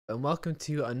and welcome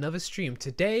to another stream.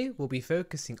 Today we'll be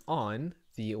focusing on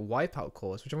the WipeOut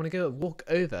course, which I want to go walk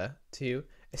over to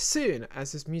as soon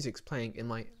as this music's playing in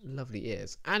my lovely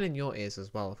ears, and in your ears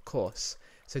as well, of course.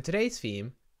 So today's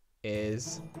theme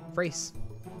is race.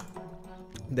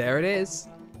 There it is.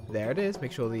 There it is.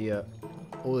 Make sure the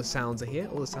all the sounds are here.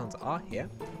 All the sounds are here.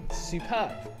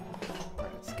 Superb.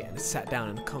 Right, let's get sat down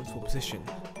in a comfortable position.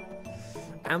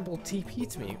 Amble TP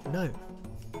to me. No.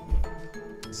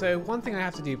 So one thing I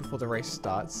have to do before the race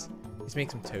starts is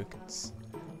make some tokens.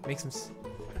 Make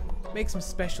some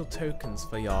special tokens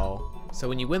for y'all. So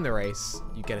when you win the race,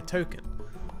 you get a token.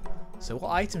 So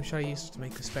what item should I use to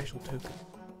make a special token?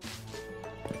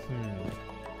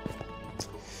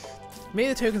 Maybe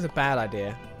the token's a bad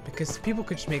idea, because people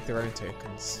could just make their own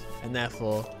tokens, and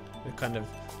therefore it kind of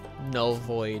null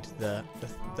void the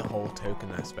whole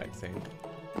token aspect thing.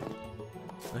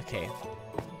 Okay.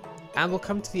 And we'll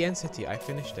come to the end city. I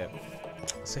finished it.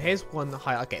 So here's one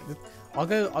high. Okay, I'll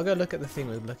go look at the thing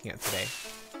we're looking at today.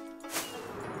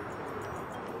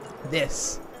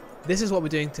 This is what we're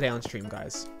doing today on stream,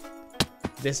 guys.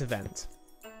 This event.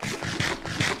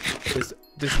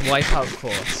 This WipeOut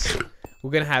course.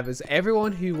 We're gonna have is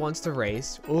everyone who wants to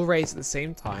race all race at the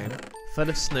same time, full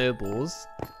of snowballs.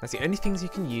 That's the only things you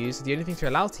can use. The only things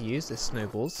you're allowed to use is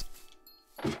snowballs.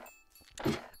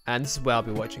 And this is where I'll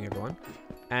be watching everyone.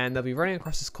 And they'll be running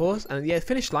across this course, and the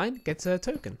finish line gets a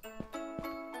token.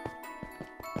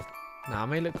 Now I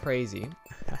may look crazy,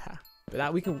 but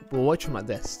that we'll watch them like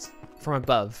this from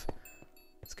above.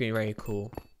 It's gonna be very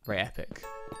cool, very epic.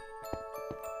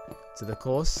 So the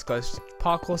course goes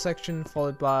parkour section,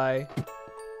 followed by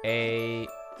a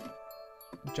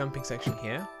jumping section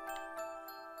here.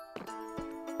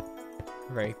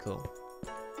 Very cool.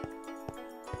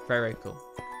 Very cool.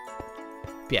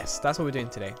 Yes, that's what we're doing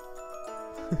today.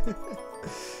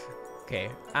 Okay,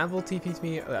 Amble TP to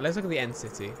me. Let's look at the end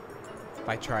city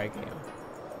by Try Game.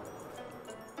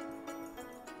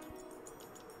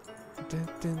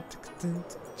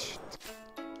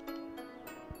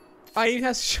 Oh, he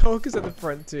has shulkers at the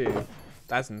front too.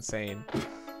 That's insane.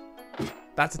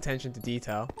 That's attention to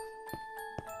detail.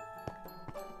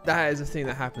 That is a thing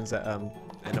that happens at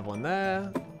another one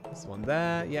there. This one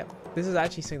there. Yep. This is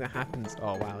actually something that happens.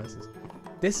 Oh wow,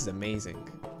 this is amazing.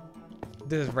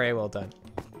 This is very well done.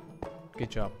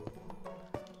 Good job.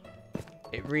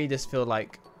 It really does feel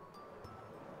like,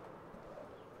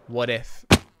 what if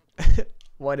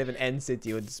what if an end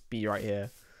city would just be right here?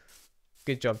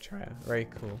 Good job, Trier. Very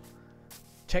cool.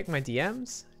 Check my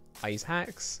DMs. I use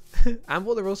hacks. And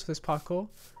what are the rules for this parkour?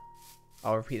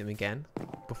 I'll repeat them again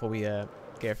before we get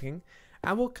everything.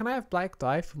 And well, can I have black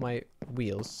dye for my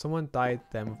wheels? Someone dyed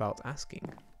them without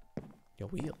asking. Your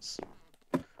wheels?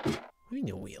 What do you mean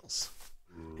your wheels?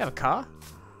 You have a car?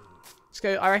 Just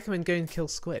go. I recommend going and kill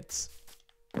squids.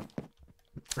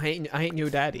 I ain't your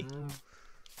daddy.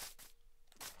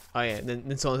 Oh yeah,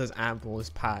 then someone says Amble is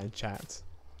pat in chat.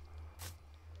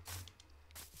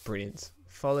 Brilliant.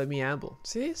 Follow me, Amble.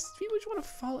 See, people just want to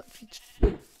follow.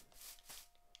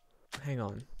 Hang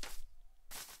on.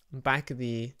 I'm back at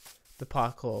the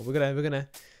parkour. We're gonna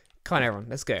come on, everyone.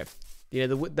 Let's go. You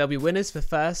know, there'll be winners for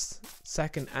first,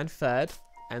 second, and third,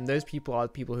 and those people are the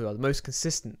people who are the most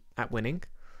consistent at winning.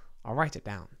 I'll write it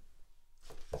down.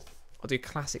 I'll do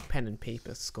classic pen and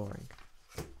paper scoring.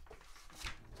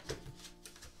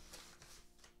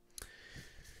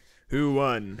 Who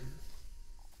won?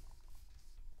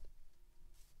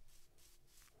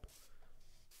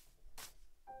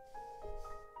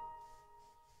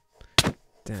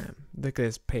 Damn, look at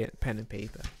this pen and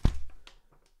paper.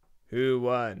 Who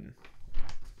won?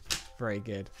 Very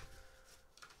good.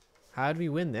 How do we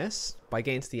win this? By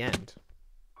getting to the end.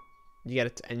 You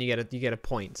get a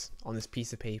point on this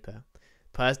piece of paper.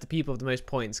 Plus, the people with the most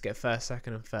points get first,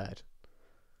 second, and third.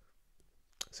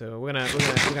 So we're gonna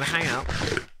hang out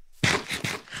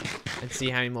and see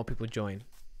how many more people join.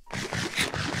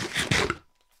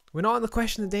 We're not on the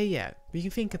question of the day yet, but you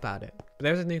can think about it. But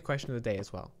there's a new question of the day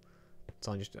as well.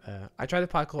 So I tried the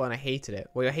parkour and I hated it.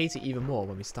 Well, I hate it even more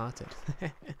when we started.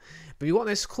 But if you want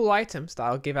those cool items that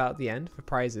I'll give out at the end for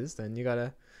prizes, then you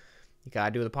gotta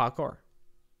do the parkour.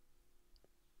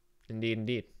 Indeed,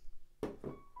 indeed.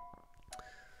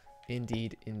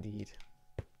 Indeed, indeed.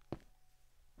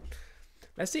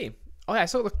 Let's see. Oh yeah, I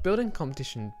saw the building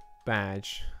competition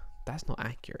badge. That's not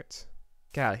accurate.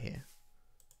 Get out of here.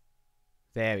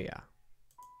 There we are.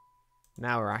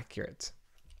 Now we're accurate.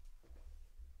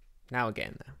 Now we're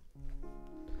getting there.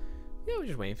 Yeah, we're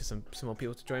just waiting for some more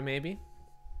people to join maybe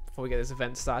before we get this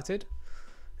event started.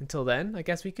 Until then, I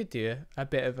guess we could do a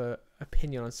bit of a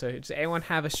opinion on social. Does anyone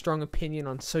have a strong opinion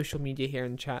on social media here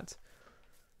in chat?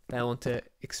 that I want to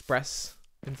express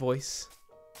and voice.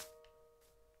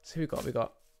 So who we got? We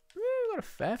got a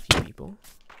fair few people.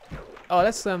 Oh,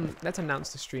 let's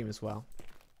announce the stream as well.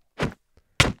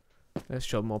 Let's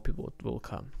show more people will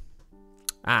come.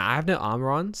 I have no armor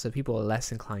on, so people are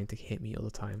less inclined to hit me all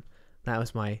the time. That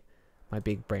was my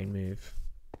big brain move.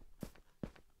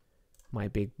 My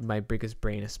biggest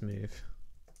brainest move.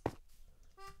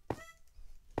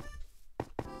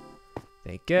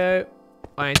 There you go.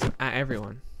 I need to at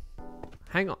everyone.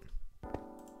 Hang on.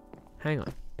 Hang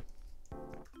on.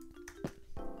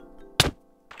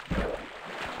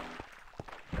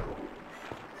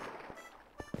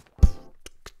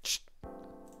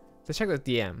 Let's check the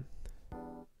DM.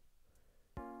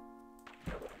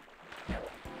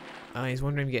 Oh, he's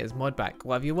wondering to get his mod back.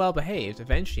 Well, if you're well behaved,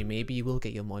 eventually maybe you will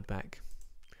get your mod back.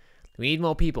 We need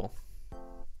more people.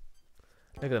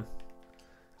 Look at them.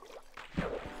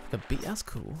 The beat, that's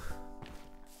cool.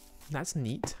 That's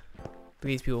neat. But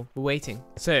these people, we're waiting.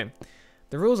 So,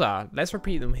 the rules are, let's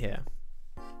repeat them here.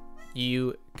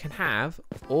 You can have,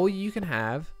 all you can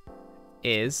have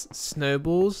is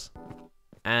snowballs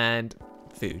and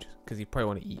food, because you probably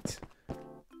want to eat.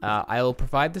 I will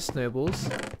provide the snowballs.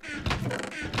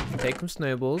 Take some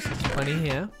snowballs. There's plenty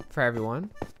here for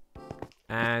everyone.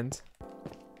 And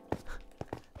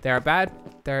there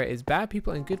is bad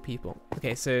people and good people.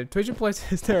 Okay, so Twitch employee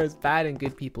says there is bad and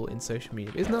good people in social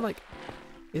media. Isn't that like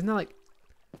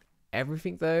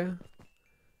everything though?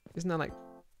 Isn't that like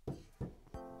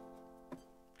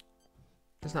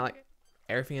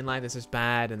everything in life? There's just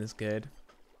bad and there's good.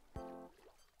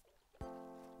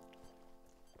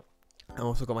 I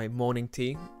also got my morning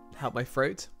tea to help my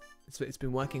throat. It's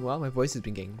been working well. My voice has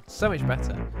been getting so much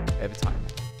better over time.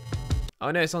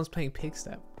 Oh no, someone's playing Pig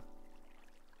Step.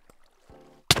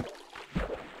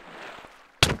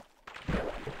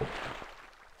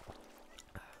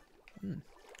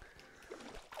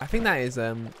 I think that is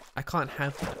I can't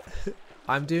have that.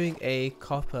 I'm doing a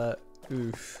copper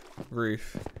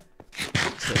roof.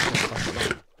 So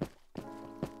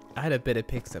I had a bit of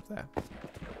Pig Step there.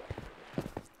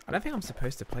 I don't think I'm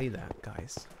supposed to play that,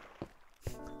 guys.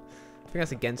 I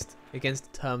think that's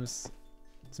against terms,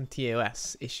 some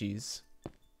TOS issues.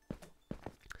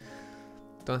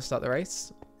 Don't want to start the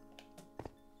race.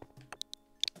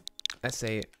 Let's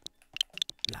say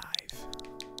live.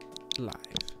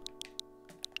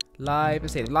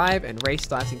 Let's say live and race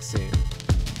starting soon.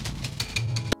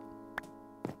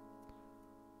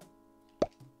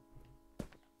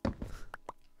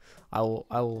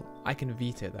 I can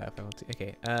veto that if I want to.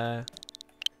 Okay.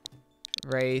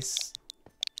 Race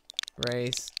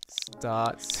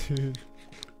start soon.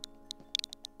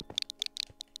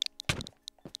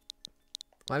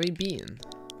 Am I being beaten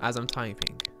as I'm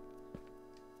typing?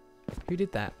 Who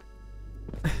did that?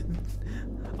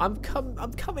 I'm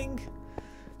coming.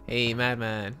 Hey,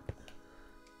 madman.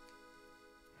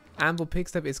 Amble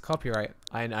Pigstep is copyright.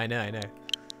 I know.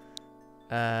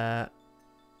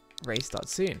 Race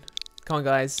starts soon. Come on,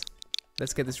 guys.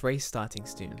 Let's get this race starting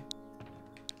soon.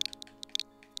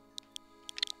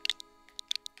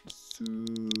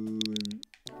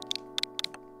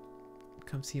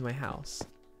 Come see my house.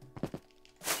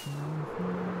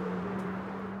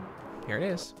 Here it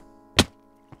is.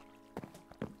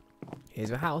 Here's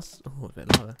your house. Oh, a bit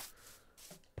of lava.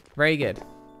 Very good.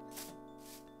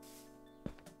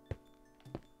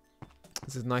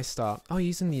 This is a nice start. Oh,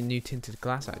 using the new tinted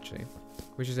glass actually,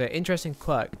 which is an interesting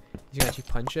quirk. You can actually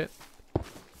punch it.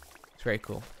 It's very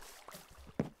cool.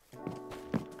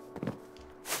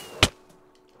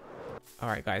 All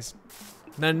right, guys.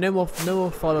 No more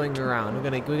following around. We're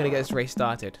gonna get this race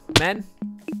started. Men.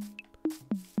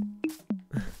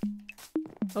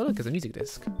 Oh look, there's a music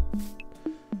disc.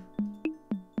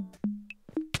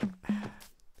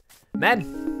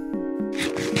 Men,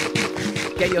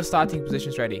 get your starting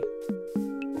positions ready.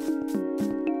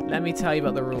 Let me tell you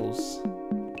about the rules.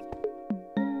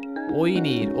 All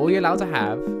you're allowed to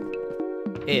have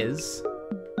is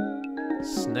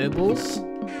snowballs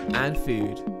and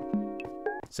food.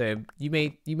 So you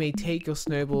may take your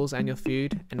snowballs and your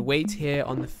food and wait here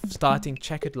on the starting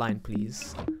checkered line,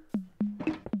 please.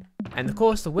 And of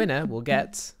course, the winner will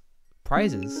get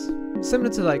prizes, similar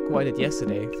to like what I did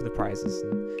yesterday for the prizes.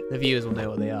 And the viewers will know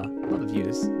what they are. Not the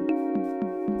viewers.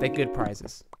 They're good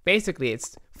prizes. Basically,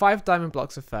 it's 5 diamond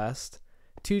blocks for first,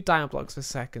 2 diamond blocks for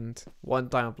second, 1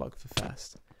 diamond block for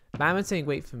first. Mammoth saying,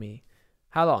 wait for me.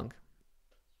 How long?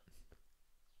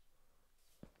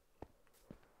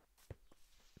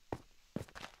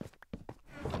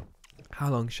 How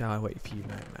long shall I wait for you,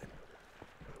 man?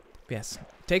 Yes.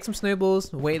 Take some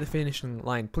snowballs, wait at the finishing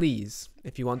line, please,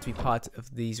 if you want to be part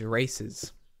of these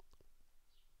races.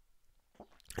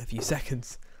 A few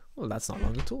seconds. Well, that's not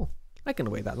long at all. I can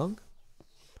wait that long.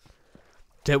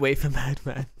 Don't wait for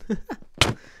Madman.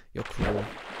 You're cruel.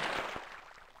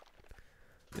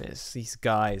 There's these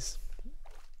guys.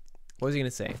 What was he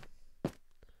gonna say?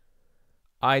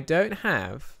 I don't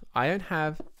have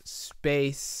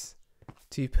space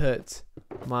to put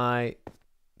my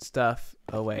stuff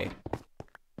away.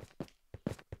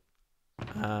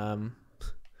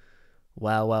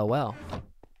 Well.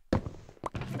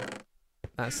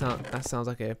 That sounds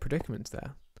like a predicament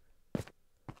there.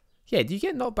 Yeah, do you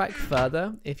get knocked back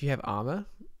further if you have armor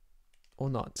or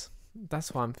not?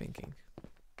 That's what I'm thinking.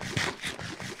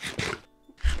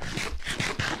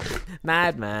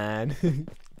 Madman.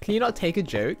 Can you not take a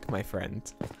joke, my friend?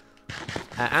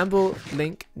 Amble,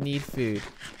 Link need food.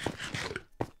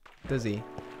 Does he?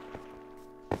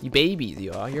 You babies,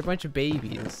 you are. You're a bunch of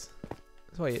babies.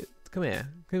 That's why you... Come here,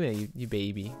 you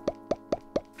baby.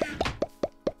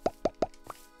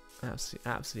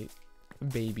 Absolute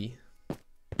baby.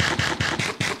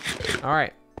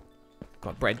 Alright.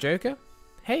 Got Bread Joker.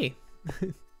 Hey.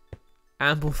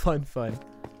 Amble fun.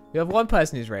 You have one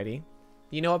person who's ready.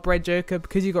 You know what, Bread Joker?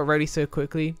 Because you got ready so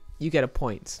quickly, you get a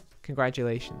point.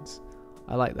 Congratulations.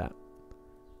 I like that.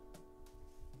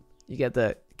 You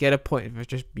get a point for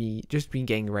just being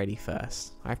getting ready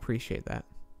first. I appreciate that.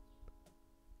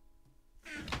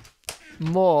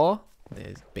 More.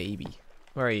 There's baby.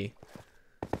 Where are you?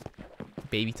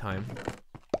 Baby time.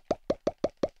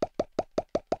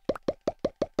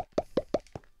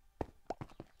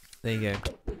 There you go.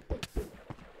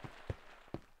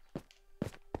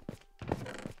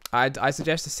 I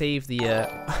suggest to save the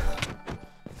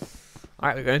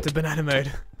Alright, we're going to banana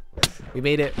mode. We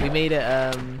made it we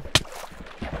didn't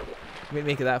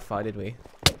make it that far, did we?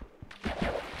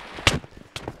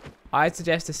 I'd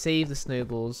suggest to save the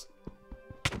snowballs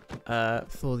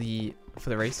for the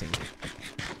racing.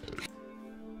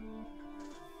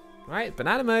 Alright,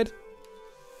 banana mode.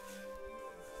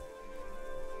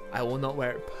 I will not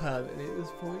wear it permanently at this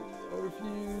point.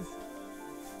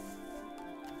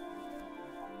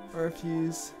 I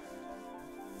refuse.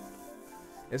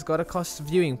 It's got to cost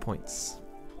viewing points.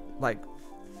 Like,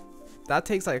 that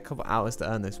takes like a couple hours to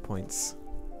earn those points.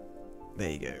 There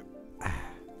you go.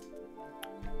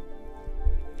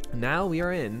 Now we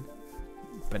are in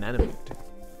banana mode.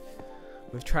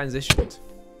 We've transitioned.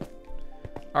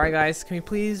 Alright guys, can we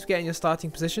please get in your starting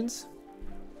positions?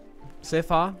 So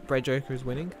far, Bread Joker is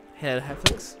winning. Head of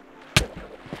Netflix.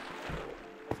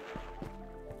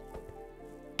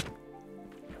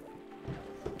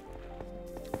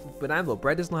 But Amble,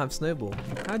 Bread does not have snowball.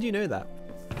 How do you know that?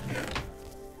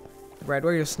 Bread,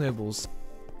 where are your snowballs?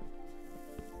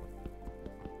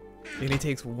 It only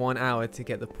takes 1 hour to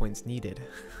get the points needed.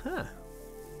 Huh.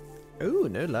 Ooh,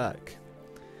 no luck.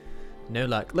 No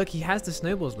luck. Look, he has the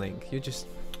snowballs, Link. You're just...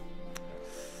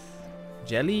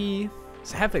 Jelly.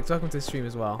 So Netflix, welcome to the stream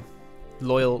as well.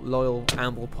 Loyal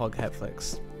Amble Pog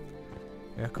Netflix.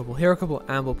 Here are a couple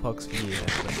Amble Pogs for you,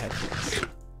 Netflix.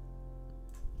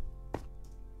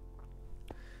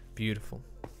 Beautiful.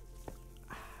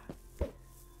 I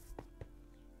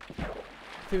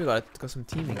think we got some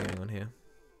teaming going on here.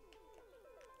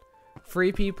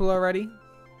 3 people already.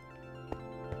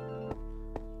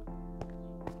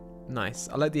 Nice.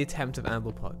 I like the attempt of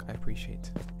AmblePog. I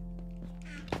appreciate.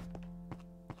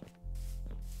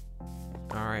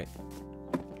 All right.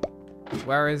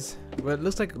 Well, it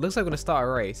looks like we're gonna start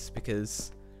a race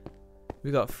because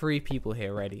we got 3 people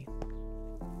here ready.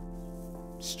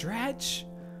 Stretch.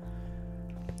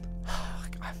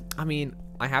 I mean,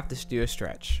 I have to do a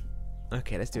stretch.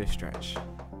 Okay, let's do a stretch.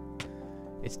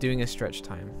 It's doing a stretch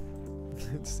time.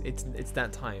 it's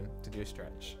that time to do a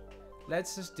stretch.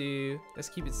 Let's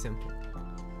keep it simple.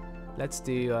 Let's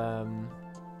do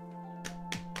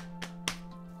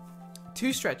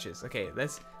 2 stretches. Okay,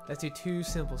 let's do 2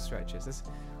 simple stretches.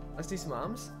 Let's do some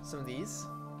arms, some of these.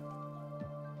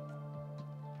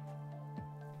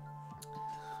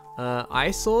 I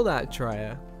saw that,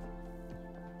 Trier.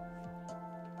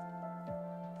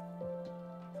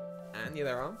 And the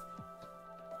other arm.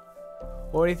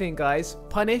 What do you think, guys?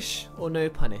 Punish or no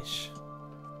punish?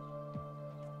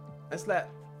 Let's let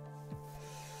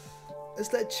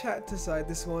chat decide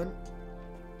this one.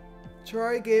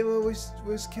 Try Gamer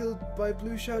was killed by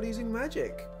Blue Shard using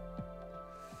magic.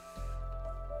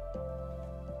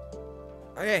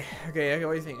 Okay,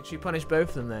 what do you think? Should we punish both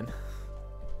of them then?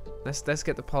 Let's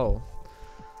get the poll.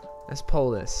 Let's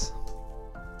poll this.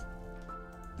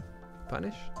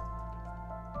 Punish?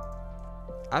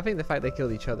 I think the fact they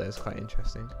killed each other is quite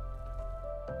interesting.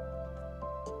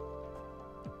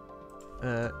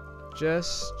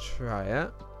 Just try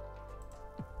it.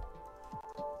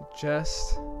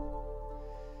 just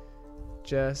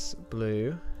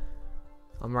blue.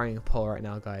 I'm writing a poll right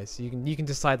now, guys. So you can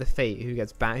decide the fate. Who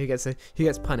gets banned? Who gets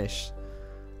punished?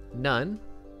 None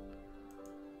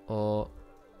or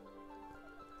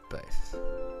both. There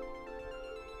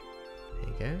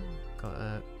you go.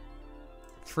 Got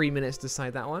 3 minutes to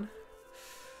decide that one.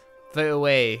 Vote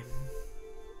away.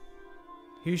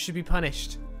 Who should be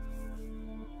punished?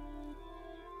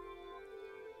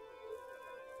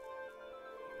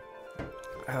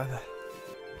 I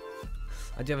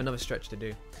do have another stretch to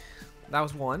do. That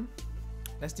was one.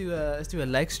 Let's do a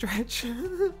leg stretch.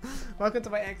 Welcome to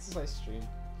my exercise stream.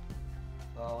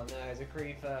 Oh no, it's a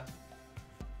creeper.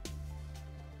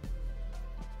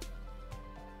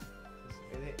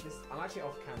 I'm actually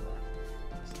off camera.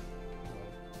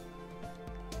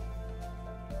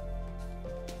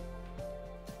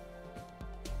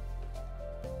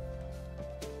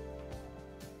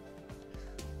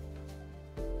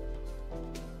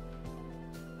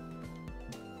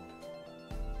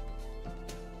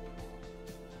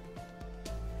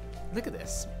 Look at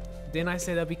this. Didn't I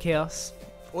say there'll be chaos?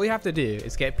 All you have to do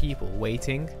is get people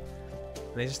waiting,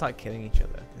 and they just start killing each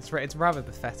other. It's rather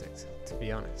pathetic, to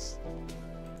be honest.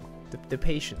 The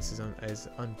patience is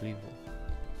unbelievable.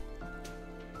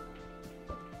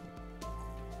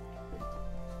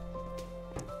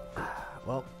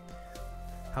 Well,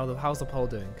 how's the poll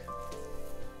doing?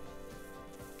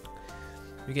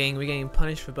 We're getting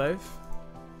punished for both.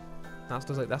 That's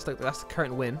the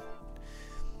current win.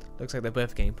 Looks like they're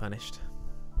both getting punished.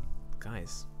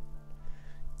 Guys,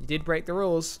 you did break the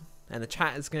rules, and the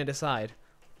chat is going to decide.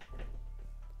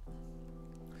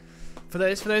 For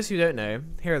those who don't know,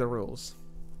 here are the rules.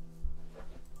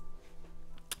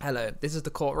 Hello, this is the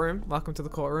courtroom. Welcome to the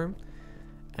courtroom.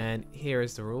 And here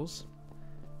is the rules.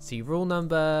 See, rule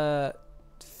number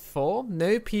 4,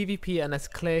 no PvP unless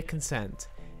clear consent.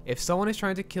 If someone is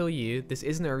trying to kill you, this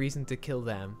isn't a reason to kill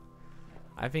them.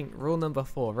 I think rule number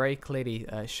 4 very clearly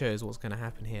shows what's going to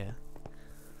happen here.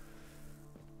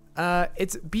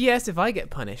 It's BS if I get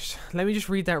punished. Let me just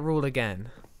read that rule again.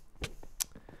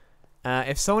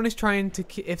 If someone is trying to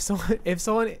kill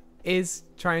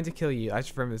you, I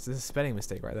just remember there's a spelling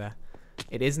mistake right there.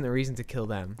 It isn't a reason to kill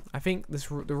them. I think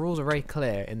the rules are very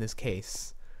clear in this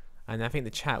case, and I think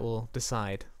the chat will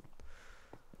decide.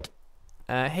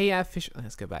 Hey, fish.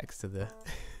 Let's go back to the.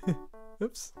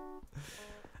 Oops.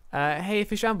 Hey,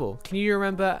 Fish Amble, can you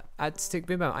remember at Stick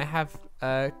Bimbo? I have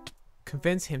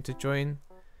convinced him to join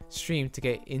stream to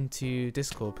get into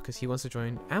Discord because he wants to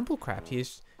join AmbleCraft. He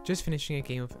is just finishing a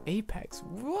game of Apex.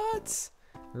 What?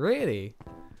 Really?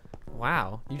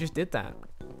 Wow, you just did that.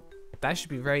 That should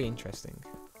be very interesting.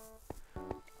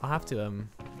 I'll have to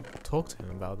talk to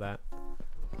him about that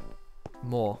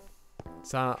more.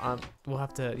 So we'll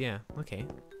have to, yeah, okay,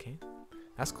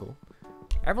 that's cool.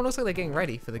 Everyone looks like they're getting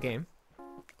ready for the game.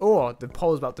 Oh, the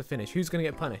poll is about to finish. Who's gonna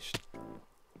get punished?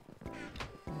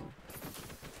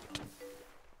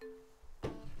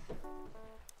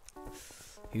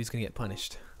 Who's gonna get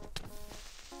punished?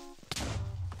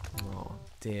 Oh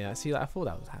dear. See, I thought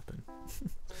that would happen.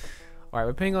 All right,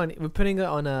 we're putting it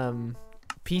on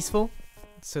peaceful,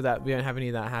 so that we don't have any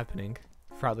of that happening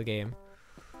throughout the game.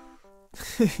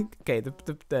 Okay,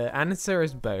 the answer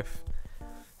is both.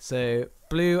 So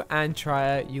blue and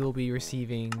Trier, you will be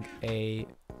receiving a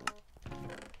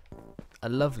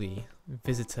lovely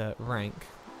visitor rank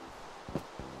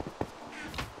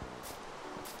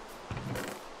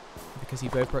because you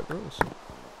both broke the rules.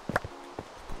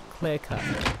 Clear cut.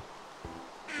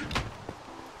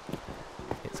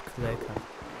 It's clear cut.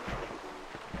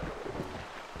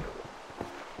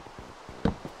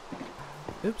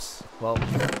 Oops. Well,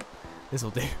 this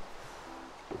will do.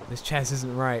 This chest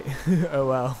isn't right. Oh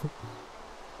well.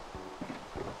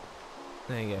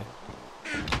 There you go.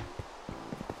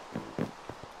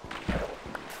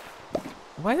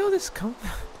 Where did all this come from?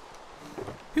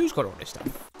 Who's got all this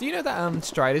stuff? Do you know that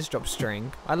Striders drop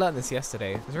string? I learned this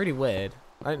yesterday. It's really weird.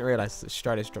 I didn't realize that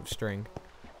Striders drop string.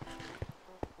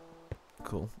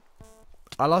 Cool.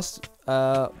 I lost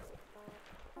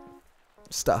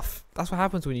stuff. That's what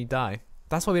happens when you die.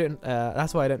 That's why we don't.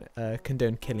 That's why I don't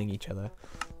condone killing each other,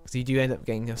 because you do end up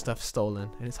getting your stuff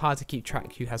stolen, and it's hard to keep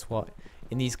track who has what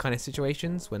in these kind of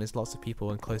situations when there's lots of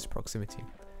people in close proximity.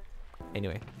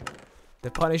 Anyway, the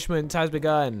punishment has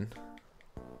begun.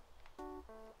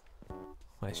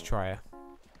 Let's try her.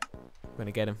 I'm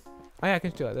gonna get him. Oh yeah, I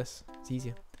can do it like this. It's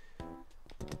easier.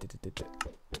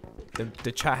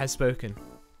 The chat has spoken.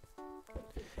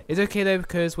 It's okay though,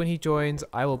 because when he joins,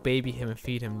 I will baby him and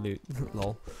feed him loot.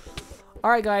 Lol.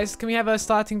 Alright guys, can we have our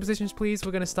starting positions please?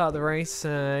 We're going to start the race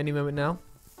any moment now.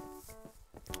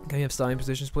 Can we have starting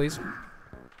positions, please?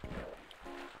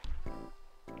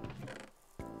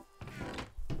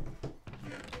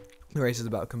 The race is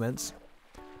about to commence.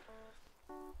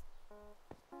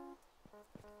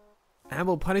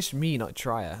 Amble punished me, not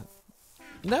Trier.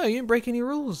 No, you didn't break any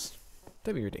rules.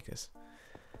 Don't be ridiculous.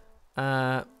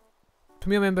 Put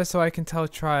me a member so I can tell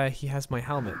Trier he has my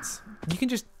helmet. You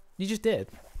just did.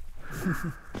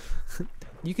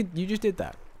 You just did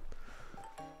that.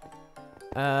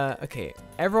 Okay,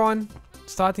 everyone,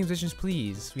 starting positions,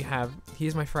 please.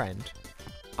 Here's my friend.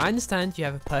 I understand you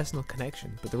have a personal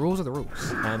connection, but the rules are the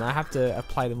rules, and I have to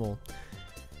apply them all.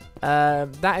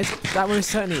 That most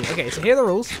certainly. Okay, so here are the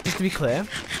rules. Just to be clear,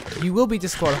 you will be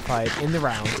disqualified in the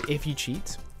round if you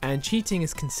cheat, and cheating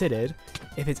is considered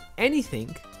if it's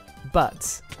anything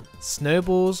but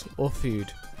snowballs or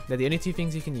food. They're the only two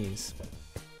things you can use.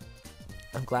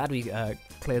 I'm glad we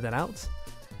cleared that out.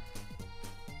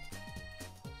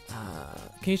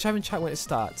 Can you type in chat when it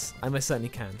starts? I most certainly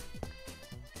can.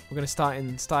 We're gonna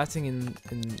starting in.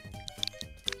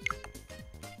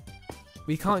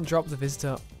 We can't drop the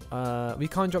visitor. We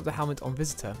can't drop the helmet on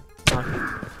visitor.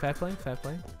 Okay. Fair play, fair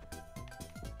play.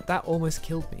 That almost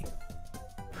killed me.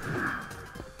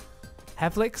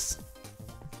 Heflix,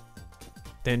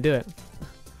 don't do it.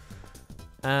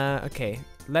 Okay,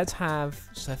 let's have.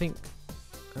 So I think.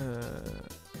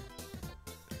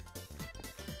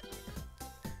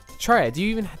 Try it. Do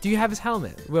you have his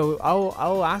helmet? Well,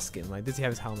 I'll ask him. Like, does he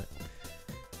have his helmet?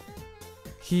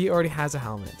 He already has a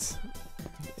helmet.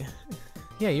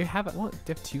 Yeah, you have it. What? Do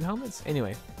you have 2 helmets?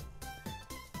 Anyway,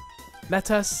 let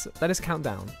us count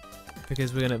down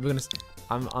because we're gonna.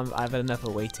 I've had enough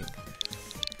of waiting.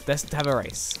 Let's have a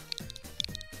race.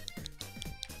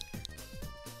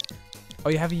 Oh,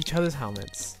 you have each other's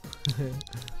helmets.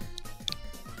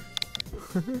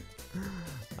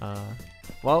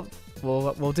 Well,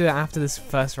 we'll do it after this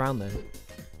first round then.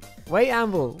 Wait,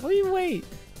 Amble. What do you wait?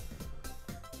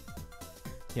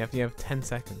 You have 10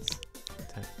 seconds.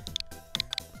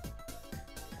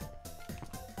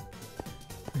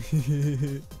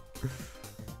 10.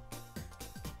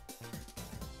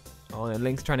 Oh, and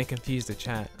Link's trying to confuse the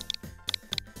chat.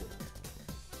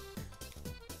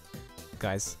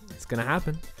 Guys, it's gonna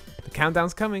happen. The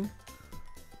countdown's coming.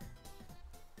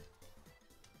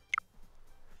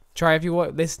 Try if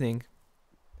you're listening.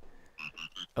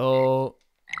 Oh,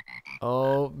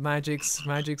 Magic's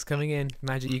coming in.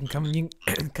 Magic, you can come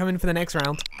in for the next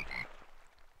round.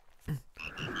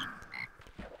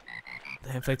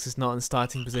 Netflix is not in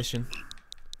starting position.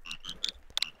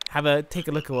 Take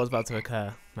a look at what's about to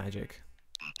occur, Magic.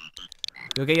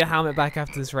 You'll get your helmet back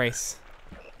after this race.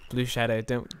 Blue Shadow,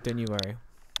 don't you worry.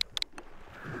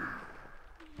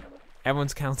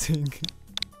 Everyone's counting.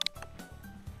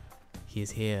 He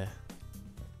is here.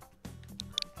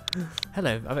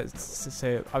 Hello,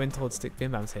 so I've been told Stick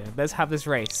Bim Bam's here. Let's have this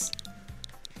race.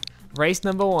 Race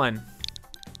number 1.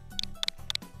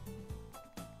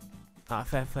 Ah,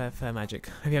 fair Magic.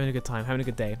 Hope you're having a good time, having a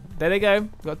good day. There they go.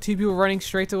 We've got 2 people running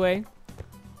straight away.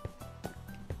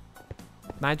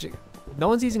 Magic. No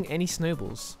one's using any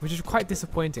snowballs, which is quite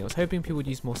disappointing. I was hoping people would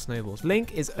use more snowballs.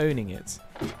 Link is owning it.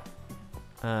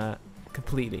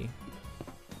 Completely.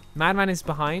 Madman is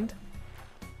behind.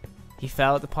 He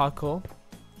fell at the parkour.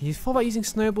 He thought about using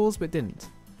snowballs, but didn't.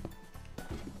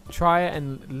 Trier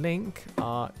and Link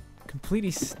are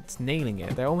completely nailing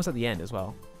it. They're almost at the end as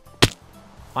well.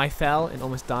 I fell and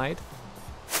almost died.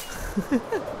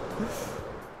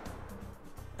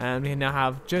 And we now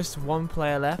have just 1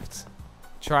 player left.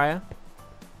 Trier.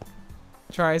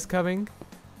 Trier's coming.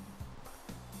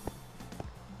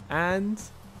 And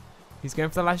he's going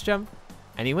for the last jump.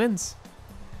 And he wins.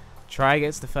 Trier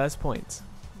gets the first point.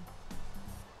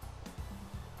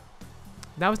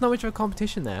 That was not much of a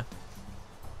competition there.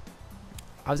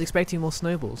 I was expecting more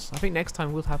snowballs. I think next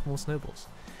time we'll have more snowballs.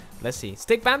 Let's see.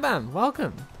 Stick Bam Bam,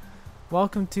 welcome.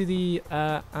 Welcome to the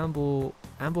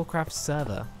AmbleCraft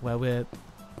server where we're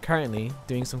currently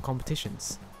doing some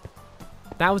competitions.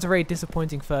 That was a very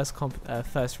disappointing first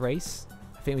race.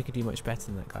 I think we could do much better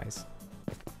than that, guys.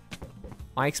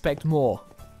 I expect more.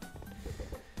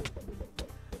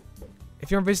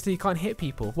 If you're on visitor, you can't hit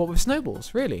people. What, with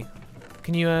snowballs? Really?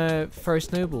 Can you throw a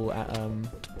snowball at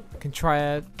can try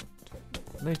a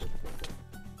no.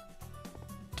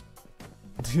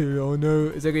 Oh no,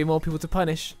 is there gonna be more people to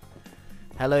punish?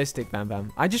 Hello, Stick Bam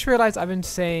Bam. I just realized I've been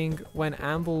saying when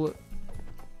Amble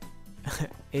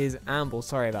is Amble.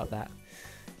 Sorry about that.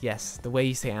 Yes, the way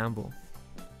you say Amble.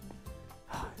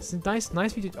 It's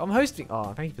nice video. I'm hosting.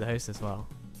 Oh, thank you for the host as well.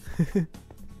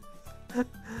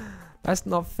 That's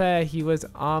not fair. He was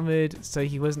armored, so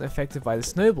he wasn't affected by the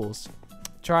snowballs.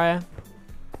 Trier.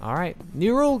 Alright,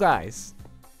 new rule, guys.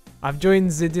 I've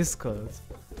joined the Discord.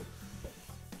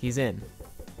 He's in.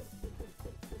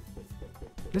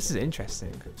 This is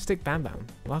interesting. Stick Bam Bam.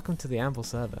 Welcome to the Amble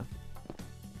server.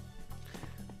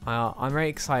 I'm very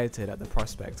excited at the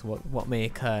prospect of what may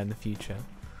occur in the future.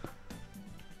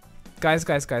 Guys.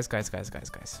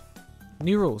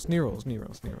 New rules.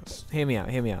 Hear me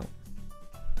out.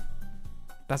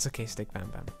 That's okay, Stick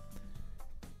Bam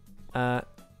Bam.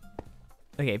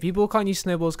 Okay, people can't use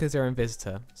snowballs because they're in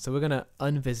visitor, so we're gonna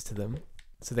unvisitor them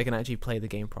so they can actually play the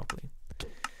game properly. But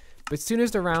as soon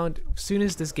as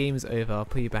this game is over, I'll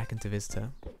put you back into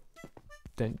visitor.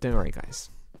 Don't worry,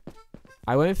 guys.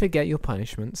 I won't forget your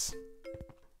punishments.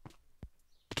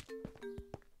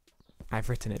 I've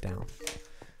written it down.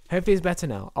 Hopefully it's better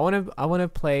now. I wanna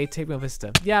play Take Me on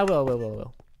Visitor. Yeah, I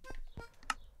will.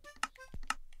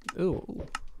 Ooh.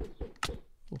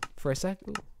 For a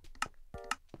second,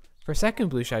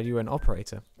 Blue Shadow, you were an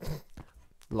operator.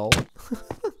 Lol.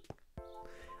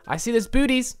 I see there's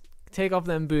booties. Take off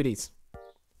them booties.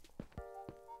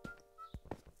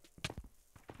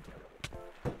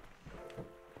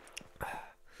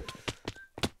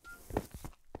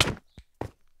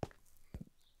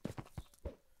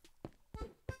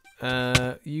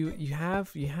 You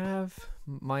have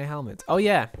my helmet. Oh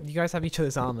yeah, you guys have each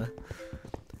other's armor.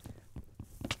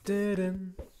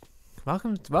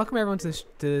 Welcome everyone to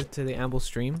the Amble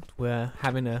stream. We're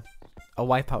having a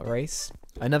wipeout race.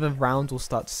 Another round will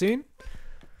start soon.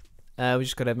 We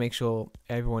just gotta make sure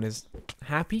everyone is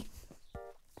happy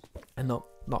and not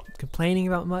complaining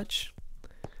about much.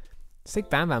 Stick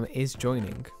Bam Bam is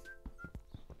joining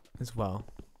as well,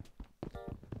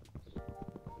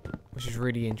 which is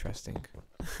really interesting.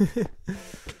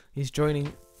 He's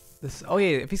joining this. Oh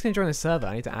yeah, if he's gonna join the server,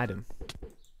 I need to add him.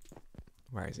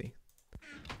 Where is he?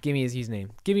 Give me his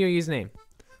username. Give me your username.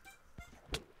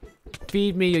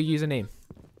 Feed me your username.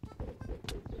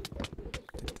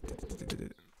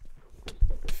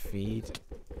 Feed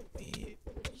me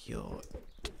your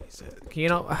user. Can you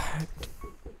not?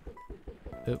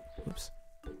 Oh, oops.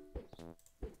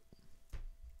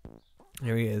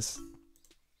 Here he is.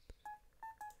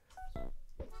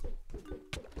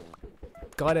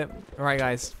 Got it. Alright,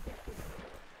 guys.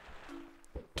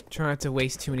 Try not to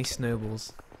waste too many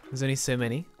snowballs. There's only so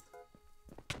many.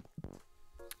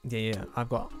 Yeah. I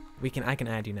can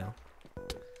add you now.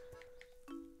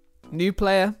 New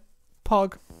player.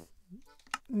 Pog.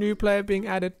 New player being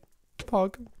added.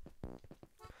 Pog.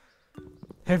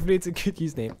 Hopefully it's a good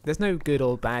username. There's no good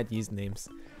or bad usernames.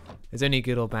 There's only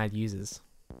good or bad users.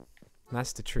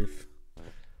 That's the truth.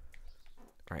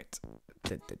 Right.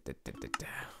 Time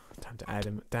to add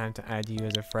him. Time to add you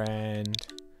as a friend.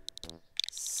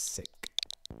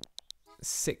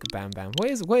 Sick Bam Bam.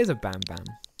 What is a Bam Bam?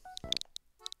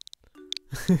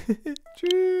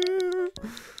 True.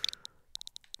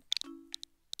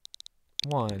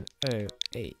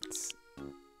 108.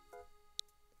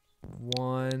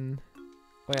 1.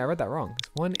 Wait, I read that wrong. It's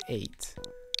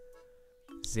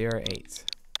 1808.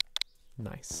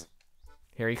 Nice.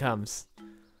 Here he comes.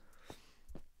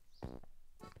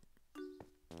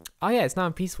 Oh yeah, it's now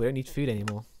in peaceful. We don't need food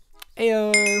anymore.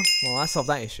 Ayo. Well, I solved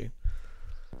that issue.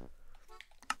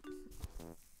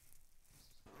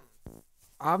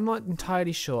 I'm not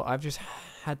entirely sure. I've just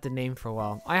had the name for a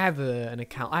while. I have an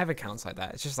account. I have accounts like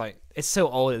that. It's just like, it's so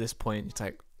old at this point. It's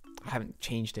like, I haven't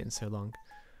changed it in so long.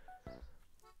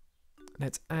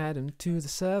 Let's add him to the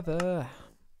server.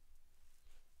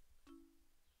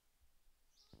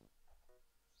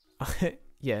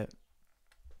 Yeah.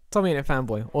 Tommy and a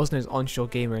fanboy, also known as onshore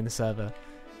gamer in the server.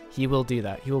 He will do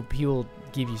that. He will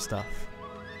give you stuff.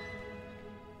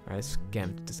 Alright, let's get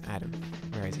him. Just add him.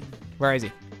 Where is he? Where is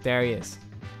he? There he is.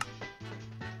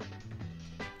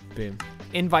 Boom.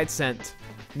 Invite sent.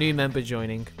 New member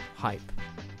joining. Hype.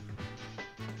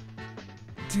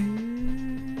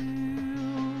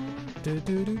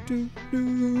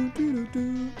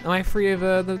 Am I free of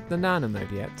the nano mode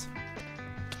yet?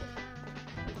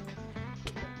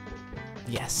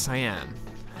 Yes, I am.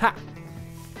 Ha!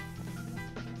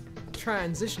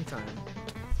 Transition time.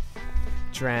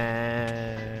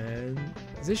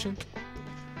 Transition.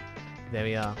 There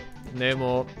we are. No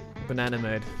more banana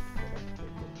mode.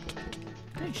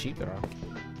 How many sheep there are?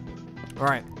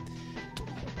 Alright.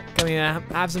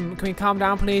 Can we calm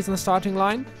down please on the starting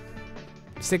line?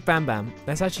 Stick Bam Bam.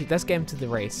 Let's get him to the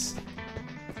race.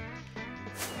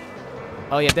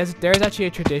 Oh yeah, there is actually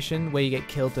a tradition where you get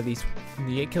killed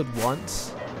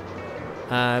once.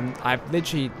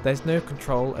 There's no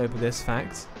control over this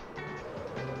fact.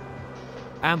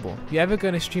 Amble, you ever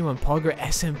gonna stream on Pog or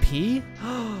SMP?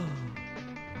 Oh,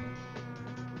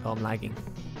 I'm lagging.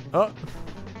 Oh,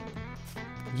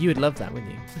 You would love that,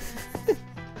 wouldn't you?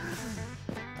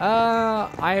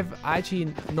 I've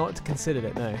actually not considered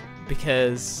it, no,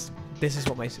 because this is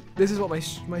what my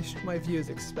viewers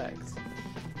expect.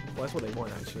 Well, that's what they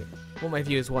want, actually. What my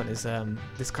viewers want is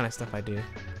this kind of stuff I do.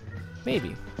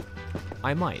 Maybe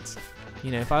I might,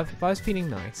 you know, if I was feeling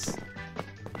nice,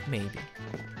 maybe.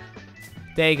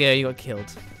 There you go, you got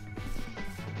killed.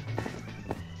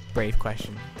 Brave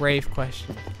question. Brave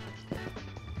question.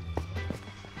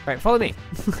 Right, follow me.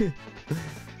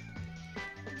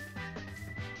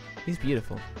 He's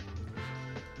beautiful.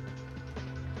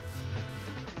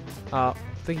 I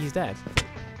think he's dead.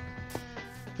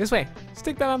 This way.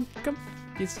 Stick that on. Come.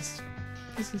 Jesus.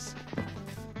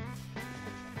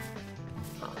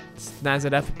 Snazz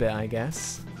it up a bit, I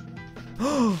guess.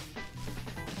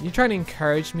 You're trying to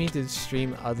encourage me to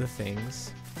stream other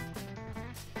things.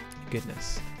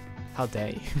 Goodness. How dare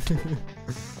you.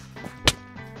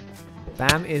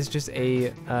 Bam is just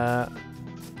a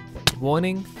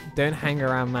warning. Don't hang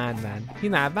around Madman. You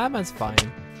know, Madman's fine.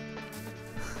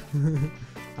 I'm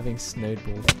being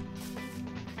snowballed.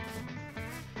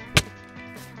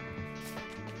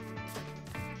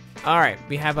 Alright,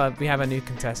 we have a new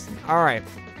contestant. Alright.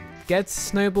 Get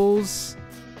snowballs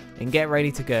and get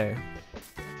ready to go.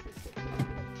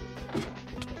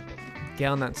 Get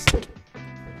on that.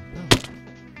 Oh.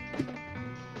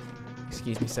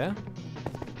 Excuse me, sir.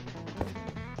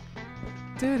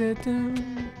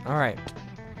 Alright.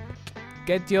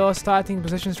 Get your starting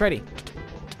positions ready.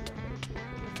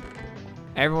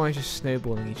 Everyone's just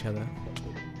snowballing each other.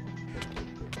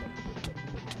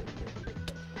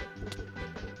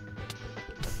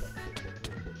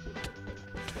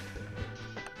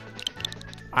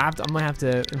 I might have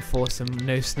to enforce some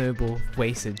no snowball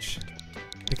wastage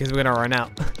because we're gonna run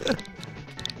out.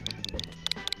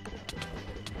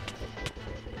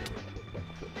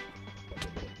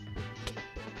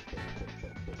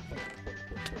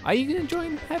 Are you gonna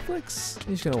join Netflix?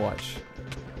 You're just gonna watch.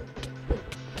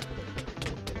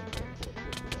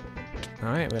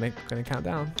 Alright, we're gonna count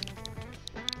down.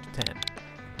 10.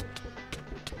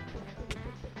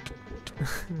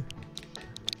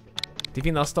 Do you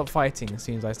think they'll stop fighting as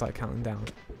soon as I start counting down?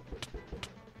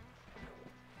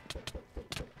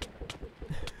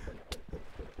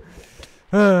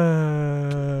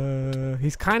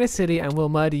 He's kind of silly and will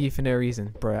murder you for no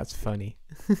reason. Bro, that's funny.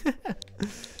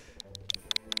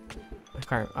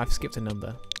 I've skipped a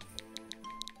number.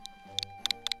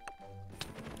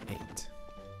 8.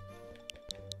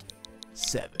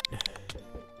 7.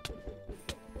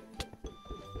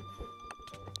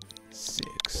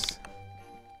 6.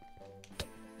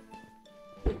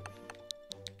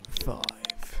 5.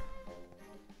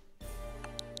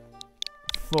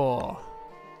 4.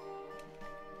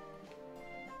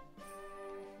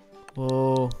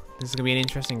 Whoa, this is gonna be an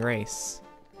interesting race.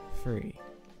 3.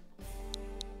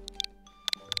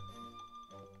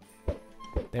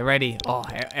 They're ready. Oh,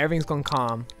 everything's gone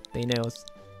calm. They know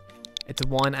it's a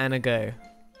 1 and a go.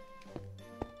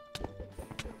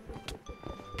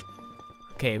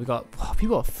 Okay, we got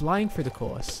people are flying through the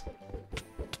course.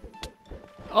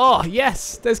 Oh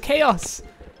yes, there's chaos.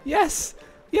 Yes,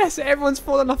 yes, everyone's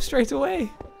fallen off straight away.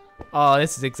 Oh,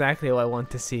 this is exactly what I want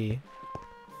to see.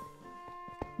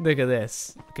 Look at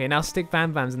this. Okay, now Stick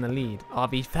Bam Bam's in the lead. Oh,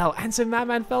 he fell, and so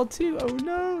Madman fell too. Oh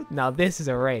no! Now this is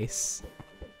a race.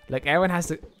 Like everyone has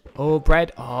to. Oh,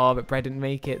 Bread. Oh, but Bread didn't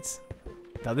make it.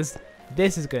 Now this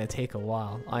is gonna take a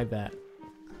while, I bet.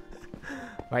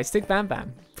 Right, Stick Bam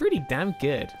Bam. Pretty damn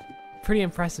good. Pretty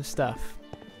impressive stuff.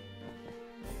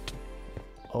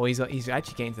 Oh, he's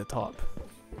actually getting to the top.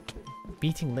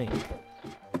 Beating Link.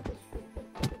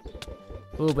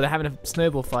 Oh, but they're having a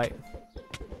snowball fight.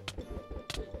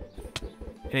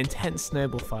 An intense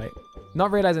snowball fight.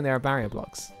 Not realizing there are barrier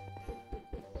blocks.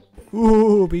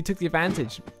 Ooh, but he took the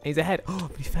advantage. He's ahead. Oh,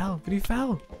 but he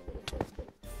fell.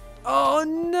 Oh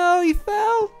no, he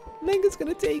fell. Link is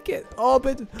gonna take it. Oh,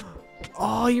 but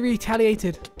oh, he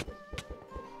retaliated.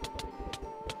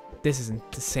 This is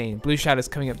insane. Blue Shadow's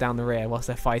coming up down the rear whilst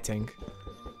they're fighting.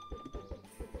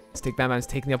 Stick Bam Bam's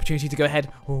taking the opportunity to go ahead.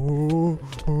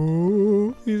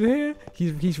 Oh, he's here.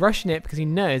 He's rushing it because he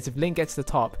knows if Link gets to the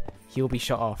top, he'll be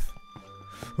shot off.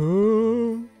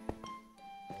 Oh.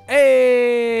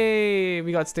 Hey!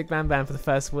 We got Stick Bam Bam for the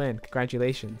first win.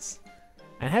 Congratulations.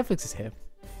 And Netflix is here.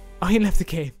 Oh, he left the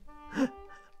game. Well,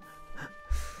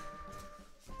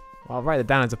 I'll write it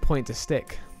down as a point to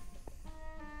stick.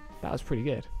 That was pretty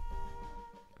good.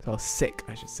 Well, sick,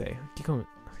 I should say.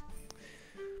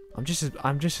 I'm just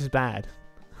as bad.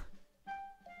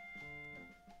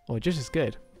 Or just as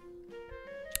good.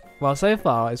 Well, so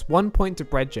far it's 1 point to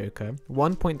Bread Joker,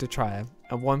 1 point to Trier,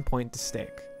 and 1 point to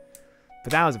Stick.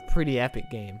 But that was a pretty epic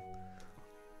game.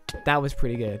 That was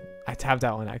pretty good. I tabbed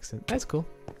out on accident. That's cool.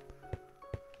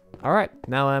 All right,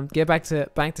 now get back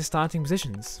to starting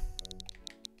positions.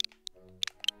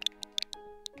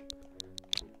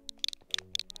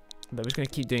 But we're just gonna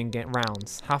keep doing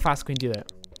rounds. How fast can we do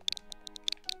it?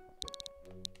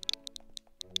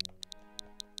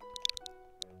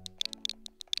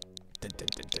 Dun, dun,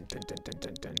 dun, dun, dun, dun,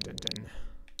 dun, dun, dun, dun.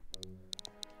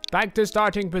 Back to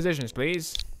starting positions,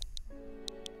 please.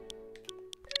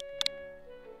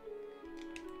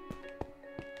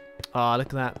 Oh,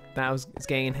 look at that. It's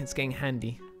getting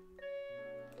handy.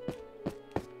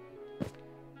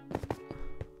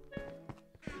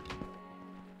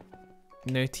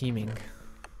 No teaming.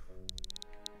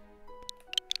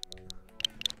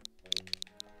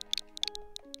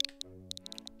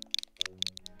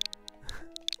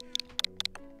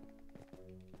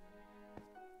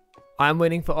 I'm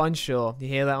waiting for onshore. You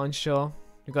hear that, onshore?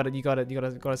 You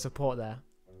gotta support there.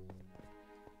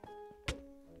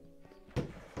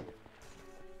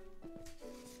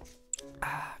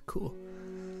 Ah, cool.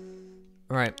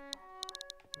 All right.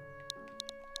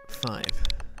 5.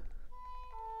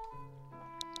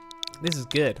 This is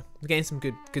good. We're getting some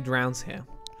good rounds here.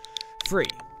 3.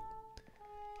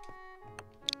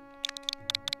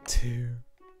 2.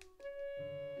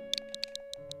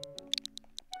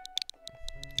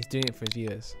 He's doing it for his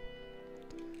viewers.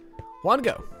 1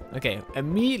 go. Okay,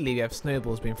 immediately we have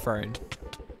snowballs being thrown.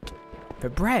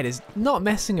 But Bread is not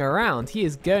messing around. He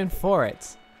is going for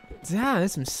it. Damn,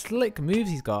 there's some slick moves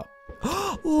he's got.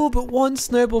 Oh, but 1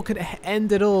 snowball could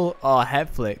end it all. Oh, head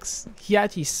flicks. He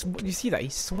actually, you see that? He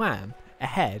swam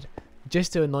ahead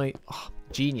just to annoy. Oh,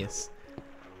 genius.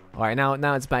 All right,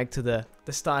 now it's back to the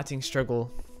starting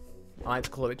struggle. I like to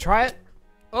call it. Try it.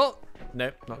 Oh,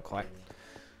 nope, not quite.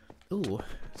 Ooh,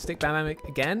 Stick Bam Bam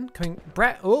again. Coming,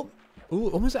 Brett. Oh, ooh,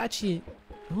 almost actually.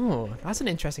 Oh, that's an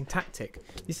interesting tactic.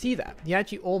 You see that? He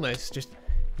actually almost just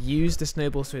used the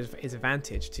snowballs to his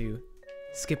advantage to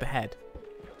skip ahead.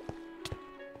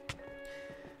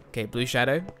 Okay, Blue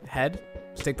Shadow, head,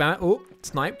 Stick Bam. Oh,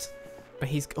 sniped. But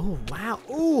he's, oh, wow.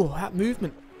 Oh, that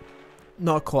movement.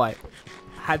 Not quite.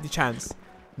 Had the chance.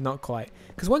 Not quite.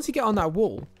 Because once you get on that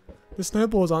wall, the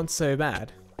snowballs aren't so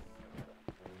bad.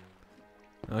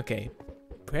 Okay,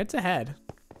 Bread's ahead.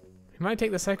 He might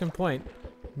take the 2nd point.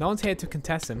 No one's here to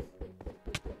contest him.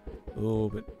 Oh,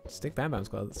 but Stick Bam Bam's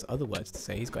got other words to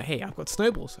say. He's got, hey, I've got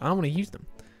snowballs. I don't want to use them.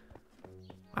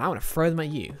 I want to throw them at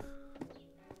you.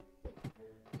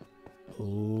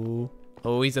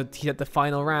 Oh, he's at the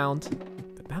final round.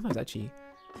 But Bam Bam's actually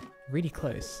really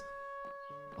close.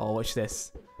 Oh, watch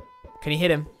this. Can he hit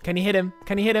him? Can he hit him?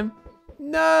 Can he hit him?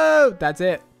 No! That's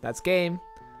it. That's game.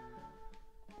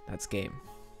 That's game.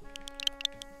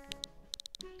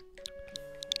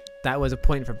 That was a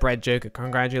point for Bread Joker.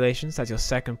 Congratulations. That's your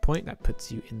 2nd point. That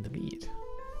puts you in the lead.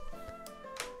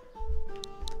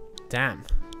 Damn.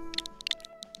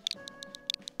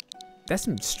 There's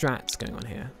some strats going on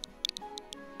here.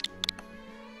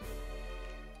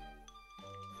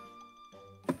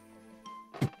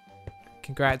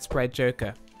 Congrats, Bread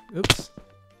Joker. Oops.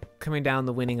 Coming down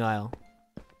the winning aisle.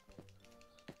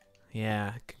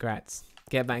 Yeah, congrats.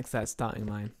 Get back to that starting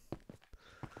line.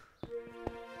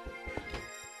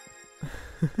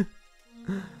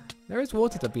 There is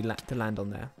water to land on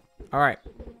there. All right.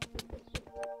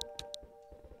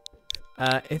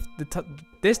 If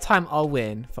this time I'll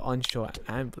win for onshore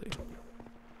and blue.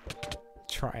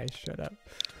 Try, shut up.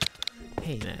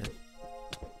 Hey man.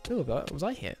 Oh, was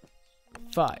I hit?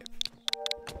 5,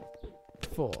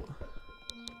 4.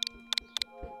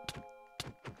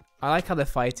 I like how they're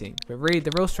fighting, but really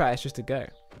the real strat is just to go.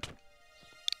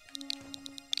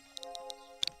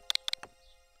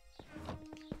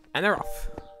 And they're off.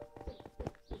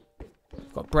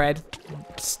 Got Bread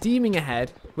steaming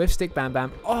ahead with Stick Bam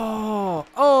Bam. Oh,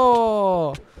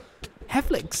 oh!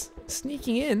 Heflix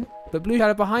sneaking in, but Blue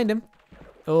Shadow behind him.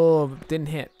 Oh, didn't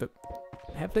hit, but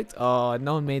Heflix. Oh,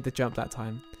 no one made the jump that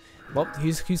time. Well,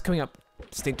 who's coming up?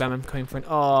 Stick Bam Bam coming for an.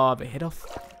 Oh, but hit off.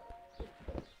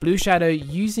 Blue Shadow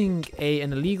using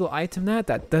an illegal item there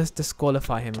that does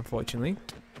disqualify him, unfortunately.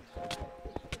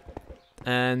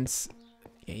 And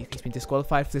yeah, he's been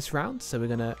disqualified for this round, so we're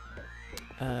gonna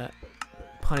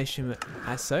punish him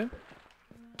as so.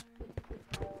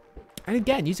 And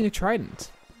again, using a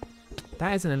trident.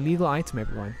 That is an illegal item,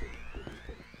 everyone.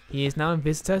 He is now in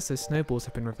visitor, so snowballs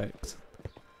have been revoked.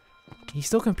 He's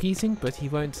still competing, but he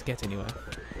won't get anywhere.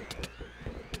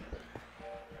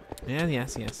 And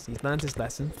yes, he's learned his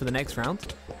lesson for the next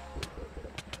round.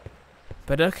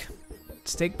 Bedrock,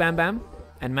 Stick Bam Bam,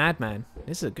 and Madman.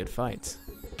 This is a good fight.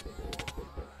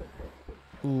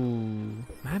 Ooh.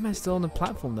 Madman's still on the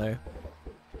platform though.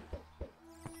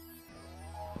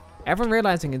 Everyone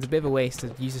realizing it's a bit of a waste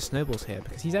to use the snowballs here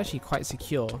because he's actually quite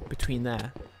secure between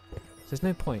there. So there's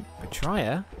no point. But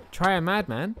Trier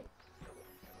Madman.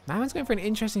 Madman's going for an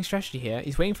interesting strategy here.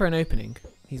 He's waiting for an opening.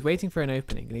 He's waiting for an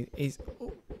opening. And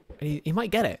he might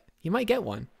get it. He might get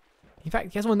one. In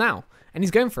fact, he has one now. And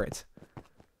he's going for it.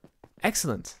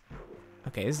 Excellent.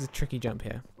 Okay, this is a tricky jump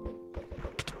here.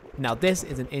 Now this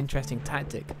is an interesting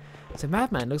tactic. So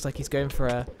Madman looks like he's going for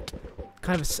a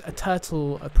kind of a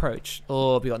turtle approach.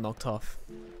 Oh, we got knocked off.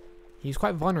 He was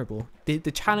quite vulnerable. The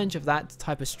challenge of that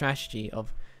type of strategy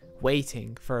of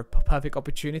waiting for a perfect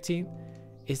opportunity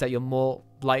is that you're more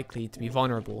likely to be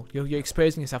vulnerable. You're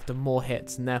exposing yourself to more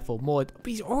hits and therefore more. But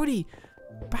he's already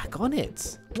back on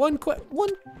it. One.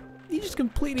 He just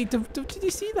completely. Did you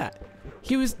see that?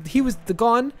 He was the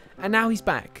gone and now he's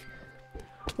back.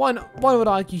 One would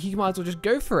argue he might as well just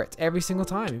go for it every single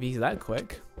time if he's that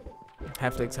quick.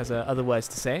 Heflix has other words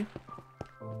to say.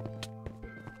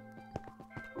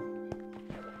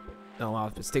 Oh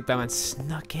wow, but Stick Batman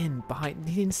snuck in behind.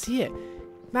 He didn't see it.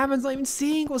 Madman's not even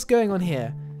seeing what's going on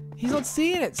here. He's not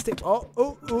seeing it.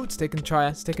 Oh, Stick and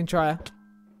Trier.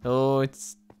 Oh,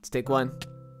 it's Stick 1.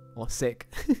 Or Sick.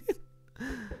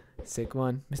 Sick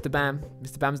 1. Mr.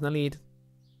 Bam's in the lead.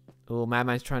 Oh,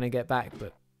 Madman's trying to get back,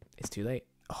 but it's too late.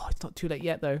 Oh, it's not too late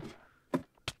yet though.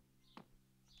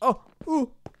 Oh,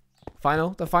 ooh.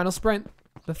 The final sprint.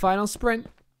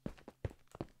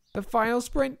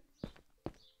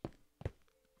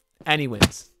 And he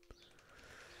wins.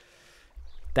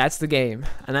 That's the game.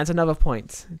 And that's another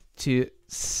point to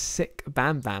Sick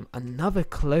Bam Bam. Another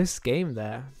close game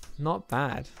there. Not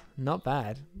bad.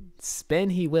 Spin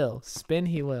he will.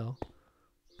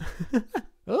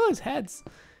 Oh, his head's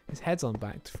on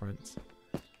back to front.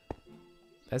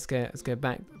 Let's go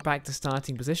back to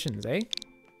starting positions, eh?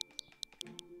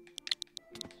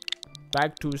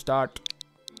 Back to start.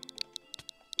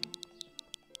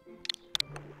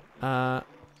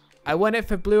 I won it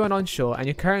for Blue and Onshore, and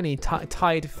you're currently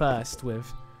tied first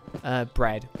with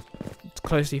Bread. It's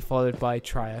closely followed by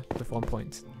Trier with 1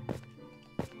 point.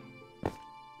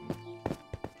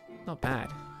 Not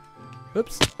bad.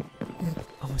 Oops.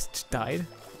 Almost died.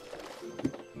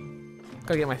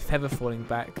 Gotta get my feather falling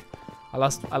back. I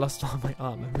lost all my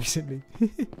armor recently.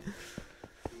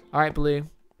 Alright, Blue.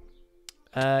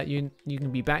 You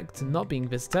can be back to not being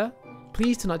visitor.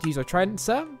 Please to not use your trident,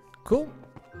 sir. Cool.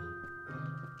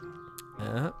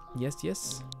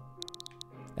 Yes.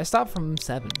 Let's start from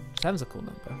 7. 7's a cool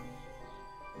number.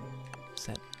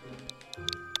 7.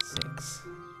 6.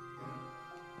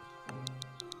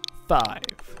 5.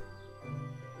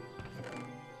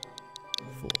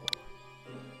 4.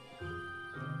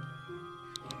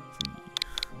 3.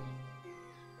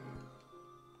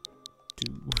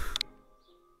 2.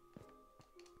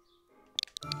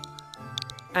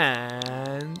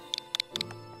 And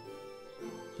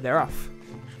they're off.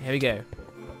 Here we go.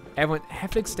 Everyone,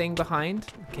 Heflix staying behind.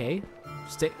 Okay,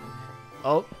 stick.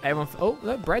 Oh, everyone. Oh,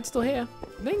 look, Bread's still here.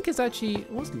 Link is actually.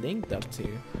 What's Link up to?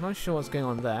 I'm not sure what's going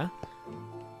on there.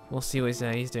 We'll see what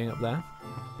he's doing up there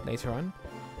later on.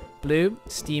 Blue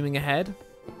steaming ahead.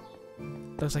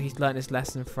 Looks like he's learned his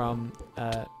lesson from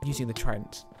using the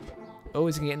trident. Oh,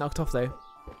 he's gonna get knocked off though.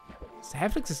 So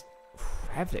Heflix is.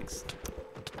 Heflix.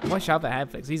 Watch out for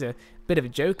Heflix. He's a bit of a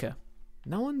joker.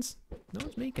 No one's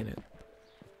making it.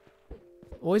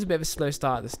 Always a bit of a slow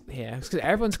start here because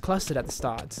everyone's clustered at the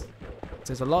start. So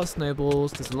there's a lot of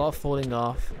snowballs. There's a lot of falling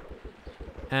off.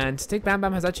 And Stick Bam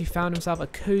Bam has actually found himself a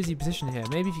cozy position here.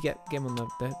 Maybe if you get him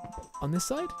on this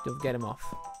side, you'll get him off.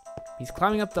 He's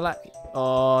climbing up the ladder.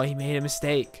 Oh, he made a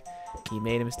mistake.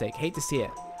 Hate to see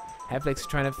it. Heflix is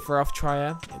trying to throw off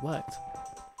Trier. It worked.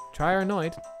 Trier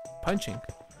annoyed. Punching.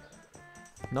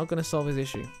 Not going to solve his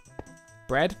issue.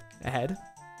 Bread ahead.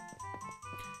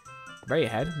 Very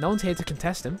ahead. No one's here to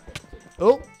contest him.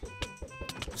 Oh!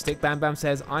 Stick Bam Bam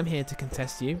says, I'm here to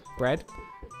contest you, Bread.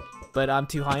 But I'm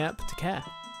too high up to care.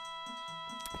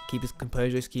 Keep his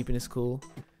composure, he's keeping his cool.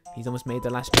 He's almost made the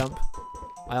last jump.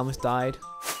 I almost died.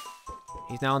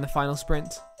 He's now on the final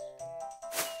sprint.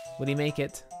 Will he make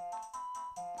it?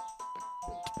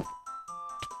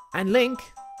 And Link,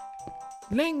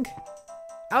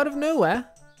 out of nowhere,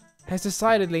 has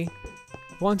decidedly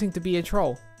wanting to be a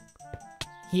troll.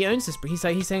 He owns this, but he's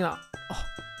saying that, oh,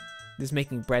 this is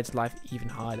making Bread's life even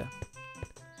harder.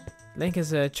 Link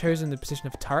has chosen the position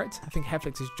of turret. I think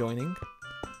Heflix is joining.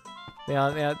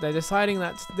 They're deciding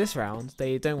that this round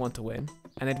they don't want to win,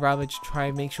 and they'd rather just try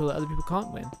and make sure that other people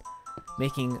can't win,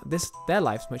 making their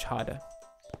lives much harder.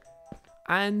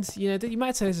 And, you know, you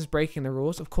might say this is breaking the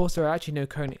rules. Of course, there are actually no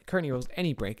currently rules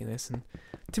any breaking this. And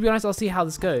to be honest, I'll see how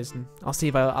this goes. And I'll see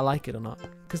if I like it or not.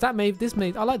 Because I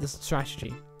like this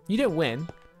strategy. You don't win,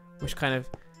 which kind of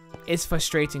is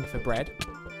frustrating for Bread.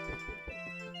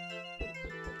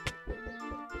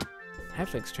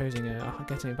 Netflix choosing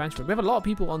getting advantage. But we have a lot of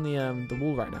people on the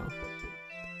wall right now.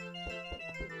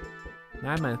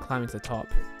 Madman climbing to the top.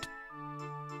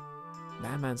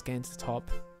 Madman's getting to the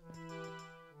top.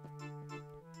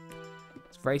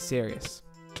 It's very serious.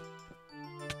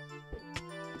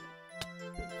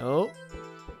 Oh,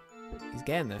 he's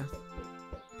getting there.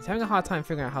 He's having a hard time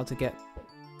figuring out how to get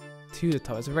to the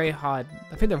top. It's very hard.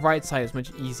 I think the right side is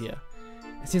much easier.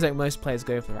 It seems like most players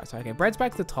go for the right side. Okay, Bread's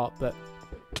back to the top, but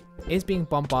is being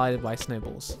bombarded by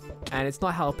snowballs. And it's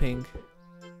not helping.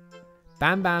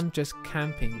 Bam Bam just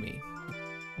camping me.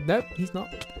 Nope, he's not.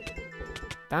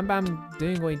 Bam Bam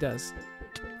doing what he does.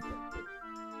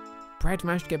 Bread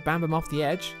managed to get Bam Bam off the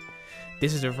edge.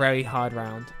 This is a very hard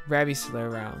round. Very slow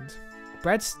round.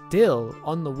 Bread's still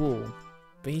on the wall,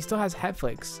 but he still has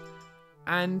Headflix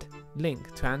and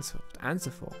Link to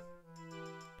answer for.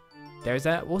 There is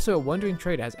also a Wandering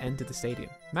Trader has entered the stadium.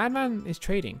 Madman is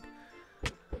trading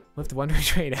with the Wandering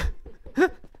Trader.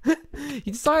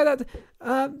 He decided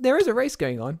that there is a race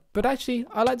going on, but actually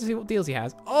I like to see what deals he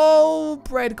has. Oh,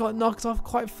 Bread got knocked off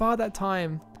quite far that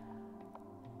time.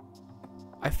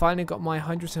 I finally got my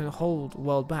 100% hold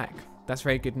world back. That's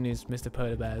very good news, Mr.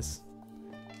 Polar Bears.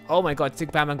 Oh my god,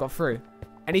 Bam Bam got through.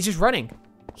 And he's just running.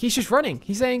 He's just running.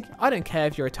 He's saying, I don't care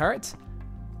if you're a turret.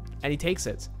 And he takes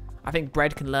it. I think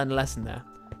Bread can learn a lesson there.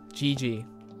 GG.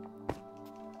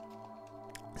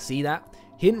 See that?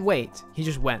 He didn't wait. He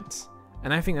just went.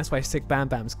 And I think that's why Bam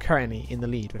Bam's currently in the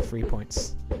lead with 3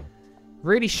 points.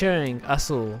 Really showing us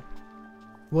all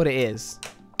what it is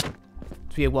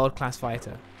to be a world-class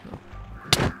fighter.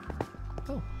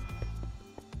 Oh.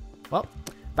 Well,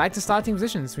 back to starting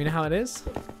positions. We know how it is.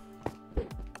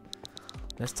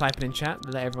 Let's type it in chat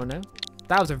to let everyone know.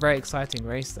 That was a very exciting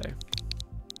race though.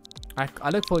 I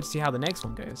look forward to see how the next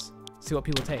one goes. See what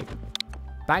people take.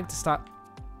 Back to start.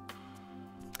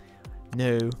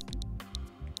 No.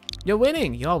 You're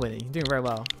winning. You're winning. You're doing very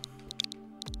well.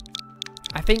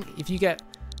 I think if you get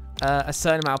a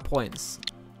certain amount of points,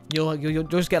 you'll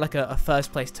just get like a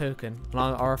first place token, and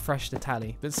I'll refresh the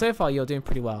tally. But so far, you're doing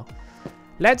pretty well.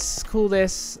 Let's call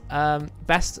this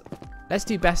best. Let's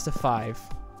do best of 5.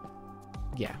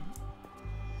 Yeah.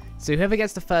 So whoever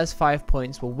gets the first 5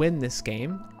 points will win this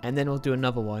game, and then we'll do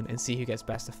another one and see who gets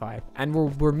best of 5, and we'll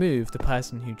remove the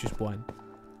person who just won.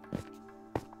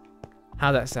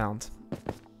 How'd that sound?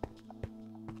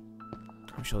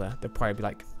 I'm sure they'll probably be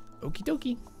like, okie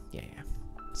dokie. Yeah.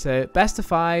 So best of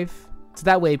 5. So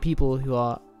that way people who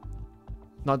are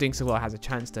not doing so well has a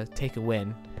chance to take a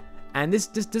win. And this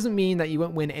doesn't mean that you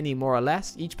won't win any more or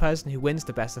less. Each person who wins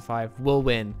the best of 5 will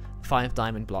win 5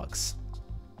 diamond blocks.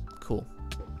 Cool.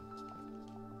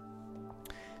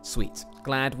 Sweet.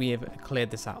 Glad we have cleared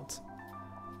this out.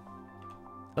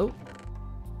 Oh.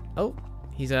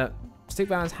 He's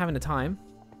Stickbound's having a time.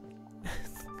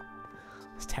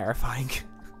 It's terrifying.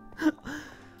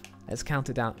 Let's count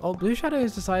it down. Oh, Blue Shadow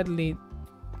is decidedly...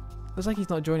 Looks like he's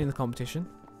not joining the competition.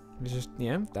 It's just,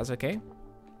 yeah, that's okay.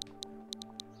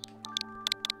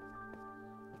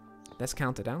 Let's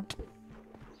count it down.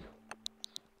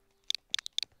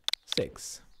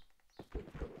 6,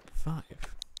 5,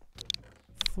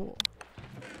 4,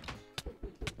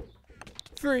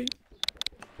 3.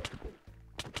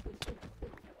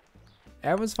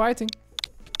 Everyone's fighting.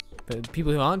 But the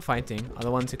people who aren't fighting are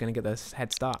the ones who are going to get this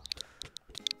head start.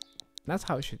 That's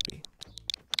how it should be.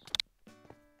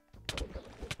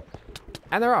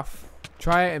 And they're off.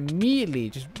 Try immediately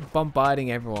just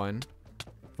bombarding everyone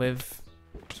with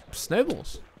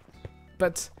snowballs.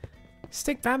 But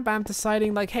Bam Bam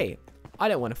deciding like, hey, I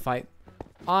don't want to fight.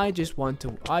 I just want to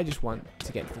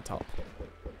get to the top.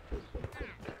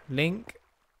 Link.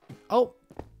 Oh,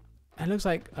 it looks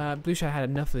like Blue Shadow had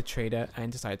enough of the trader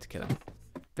and decided to kill him.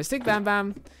 But Bam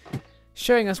Bam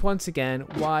showing us once again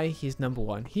why he's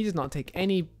 #1. He does not take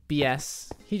any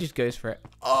BS. He just goes for it.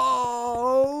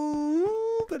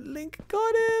 Oh, but Link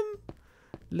got him.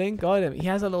 Link got him. He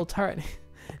has a little turret.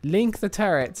 Link the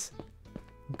turret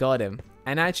got him.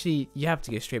 And actually, you have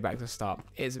to go straight back to the start.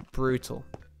 It's brutal.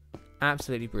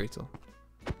 Absolutely brutal.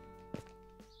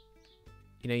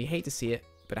 You know, you hate to see it,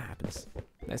 but it happens.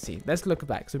 Let's see. Let's look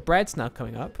back. So Bread's now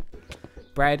coming up.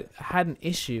 Bread had an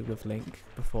issue with Link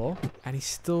before, and he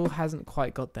still hasn't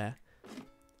quite got there.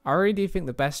 I really do think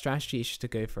the best strategy is just to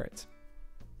go for it.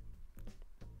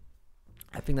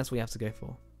 I think that's what you have to go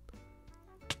for.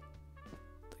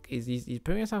 he's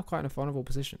putting himself quite in a vulnerable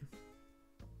position.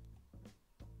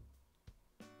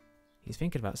 He's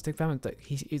thinking about Stick Bam Bam.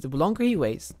 The longer he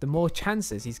waits, the more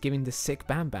chances he's giving the Sick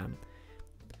Bam Bam.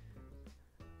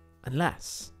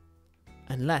 Unless,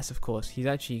 of course, he's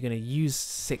actually going to use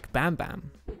Sick Bam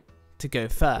Bam to go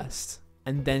first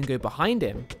and then go behind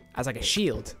him as like a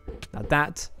shield. Now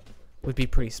that would be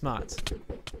pretty smart.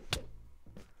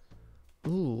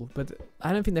 Ooh, but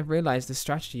I don't think they've realized the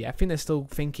strategy yet. I think they're still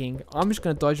thinking, I'm just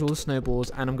going to dodge all the snowballs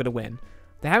and I'm going to win.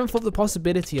 They haven't thought the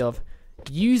possibility of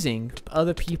using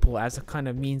other people as a kind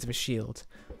of means of a shield.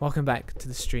 Welcome back to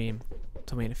the stream.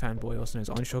 Tommy the Fanboy, also known as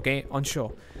Onshore Game.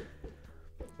 Onshore.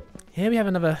 Here we have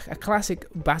a classic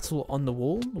battle on the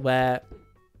wall where,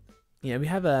 you know, we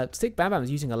have a Stick Bam Bam is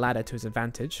using a ladder to his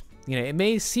advantage. You know, it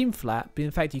may seem flat, but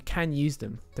in fact you can use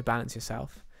them to balance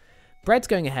yourself. Bread's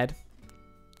going ahead.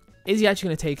 Is he actually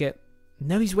going to take it?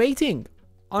 No, he's waiting.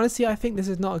 Honestly, I think this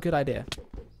is not a good idea.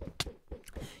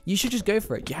 You should just go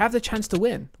for it. You have the chance to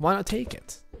win. Why not take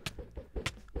it?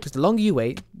 Because the longer you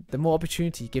wait, the more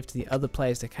opportunity you give to the other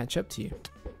players to catch up to you.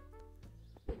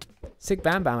 Sick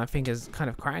Bam Bam, I think, has kind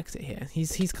of cracked it here.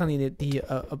 He's kind of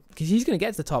because he's going to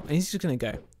get to the top and he's just going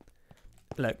to go.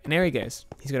 Look, and there he goes.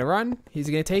 He's going to run. He's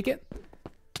going to take it.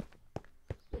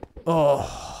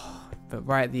 Oh, but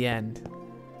right at the end,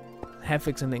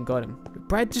 Headflix and then got him.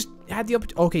 Brad just had the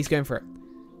opportunity. Okay, he's going for it.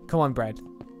 Come on, Brad.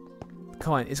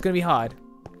 Come on, it's going to be hard.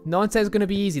 No one says it's going to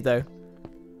be easy, though.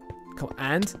 Come on,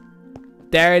 and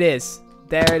there it is.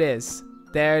 There it is.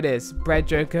 There it is. Bread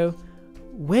Joko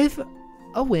with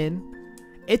a win.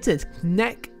 It's a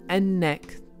neck and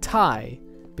neck tie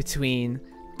between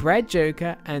Bread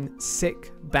Joker and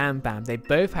Sick Bam Bam. They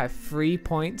both have 3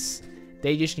 points.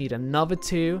 They just need another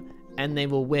 2 and they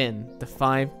will win the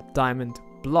 5 diamond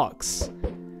blocks.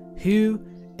 Who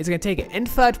is going to take it? In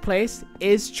third place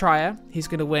is Trier. He's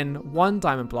going to win 1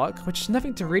 diamond block, which is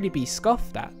nothing to really be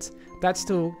scoffed at. That's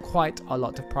still quite a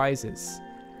lot of prizes.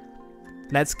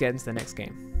 Let's get into the next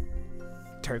game.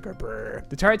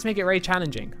 The turrets make it very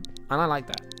challenging, and I like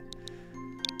that.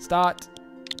 Start.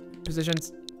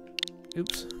 Positions.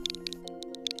 Oops.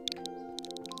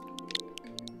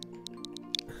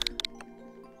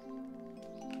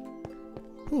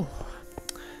 Whew.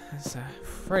 It's a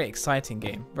very exciting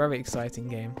game. Very exciting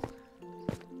game.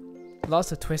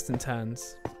 Lots of twists and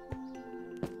turns.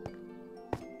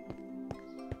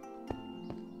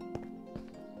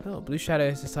 Oh, Blue Shadow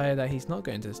has decided that he's not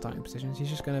going to the starting positions. He's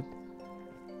just going to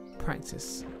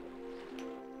practice.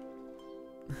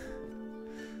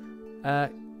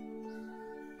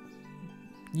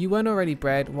 You weren't already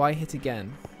bred. Why hit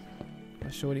again?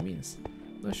 Not sure what he means.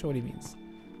 Not sure what he means.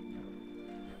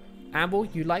 Amble,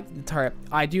 you like the turret.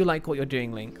 I do like what you're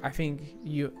doing, Link. I think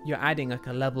you're adding like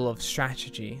a level of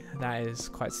strategy that is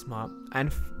quite smart.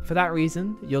 And for that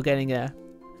reason, you're getting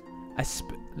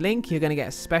Link, you're going to get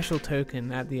a special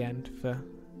token at the end for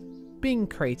being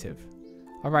creative.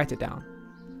 I'll write it down.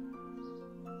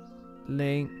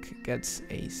 Link gets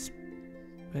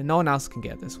no one else can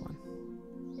get this one.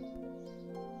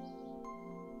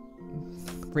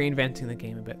 Reinventing the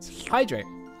game a bit. Hydrate.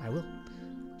 I will.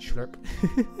 Slurp.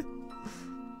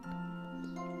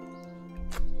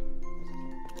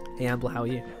 Hey Amble, how are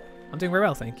you? I'm doing very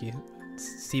well, thank you.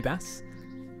 Seabass,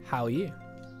 how are you?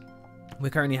 We're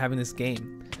currently having this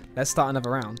game. Let's start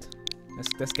another round.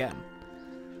 Let's get him.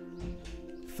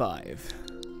 5,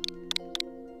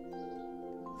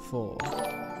 4.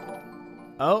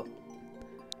 Oh,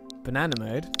 banana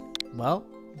mode. Well,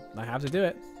 I have to do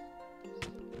it.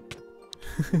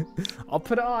 I'll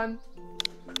put it on.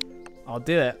 I'll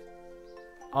do it.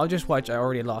 I'll just watch. I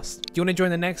already lost. Do you want to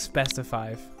join the next best of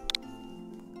 5?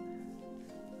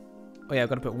 Oh yeah, I've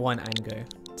got to put 1 and go.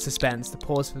 Suspense. The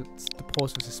pause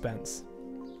for suspense.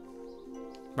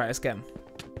 Right, let's get him.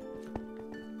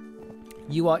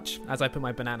 You watch as I put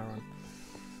my banana on.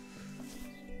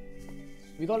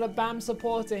 We got a BAM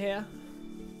supporter here.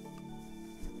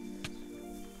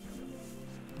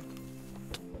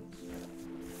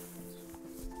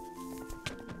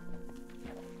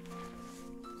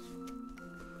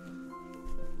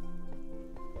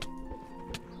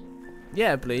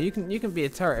 Yeah, Blue, you can be a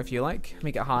turret if you like.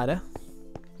 Make it harder.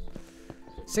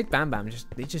 Sick Bam Bam,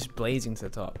 just blazing to the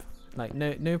top. Like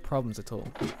no problems at all.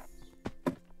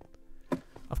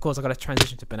 Of course, I got to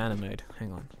transition to banana mode.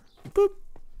 Hang on. Boop.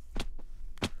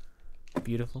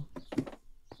 Beautiful.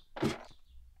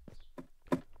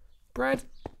 Bread.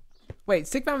 Wait,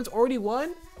 Sick Bam's already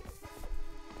won?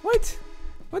 What?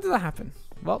 When did that happen?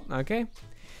 Well, okay.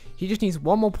 He just needs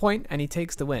 1 more point and he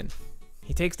takes the win.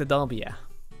 He takes the derby, yeah.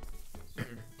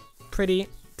 Pretty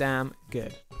damn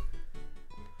good.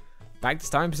 Back to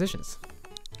starting positions.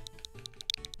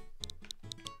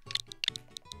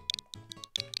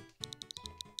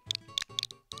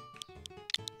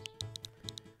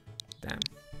 Damn.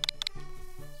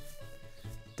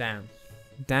 Damn.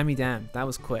 Dammy damn. That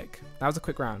was quick. That was a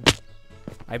quick round.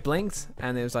 I blinked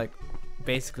and it was like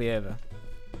basically over.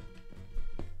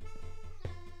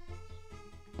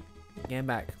 Getting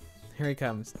back. Here he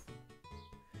comes.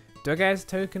 Do I get his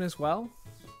token as well?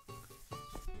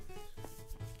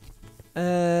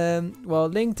 Well,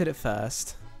 Link did it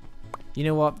first. You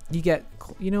know what? You get.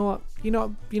 You know what? You know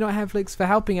what, Headflix, for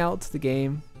helping out the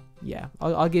game. Yeah,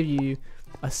 I'll give you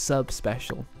a sub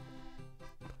special.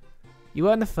 You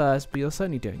weren't the first, but you're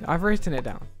certainly doing it. I've written it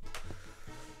down.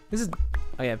 This is.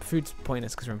 Oh yeah, food's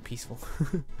pointless because we're in peaceful.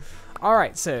 All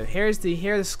right, so here are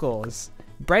the scores.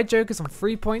 Bread Joker's on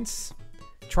 3 points.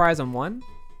 Try is on 1.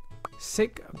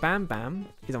 Sick Bam Bam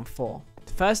is on 4.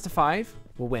 First to 5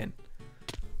 will win.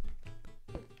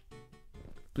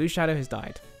 Blue Shadow has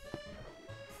died.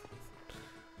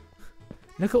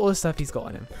 Look at all the stuff he's got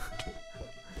on him.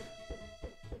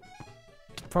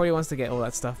 Probably wants to get all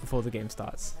that stuff before the game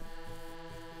starts.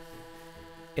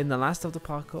 In the last of the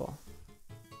parkour.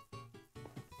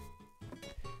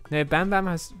 No, Bam Bam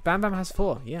has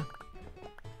 4. Yeah.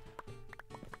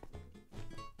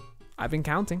 I've been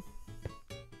counting.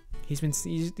 He's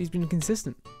been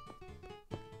consistent.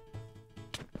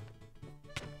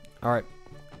 All right.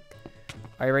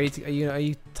 Are you ready to? Are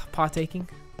you partaking?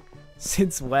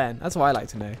 Since when? That's what I like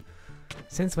to know.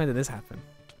 Since when did this happen?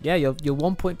 Yeah, you're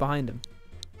 1 point behind him.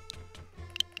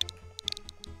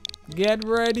 Get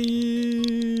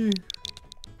ready.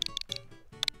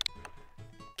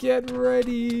 Get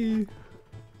ready.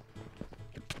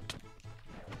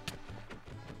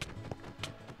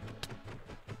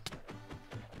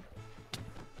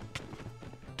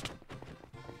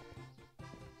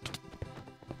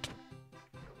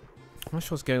 I'm not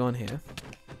sure what's going on here.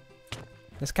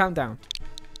 Let's count down.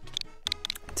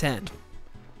 10.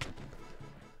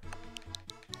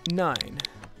 9.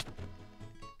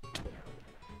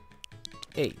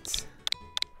 8.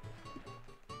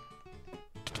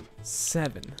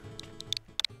 7.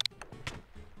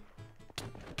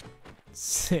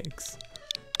 6.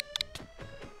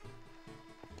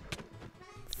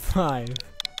 5.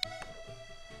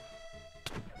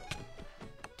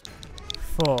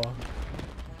 4.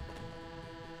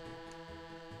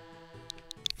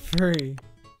 3.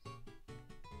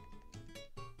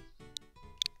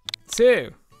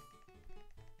 2.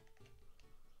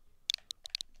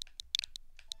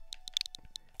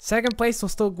 2nd place will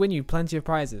still win you plenty of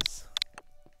prizes.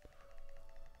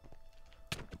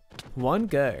 1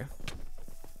 go.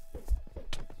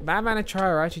 Batman and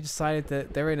Trier actually decided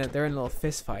that they're in a little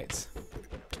fist fight.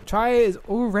 Trier is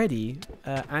already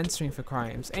answering for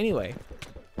crimes. Anyway,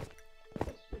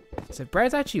 so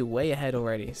Bread's actually way ahead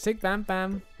already. Sick Bam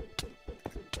Bam.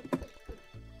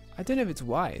 I don't know if it's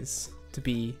wise to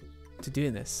be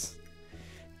doing this.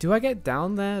 Do I get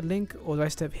down there, Link, or do I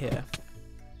step here?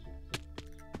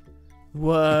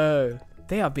 Whoa,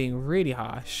 they are being really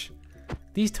harsh.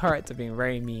 These turrets are being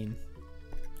very mean.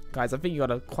 Guys, I think you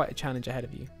got quite a challenge ahead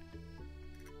of you.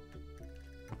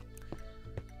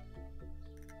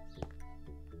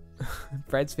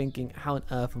 Bread's thinking, how on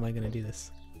earth am I going to do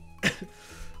this?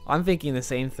 I'm thinking the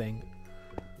same thing.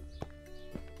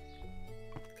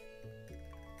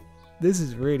 This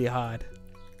is really hard.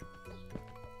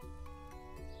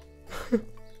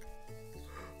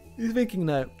 He's thinking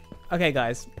no. Okay,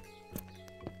 guys.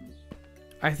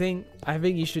 I think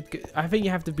you should. I think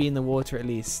you have to be in the water at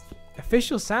least.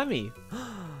 Official Sammy.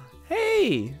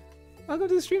 Hey, welcome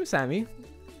to the stream, Sammy.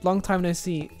 Long time no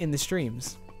see in the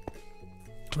streams.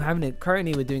 We're having it.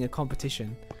 Currently, we're doing a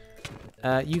competition.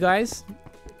 You guys,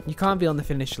 you can't be on the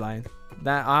finish line.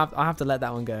 That I'll have to let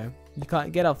that one go. You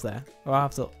can't get off there, or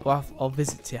I'll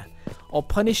visit you, or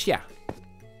punish ya.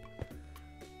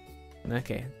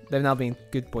 Okay, they're now being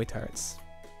good boy turrets.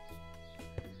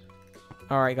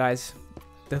 All right, guys,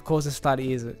 the course is slightly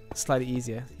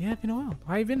easier. Yeah, been a while.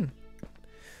 How you been?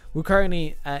 We're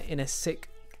currently in a sick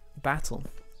battle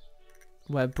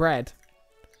where Bread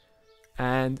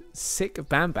and Sick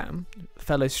Bam Bam,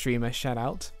 fellow streamer, shout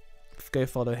out, go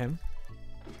follow him.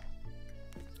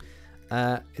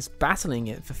 Is battling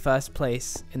it for first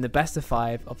place in the best of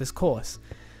 5 of this course.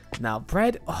 Now,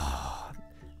 Bread, oh,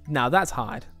 now that's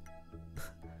hard.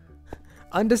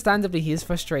 Understandably, he is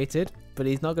frustrated, but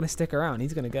he's not going to stick around.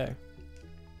 He's going to go.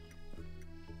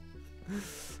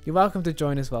 You're welcome to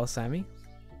join as well, Sammy,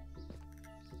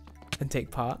 and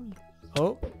take part.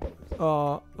 Oh,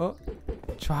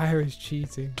 Trier is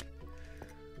cheating.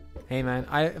 Hey man,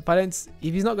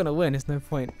 if he's not gonna win, there's no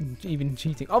point even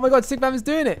cheating. Oh my god, Sick Bam is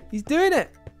doing it! He's doing it!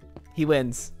 He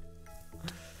wins.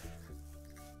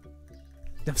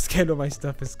 I'm scared all my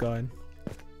stuff is gone.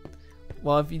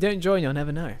 Well, if you don't join, you'll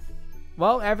never know.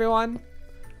 Well, everyone,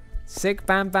 Sick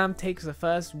Bam Bam takes the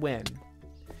first win.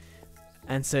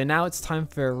 And so now it's time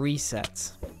for a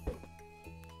reset.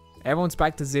 Everyone's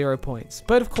back to 0 points.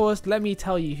 But of course, let me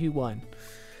tell you who won.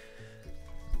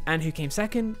 And who came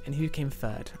second and who came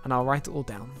third. And I'll write it all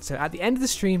down. So at the end of the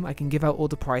stream, I can give out all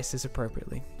the prizes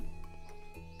appropriately.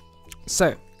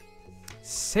 So,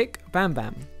 Sick Bam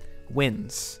Bam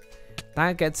wins.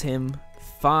 That gets him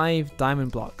 5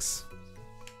 diamond blocks.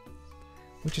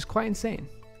 Which is quite insane,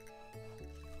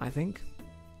 I think.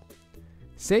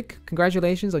 Sick,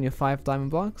 congratulations on your 5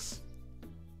 diamond blocks.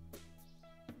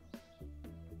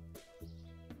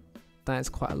 That is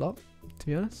quite a lot, to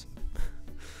be honest.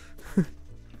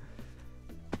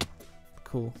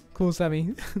 Cool. Cool,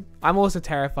 Sammy. I'm also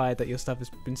terrified that your stuff has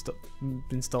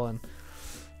been stolen.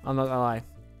 I'm not gonna lie.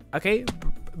 Okay,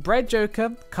 Bread Joker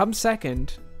comes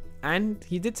second. And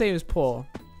he did say he was poor.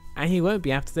 And he won't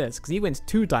be after this, because he wins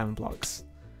 2 diamond blocks.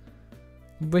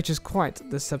 Which is quite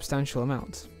the substantial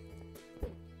amount.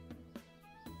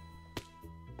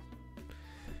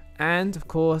 And, of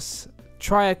course,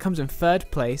 Trier comes in 3rd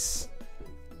place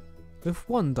with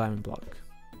 1 diamond block.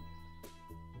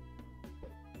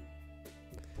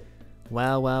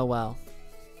 Well, well, well.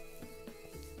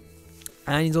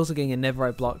 And he's also getting a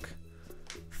netherite block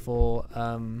for,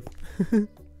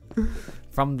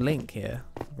 from Link here.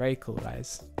 Very cool,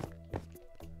 guys.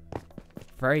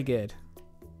 Very good.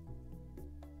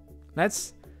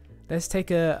 Let's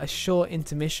take a short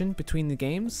intermission between the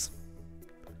games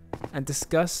and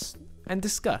discuss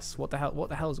what the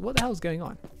hell's going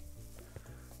on.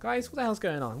 Guys, what the hell's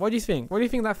going on? What do you think? What do you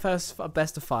think of that first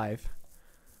best of 5?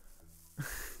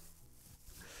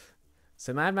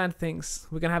 So Madman thinks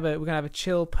we're gonna have a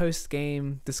chill post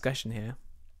game discussion here.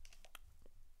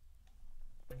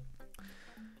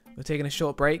 We're taking a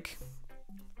short break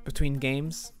between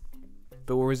games,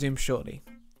 but we'll resume shortly.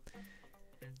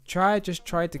 Trier just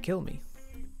tried to kill me.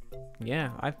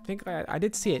 Yeah, I think I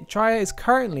did see it. Trier is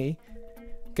currently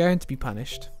going to be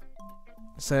punished.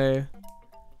 So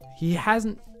he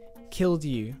hasn't killed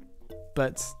you,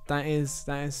 but that is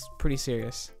pretty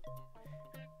serious.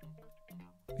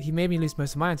 He made me lose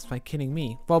most of mine by killing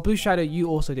me. Well, Blue Shadow, you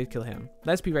also did kill him.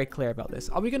 Let's be very clear about this.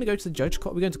 Are we going to go to the judge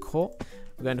court? We're going to court?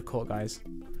 We're going to court, guys.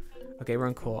 Okay, we're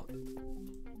in court.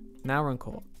 Now we're in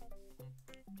court.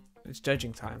 It's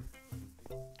judging time.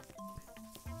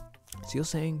 So you're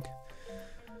saying...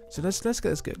 So let's get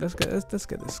this good. Let's get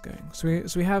this going. So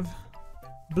we have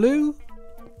Blue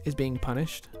is being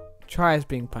punished. Trier is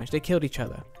being punished. They killed each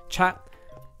other. Chat.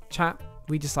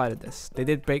 We decided this. They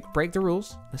did break the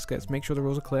rules. Let's make sure the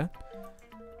rules are clear.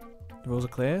 The rules are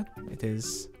clear. It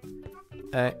is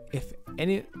if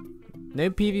any no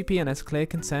PvP unless clear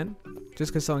consent.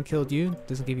 Just because someone killed you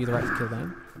doesn't give you the right to kill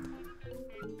them.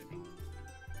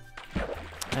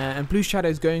 And Blue Shadow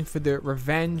is going for the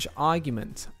revenge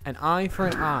argument. An eye for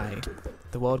an eye.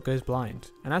 The world goes blind.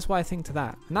 And that's why I think to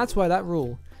that. And that's why that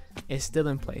rule is still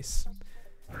in place.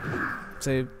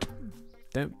 So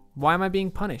why am I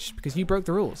being punished? Because you broke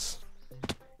the rules.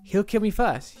 He'll kill me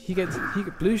first. He gets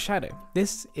Blue Shadow.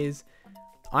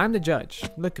 I'm the judge.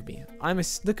 Look at me.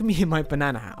 Look at me in my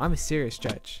banana hat. I'm a serious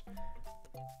judge.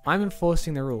 I'm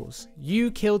enforcing the rules. You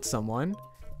killed someone.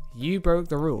 You broke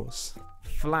the rules.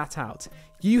 Flat out.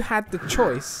 You had the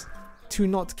choice to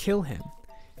not kill him.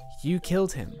 You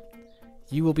killed him.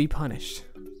 You will be punished.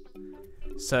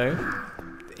 So,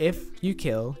 if you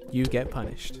kill, you get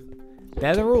punished.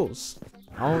 They're the rules.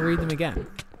 I'll read them again.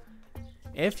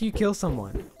 If you kill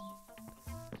someone,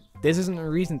 this isn't a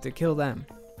reason to kill them.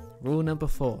 Rule number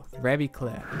 4, very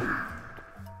clear.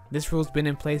 This rule's been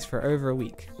in place for over a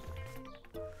week.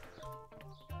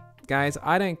 Guys,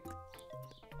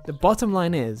 the bottom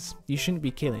line is, you shouldn't be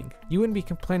killing. You wouldn't be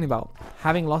complaining about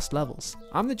having lost levels.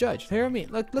 I'm the judge. Hear me.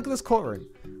 Look at this courtroom.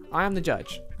 I am the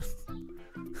judge.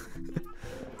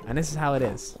 And this is how it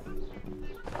is.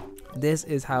 This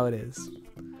is how it is.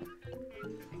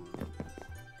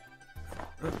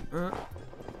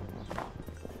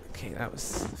 Okay, that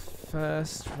was the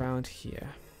first round here.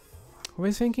 What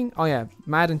was I thinking? Oh yeah,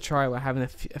 Mad and Trier were having a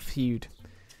feud.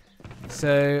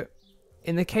 So,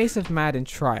 in the case of Mad and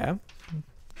Trier,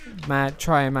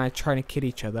 Trier and Mad trying to kill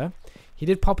each other, he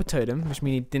did pop a totem, which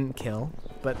means he didn't kill,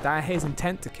 but that his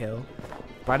intent to kill,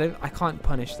 but I can't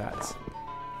punish that.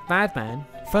 Madman,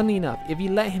 funnily enough, if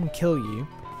you let him kill you,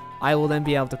 I will then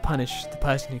be able to punish the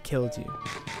person who killed you.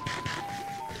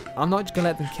 I'm not just gonna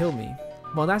let them kill me.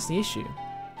 Well, that's the issue.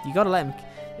 You gotta let them.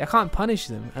 I can't punish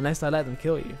them unless I let them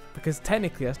kill you, because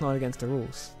technically that's not against the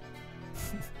rules.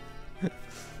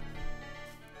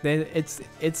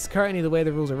 It's currently the way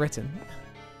the rules are written.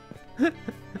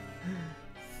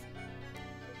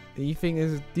 Do you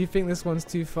think this one's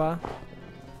too far?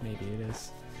 Maybe it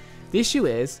is. The issue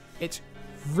is, it's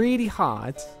really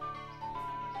hard.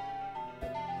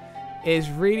 It's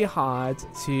really hard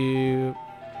to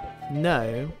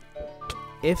know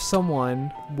if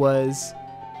someone was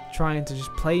trying to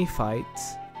just play fight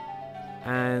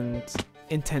and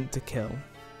intent to kill.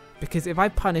 Because if I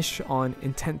punish on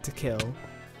intent to kill,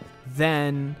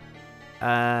 then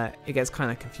it gets kind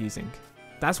of confusing.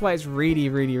 That's why it's really,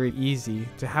 really, really easy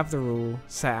to have the rule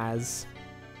set as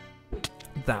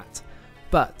that.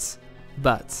 But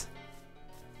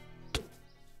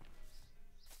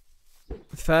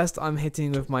first I'm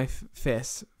hitting with my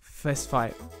fist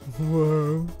fight.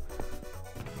 Whoa.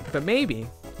 But maybe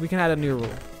we can add a new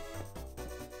rule.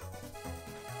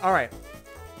 Alright.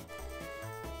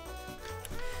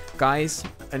 Guys,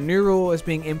 a new rule is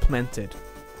being implemented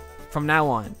from now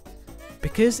on.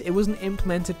 Because it wasn't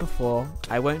implemented before,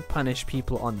 I won't punish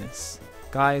people on this.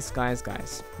 Guys,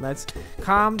 let's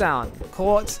calm down.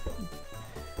 Court,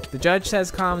 the judge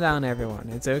says calm down, everyone.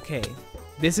 It's okay.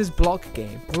 This is block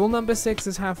game. Rule number 6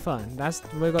 is have fun. That's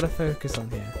what we've got to focus on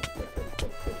here.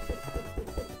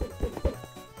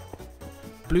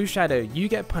 Blue Shadow, you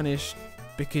get punished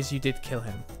because you did kill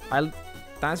him.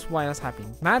 That's why that's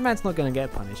happening. Madman's not going to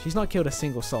get punished. He's not killed a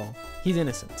single soul. He's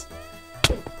innocent.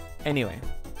 Anyway,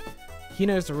 he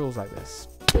knows the rules like this.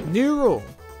 New rule.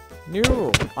 New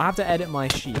rule. I have to edit my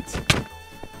sheet.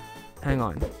 Hang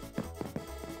on.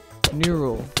 New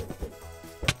rule.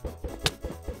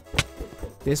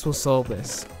 This will solve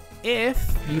this.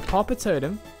 If you pop a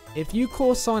totem, if you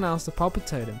cause someone else to pop a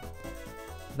totem,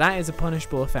 that is a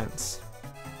punishable offense.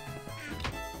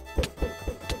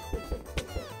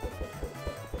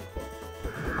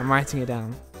 I'm writing it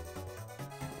down.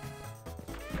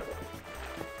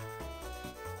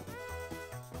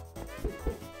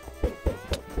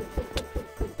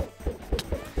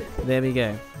 There we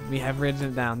go. We have written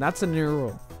it down. That's a new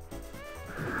rule.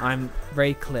 I'm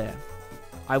very clear.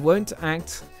 I won't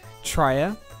act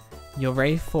trier. You're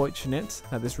very fortunate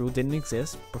that this rule didn't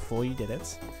exist before you did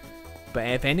it. But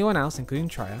if anyone else, including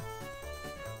trier,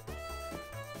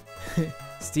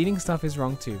 stealing stuff is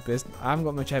wrong too, but I haven't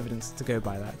got much evidence to go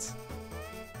by that.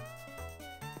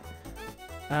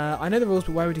 I know the rules,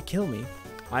 but why would you kill me?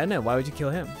 I don't know, why would you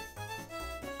kill him?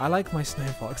 I like my Snow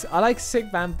Fox. I like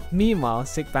Sick Bam. Meanwhile,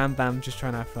 Sick Bam Bam just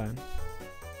trying to have fun.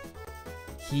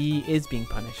 He is being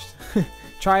punished.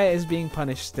 Trier is being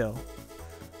punished still.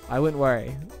 I wouldn't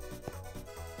worry.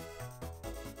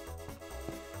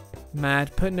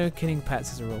 Mad, put no killing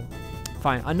pets as a rule.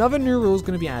 Fine, another new rule is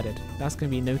going to be added. That's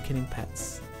going to be no killing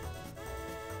pets.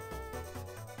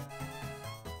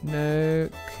 No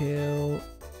kill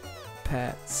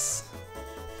pets.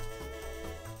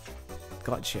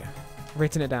 Gotcha.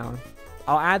 Written it down.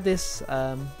 I'll add this,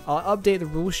 I'll update the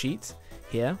rule sheet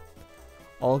here.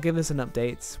 I'll give this an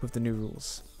update with the new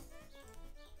rules.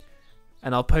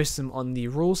 And I'll post them on the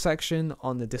rules section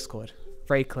on the Discord.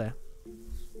 Very clear.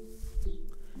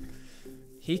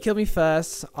 He killed me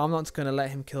first. I'm not going to let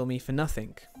him kill me for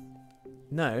nothing.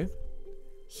 No.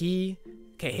 Okay,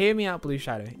 hear me out, Blue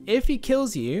Shadow. If he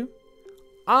kills you,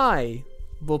 I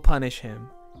will punish him.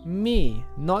 Me,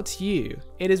 not you.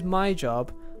 It is my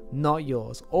job, not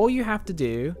yours. All you have to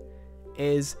do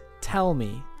is tell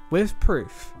me with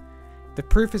proof. The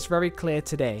proof is very clear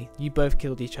today. You both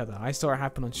killed each other. I saw it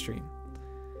happen on stream.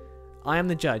 I am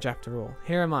the judge after all.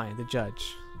 Here am I, the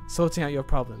judge, sorting out your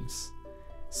problems.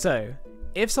 So,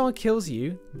 if someone kills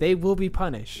you, they will be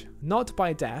punished. Not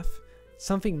by death,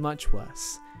 something much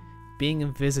worse. Being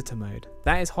in visitor mode.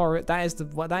 That is horror. That is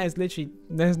literally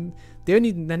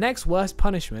the next worst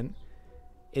punishment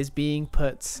is being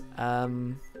put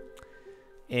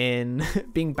in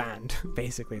being banned,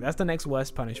 basically. That's the next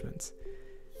worst punishment.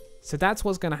 So that's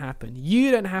what's going to happen.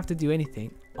 You don't have to do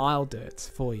anything. I'll do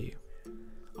it for you.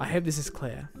 I hope this is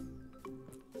clear.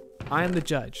 I am the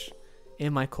judge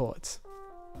in my court.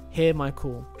 Hear my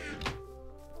call.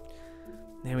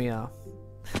 There we are.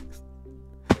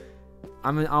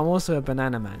 I'm also a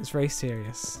banana man. It's very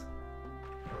serious.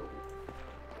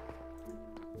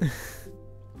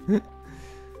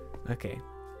 Okay.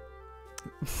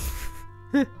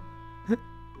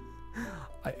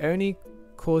 I only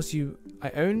cause you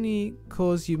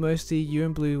mostly. You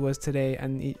and Blue was today,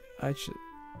 and I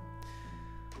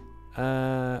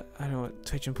don't know what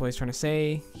Twitch employee is trying to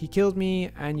say. He killed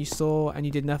me, and you saw, and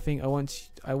you did nothing. I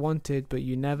wanted, but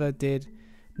you never did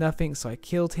nothing, so I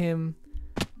killed him.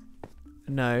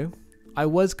 No, I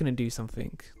was gonna do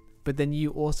something, but then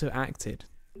you also acted.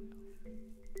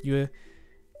 You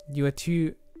were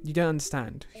too. You don't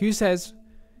understand. Who said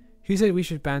we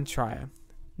should ban Trier?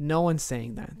 No one's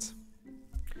saying that.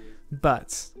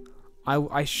 but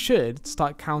I should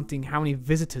start counting how many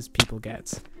visitors people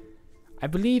get. I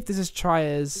believe this is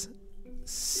Tria's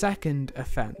second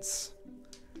offense.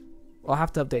 I'll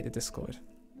have to update the Discord,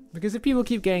 because if people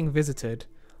keep getting visited,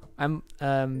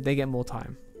 they get more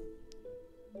time.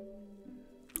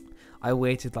 I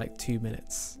waited like 2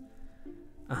 minutes.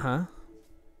 And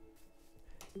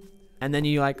then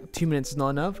you like 2 minutes is not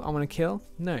enough. I want to kill.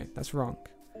 No, that's wrong.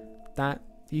 That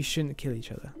you shouldn't kill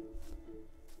each other.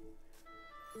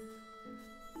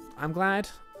 I'm glad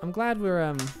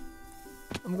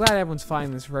everyone's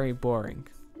finding this very boring.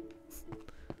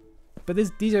 But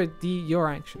these are your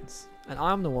actions, and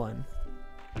I'm the one.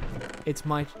 It's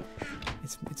me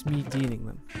dealing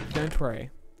them. Don't worry.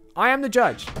 I am the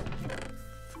judge.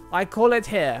 I call it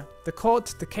here.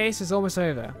 The case is almost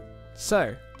over.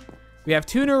 So, we have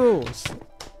 2 new rules.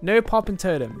 No popping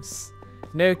totems.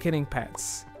 No killing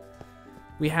pets.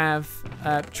 We have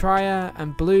Tria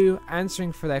and Blue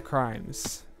answering for their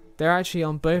crimes. They're actually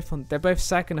they're both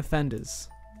second offenders.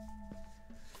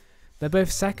 They're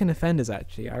both second offenders,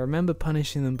 actually. I remember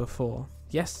punishing them before.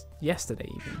 Yesterday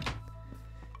even.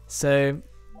 So,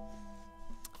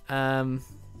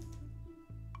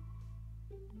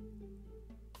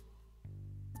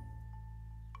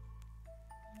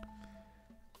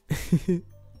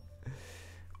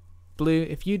 Blue,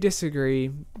 if you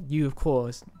disagree, you of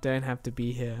course don't have to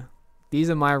be here. These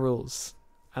are my rules,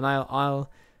 and I'll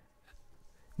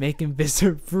make him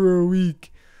visit for a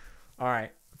week. All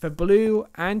right, for Blue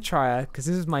and Tria, because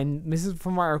this is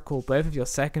from what I recall, both of your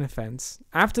second offense.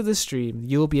 After the stream,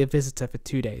 you will be a visitor for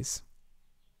 2 days,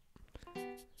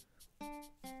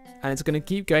 and it's gonna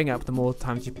keep going up the more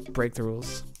times you break the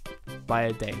rules by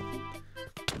a day.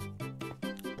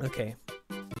 Okay.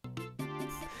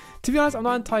 To be honest, I'm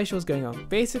not entirely sure what's going on.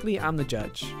 Basically, I'm the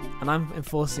judge, and I'm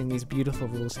enforcing these beautiful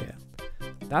rules here.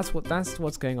 That's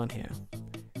what's going on here.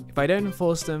 If I don't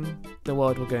enforce them, the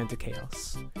world will go into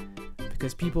chaos.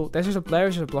 Because there's just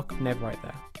a block of Nev right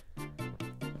there.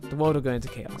 The world will go into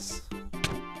chaos.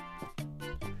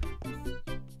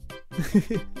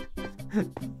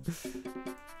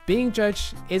 Being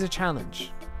judged is a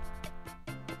challenge.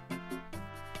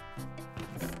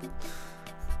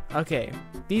 Okay,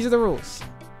 these are the rules.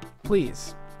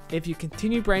 Please, if you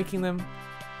continue breaking them,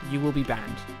 you will be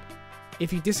banned.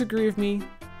 If you disagree with me,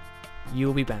 you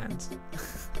will be banned.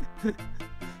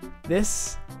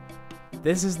 This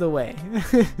is the way.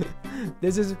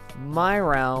 This is my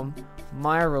realm,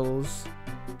 my rules.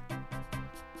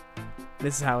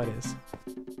 This is how it is.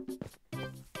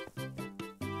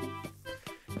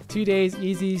 2 days,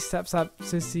 easy, sap,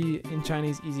 sissy, in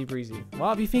Chinese, easy breezy.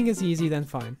 Well, if you think it's easy, then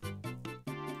fine.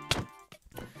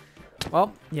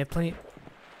 Well, yeah, plenty.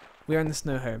 We're in the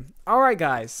snow home. All right,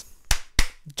 guys.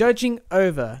 Judging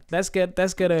over. Let's get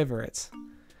over it.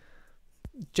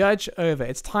 Judge over.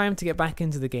 It's time to get back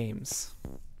into the games.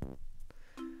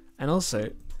 And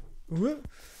also,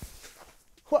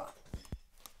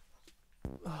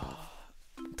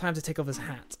 time to take off his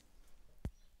hat.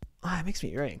 It makes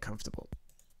me very uncomfortable.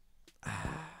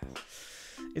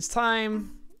 It's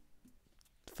time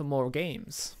for more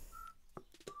games.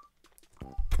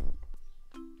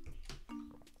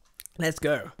 Let's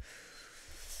go.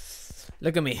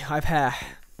 Look at me, I have hair.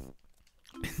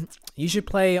 You should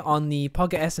play on the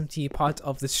Pocket SMT part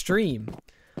of the stream,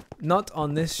 not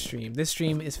on this stream. This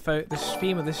stream is the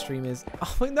stream of this stream is.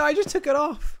 Oh no! I just took it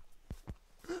off.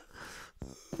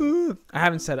 I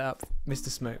haven't set it up, Mr.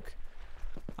 Smoke.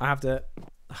 I have to.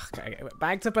 Okay,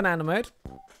 back to banana mode.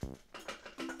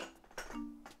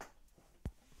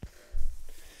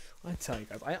 I tell you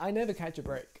guys, I never catch a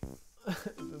break.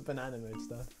 Banana mode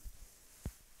stuff.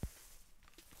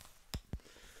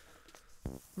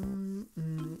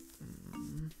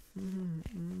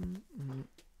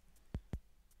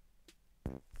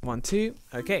 1, 2.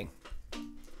 Okay.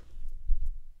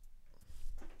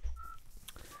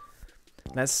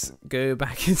 Let's go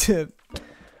back into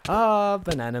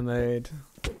banana mode.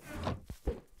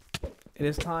 It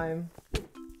is time.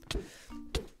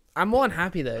 I'm more than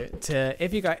happy though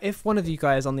if one of you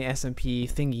guys on the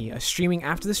SMP thingy are streaming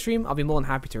after the stream, I'll be more than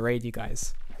happy to raid you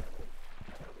guys.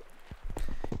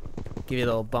 Give you a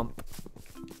little bump.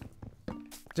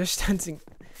 Just dancing.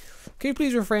 Can you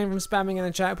please refrain from spamming in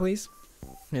the chat, please?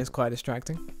 It's quite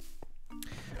distracting.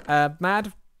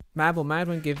 Mad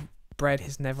won't give Bread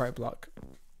his netherite block.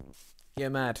 Yeah,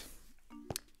 Mad.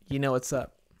 You know what's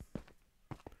up.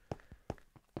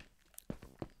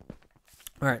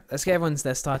 Alright, let's get everyone's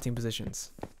their starting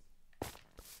positions.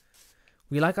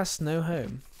 We like our snow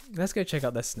home. Let's go check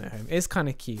out their snow home. It's kind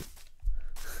of cute.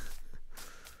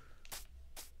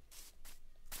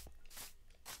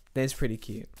 It's pretty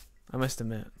cute. I must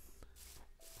admit.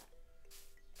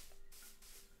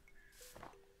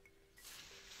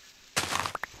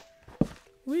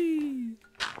 Whee!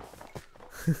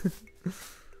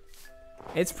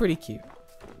 It's pretty cute.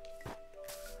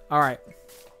 Alright.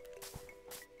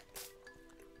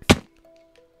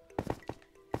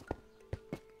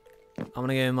 I'm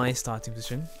gonna go in my starting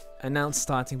position. Announce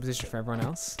starting position for everyone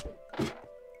else.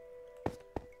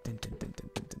 Dun, dun, dun, dun,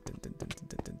 dun, dun, dun, dun,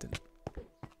 dun, dun,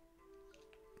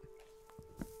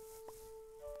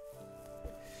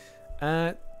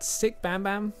 dun. Sick Bam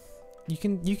Bam. You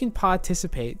can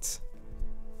participate,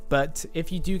 but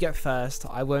if you do get first,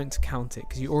 I won't count it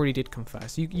because you already did come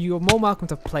first. You're more welcome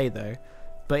to play though,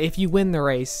 but if you win the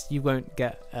race, you won't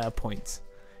get a point.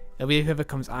 It'll be whoever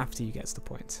comes after you gets the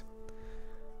point.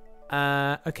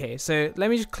 Okay, so let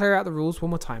me just clear out the rules one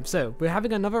more time. So we're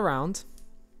having another round.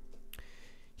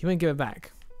 He won't give it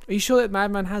back. Are you sure that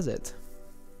Madman has it?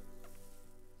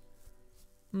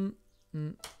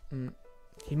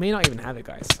 He may not even have it,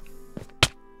 guys.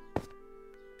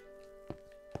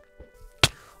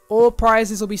 All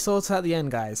prizes will be sorted at the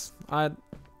end, guys.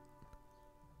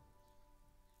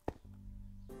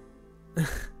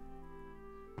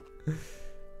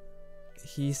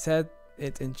 He said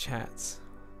it in chat.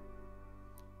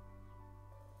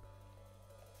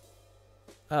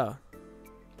 Oh.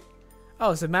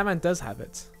 Oh, so Madman does have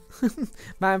it.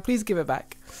 Man, please give it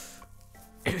back.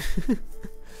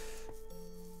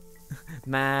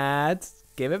 Mad,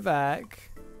 give it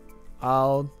back.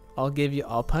 I'll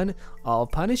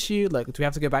punish you. Like, do we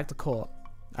have to go back to court?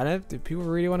 I don't know. Do people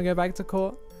really want to go back to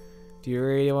court? Do you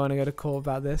really want to go to court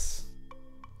about this?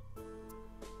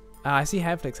 I see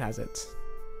Headflix has it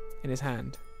in his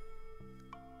hand.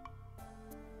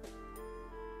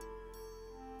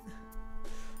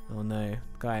 Oh no,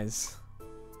 guys.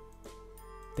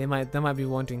 They might be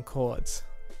wanting court.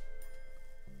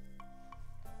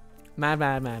 Mad.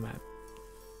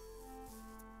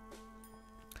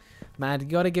 Mad, you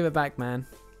gotta give it back, man.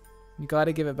 You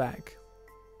gotta give it back.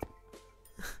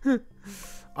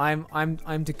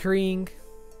 I'm decreeing.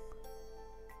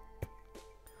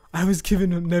 I was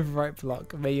given a neverite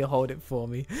block. May you hold it for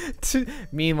me.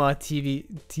 Meanwhile,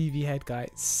 TV head guy,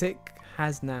 sick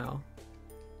has now.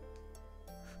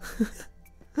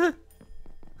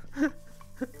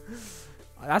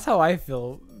 That's how I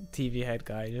feel, TV head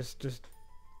guy. Just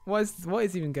what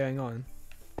is even going on?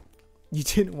 You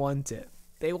didn't want it.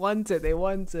 They want it. They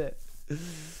want it.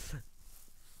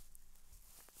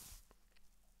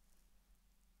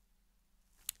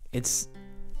 It's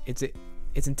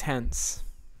intense.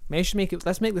 Maybe I should make it.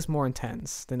 Let's make this more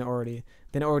intense than it already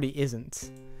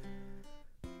isn't.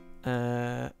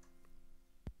 I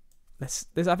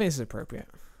think this is appropriate.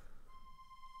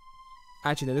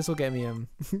 Actually, no, this will get me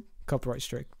copyright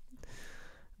strike.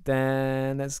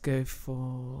 Then let's go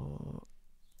for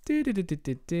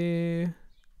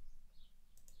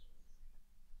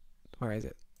Where is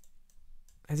it?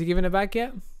 Has he given it back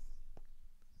yet?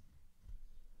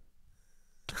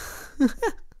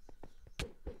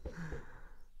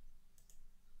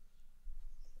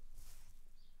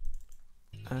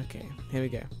 Okay, here we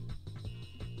go.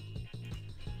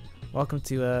 Welcome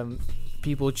to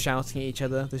people shouting at each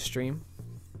other, the stream.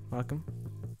 Welcome.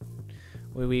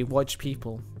 Where we watch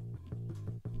people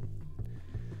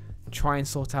try and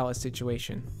sort out a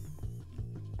situation.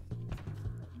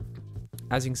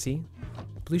 As you can see,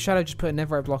 Blue Shadow just put a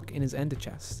netherite block in his ender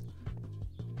chest.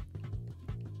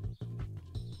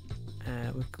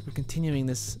 We're continuing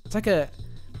this. It's like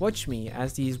watch me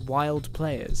as these wild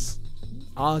players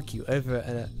argue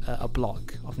over a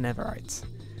block of netherite,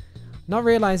 not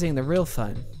realizing the real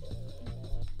fun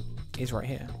is right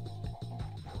here.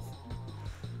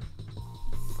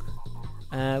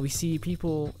 We see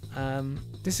people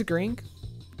disagreeing,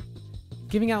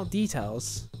 giving out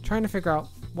details, trying to figure out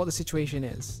what the situation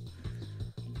is.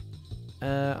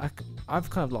 I've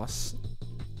kind of lost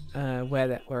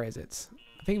where is it?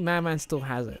 I think Madman still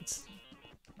has it.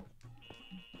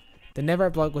 The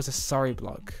netherite block was a sorry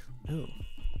block. Ooh.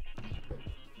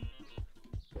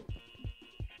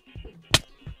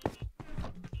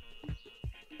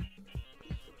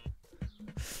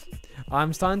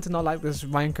 I'm starting to not like this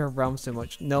Minecraft realm so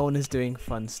much. No one is doing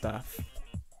fun stuff.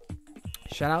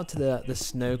 Shout out to the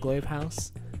snow globe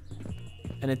house.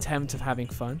 An attempt of having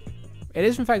fun. It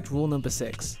is in fact rule number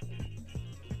 6.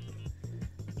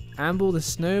 Amble, the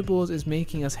snowballs is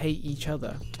making us hate each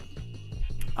other.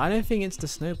 I don't think it's the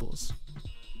snowballs.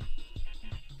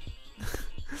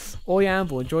 Oi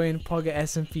Amble, join Pogger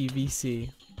SMP VC.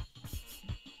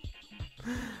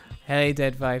 Hey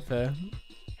Dead Viper.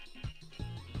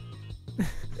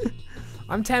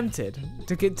 I'm tempted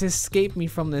to escape me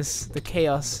from the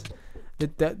chaos, the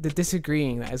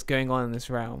disagreeing that is going on in this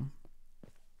realm.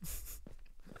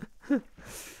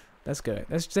 Let's go.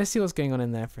 Let's see what's going on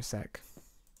in there for a sec.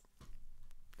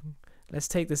 Let's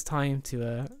take this time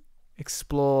to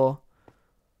explore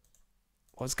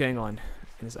what's going on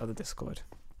in this other Discord.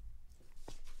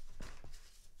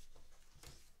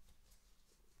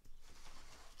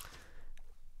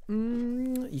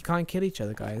 You can't kill each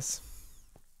other, guys.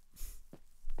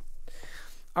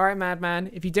 Alright, Madman,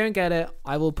 if you don't get it,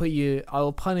 I will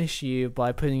punish you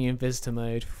by putting you in visitor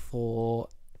mode for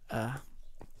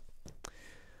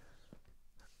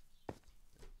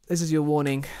this is your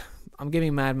warning. I'm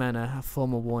giving Madman a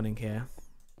formal warning here.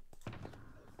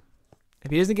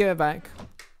 If he doesn't give it back,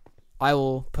 I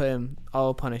will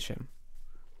punish him.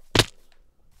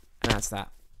 And that's that.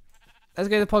 Let's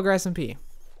go to Progress SMP.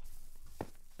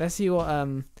 Let's see what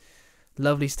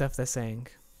lovely stuff they're saying.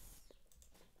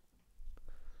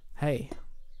 Hey.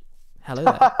 Hello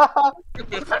there.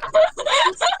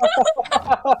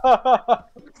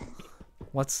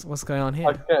 What's going on here?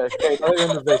 Okay.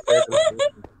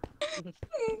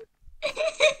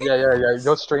 Yeah.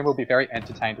 Your stream will be very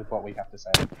entertained with what we have to say.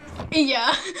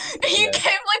 Yeah. You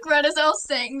came like right as I was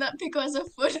saying that because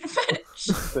of foot fetish.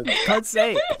 Can't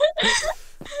say.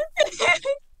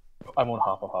 I'm on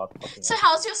half a heart. So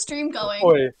how's your stream going?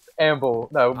 Oi, Amble.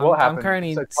 No, what happened? I'm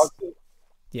currently... So,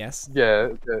 yes. Yeah.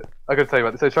 I gotta tell you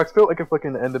about this. So Trucks built like a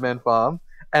fucking Enderman farm,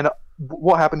 and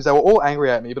what happened is they were all angry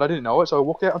at me, but I didn't know it, so I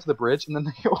walked out onto the bridge, and then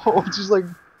they all just like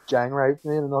gang raped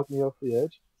me and knocked me off the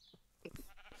edge.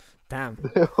 Damn.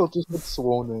 They all just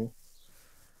sworn me.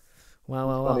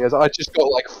 Well. I just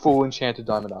got like full enchanted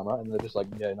diamond armor, and they're just like,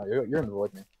 yeah, no, you're in the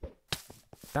void, man.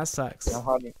 That sucks.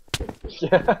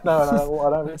 Yeah, no, well, I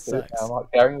don't That sucks. I'm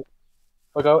like carrying.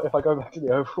 If I go back to the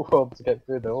overworld to get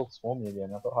food, they'll all swarm me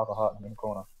again. I've got half a heart in the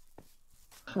corner.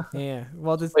 Yeah.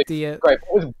 Well,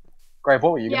 Grave,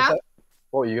 what were you gonna say?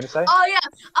 What were you gonna say? Oh yeah,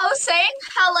 I was saying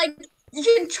how like you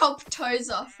can chop toes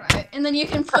off, right? And then you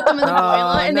can put them in the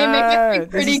boiler, and they make like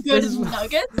pretty good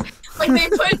nuggets. Like they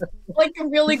put like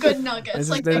really good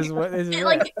nuggets.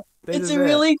 It's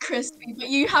really crispy, but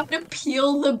you have to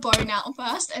peel the bone out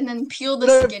first, and then peel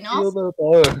the skin off. The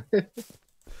bone.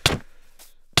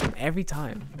 Every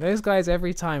time, those guys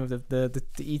every time with the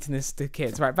eating the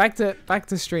kids. Right, back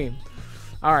to stream.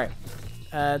 All right,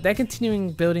 they're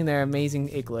continuing building their amazing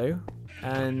igloo,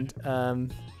 and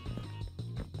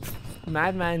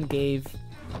Madman gave.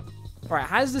 All right,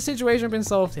 has the situation been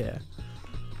solved here?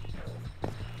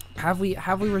 Have we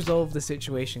resolved the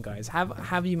situation, guys?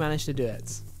 Have you managed to do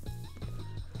it?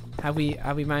 Have we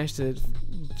managed to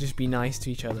just be nice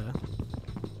to each other?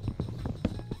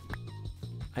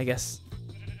 I guess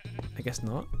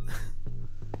not.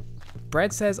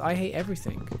 Bread says I hate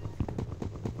everything.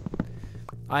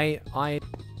 I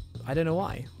don't know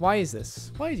why. Why is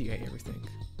this? Why do you hate everything?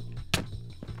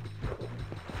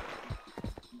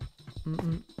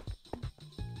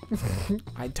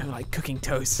 I don't like cooking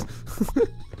toast.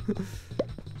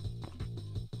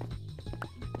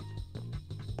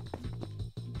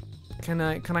 Can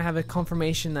I have a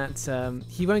confirmation that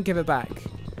he won't give it back?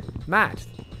 Matt,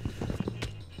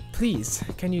 please,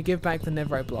 can you give back the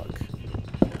netherite block?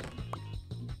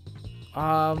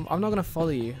 I'm not gonna follow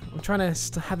you. I'm trying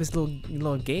to have this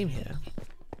little game here.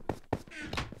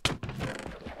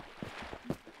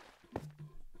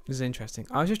 This is interesting.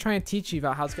 I was just trying to teach you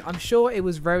about how to. I'm sure it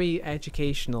was very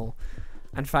educational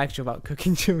and factual about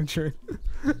cooking children.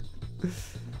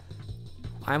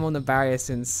 I'm on the barrier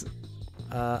since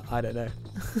I don't know.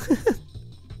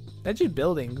 They're just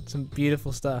building some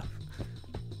beautiful stuff.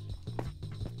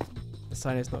 The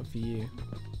sign is not for you.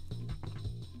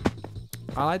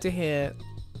 I like to hear.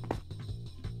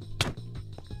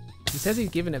 He says he's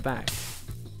giving it back.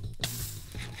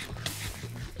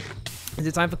 Is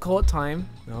it time for court time?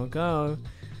 Oh go.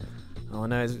 Oh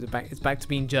no, it's back to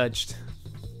being judged.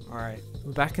 All right,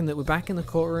 we're back in the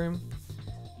courtroom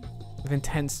with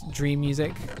intense dream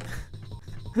music.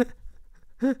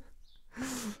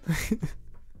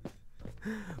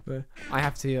 I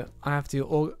have to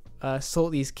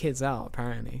sort these kids out.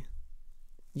 Apparently,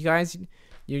 you guys,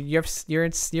 you're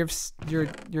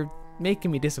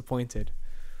making me disappointed.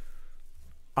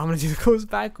 I'm gonna do the course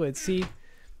backwards. See,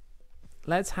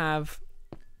 let's have.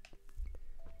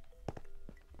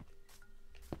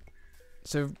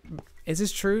 So, is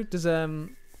this true? Does the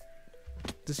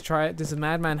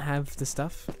Madman have the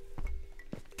stuff?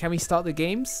 Can we start the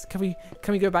games? Can we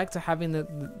go back to having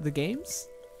the games?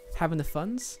 Having the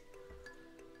funds?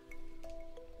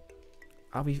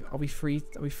 Are we free?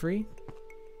 Are we free?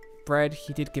 Bread,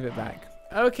 he did give it back.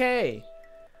 Okay.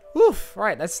 Oof.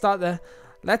 Right, let's start the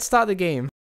game.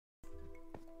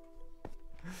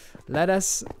 Let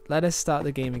us start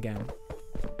the game again.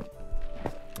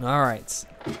 All right.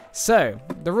 So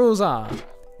the rules are: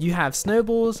 you have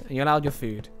snowballs and you're allowed your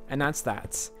food, and that's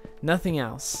that. Nothing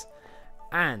else.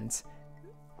 And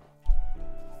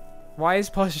why is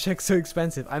posture check so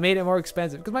expensive? I made it more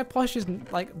expensive because my posture is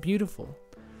like beautiful.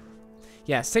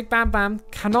 Yeah, Sick Bam Bam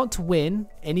cannot win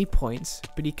any points,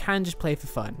 but he can just play for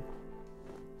fun.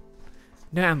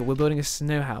 No, Amber, we're building a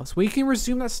snow house. We can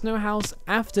resume that snow house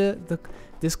after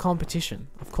this competition,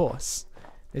 of course.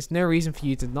 There's no reason for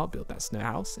you to not build that snow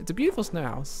house. It's a beautiful snow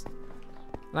house.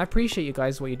 And I appreciate you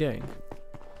guys what you're doing.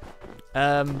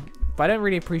 But I don't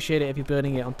really appreciate it if you're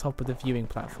building it on top of the viewing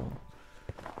platform.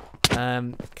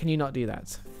 Can you not do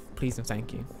that? Please and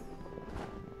thank you.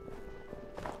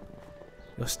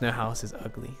 Your snow house is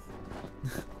ugly.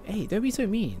 Hey, don't be so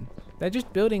mean. They're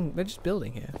just building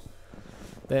here.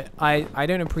 But I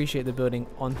don't appreciate the building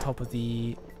on top of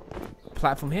the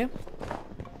platform here.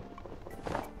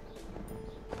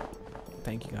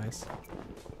 Thank you guys.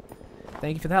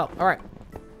 Thank you for the help. Alright.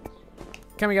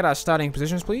 Can we get our starting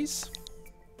positions, please?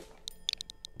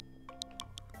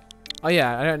 Oh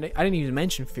yeah, I didn't even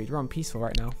mention food. We're on peaceful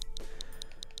right now.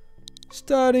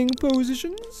 Starting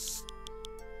positions.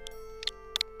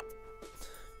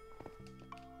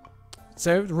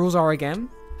 So the rules are again,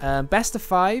 best of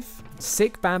 5.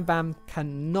 Sick Bam Bam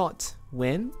cannot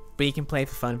win, but he can play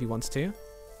for fun if he wants to.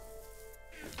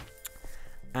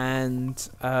 And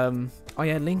oh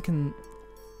yeah, Lincoln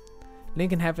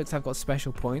Heffords have got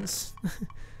special points.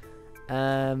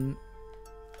 I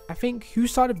think who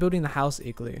started building the house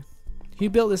igloo?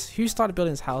 Who started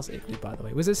building this house igloo, by the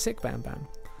way? Was it Sick Bam Bam?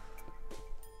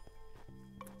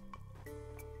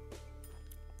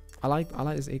 I like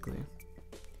this igloo.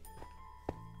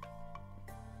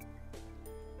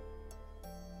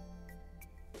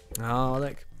 Oh,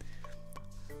 look.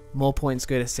 More points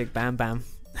go to Sick Bam Bam.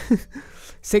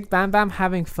 Sick Bam Bam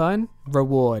having fun.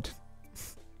 Reward.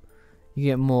 You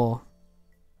get more.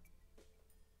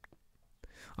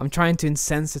 I'm trying to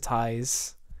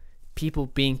insensitize people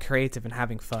being creative and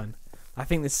having fun. I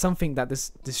think there's something that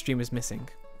this stream is missing.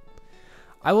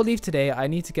 I will leave today. I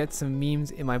need to get some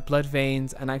memes in my blood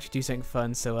veins and actually do something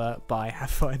fun. So bye. Have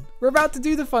fun. We're about to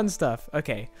do the fun stuff.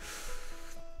 Okay.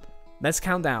 Let's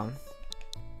count down.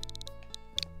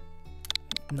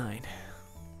 9,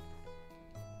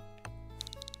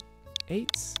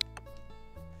 8,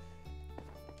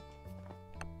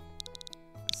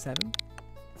 7,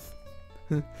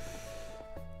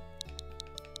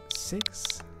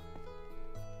 6.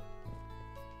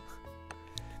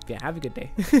 Yeah, have a good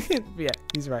day. Yeah,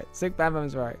 he's right. Sick Bam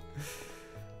Bam's right.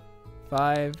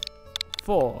 5,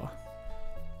 4,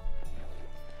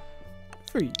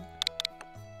 3.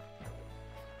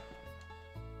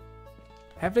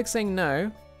 Heflick saying no.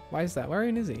 Why is that? Where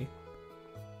is he?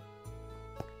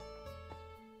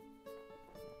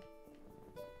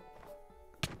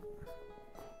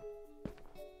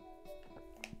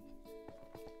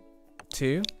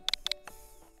 Two.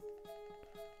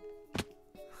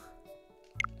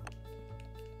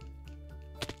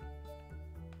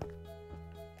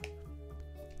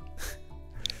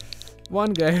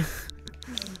 One go.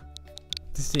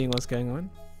 Just seeing what's going on.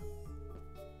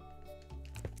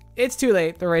 It's too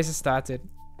late. The race has started.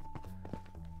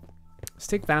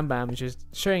 Sick Bam Bam is just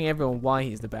showing everyone why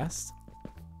he's the best.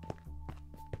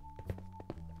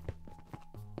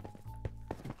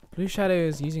 Blue Shadow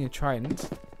is using a trident.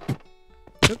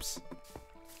 Oops.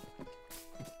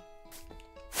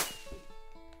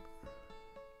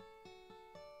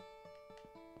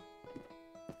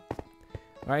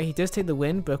 Alright, he does take the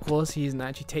win, but of course he doesn't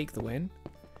actually take the win.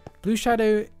 Blue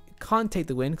Shadow can't take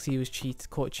the win because he was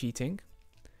caught cheating.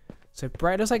 So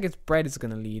Brett, looks like it's Brett is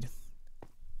going to lead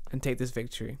and take this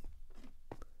victory.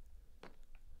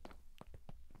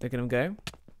 Look at him go.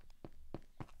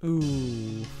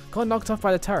 Ooh. Got knocked off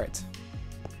by the turret.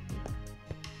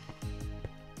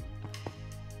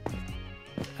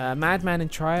 Madman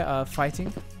and Tri are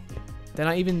fighting. They're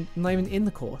not even in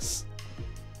the course.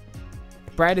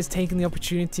 Brad is taking the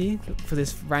opportunity for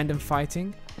this random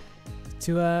fighting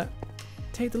to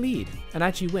take the lead and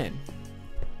actually win.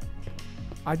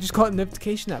 I just got a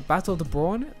notification that Battle of the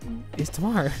Brawn is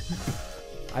tomorrow.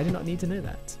 I did not need to know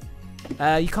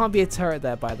that. You can't be a turret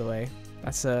there, by the way.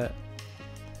 That's a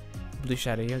Blue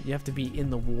Shadow. You have to be in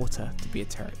the water to be a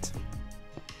turret.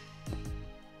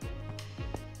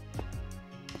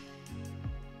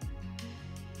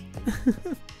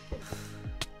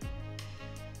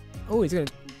 Oh, he's gonna...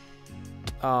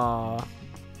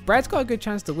 Brad's got a good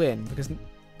chance to win because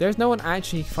there's no one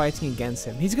actually fighting against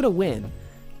him. He's gonna win,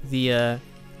 the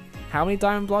how many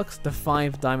diamond blocks? The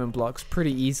 5 diamond blocks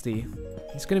pretty easily.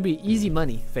 It's gonna be easy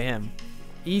money for him.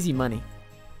 Easy money.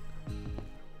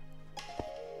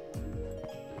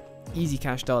 Easy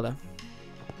cash dollar.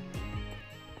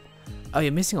 Oh,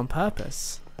 you're missing on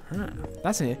purpose. Huh.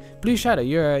 That's it. Blue Shadow,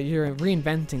 you're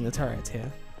reinventing the turret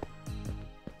here.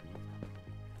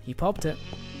 He popped it.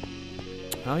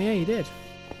 Oh yeah, he did.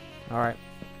 Alright.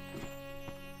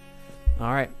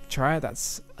 Alright, try it.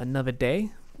 That's another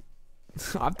day.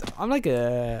 I'm like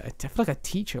I feel like a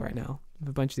teacher right now with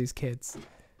a bunch of these kids.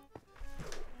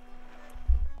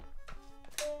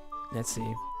 Let's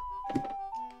see.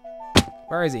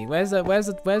 Where is he? Where's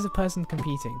the person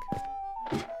competing?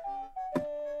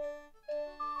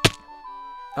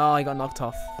 Oh, he got knocked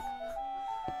off.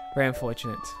 Very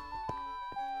unfortunate.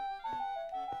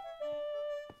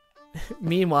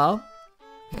 Meanwhile,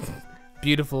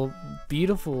 beautiful.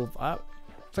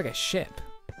 It's like a ship.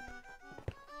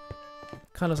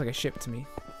 Kind of looks like a ship to me.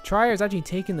 Trier is actually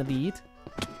taking the lead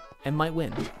and might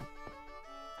win.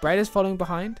 Brad is following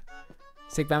behind.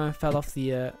 Sig Batman fell off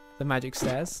the magic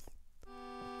stairs.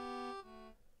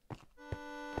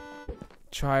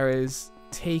 Trier is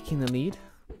taking the lead.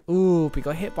 Ooh, but he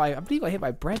got hit by, I believe he got hit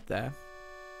by Bread there.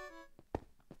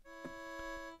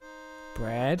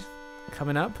 Bread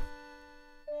coming up.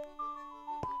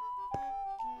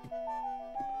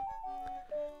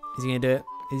 Is he gonna do it?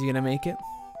 Is he gonna make it?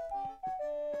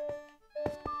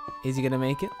 Is he gonna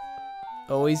make it?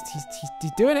 Oh, he's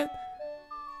doing it.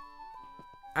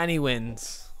 And he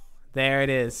wins. There it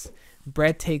is.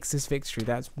 Bread takes this victory.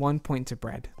 That's 1 point to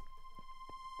Bread.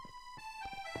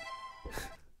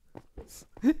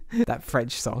 That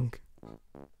French song.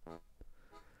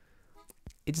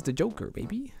 It's the Joker,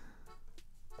 baby.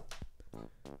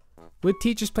 Would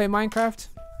teachers play Minecraft?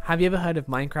 Have you ever heard of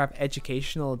Minecraft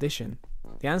Educational Edition?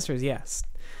 The answer is yes.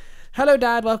 Hello,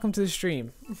 Dad. Welcome to the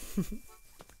stream.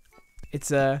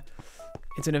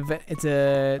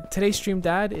 Today's stream,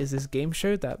 Dad, is this game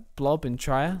show that Blob and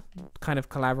Trier kind of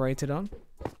collaborated on.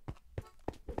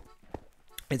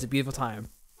 It's a beautiful time.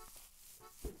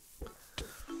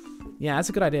 Yeah, that's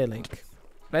a good idea, Link.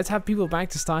 Let's have people back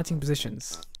to starting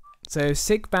positions. So,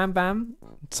 Sick Bam Bam.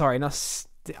 Sorry,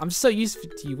 I'm so used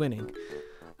to you winning.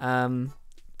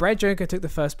 Bread Joker took the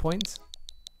first point.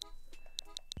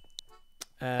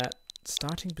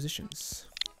 Starting positions.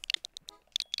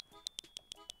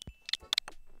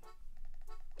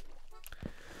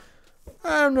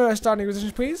 Starting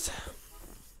positions, please.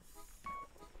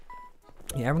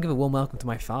 Yeah, everyone give a warm welcome to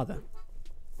my father.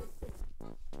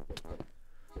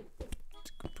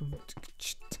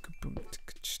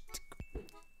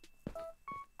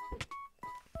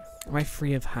 Am I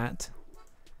free of hat?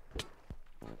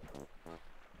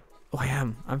 Oh, I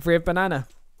am. I'm free of banana.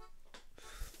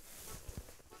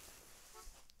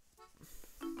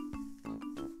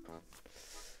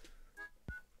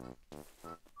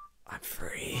 I'm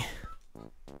free.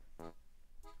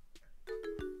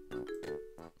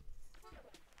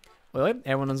 Wait,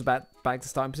 everyone's back to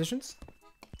starting positions.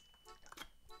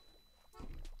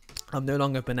 I'm no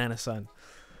longer Banana Sun.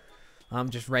 I'm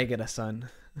just regular Sun.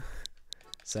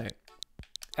 So,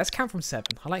 let's count from 7.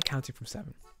 I like counting from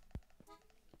 7.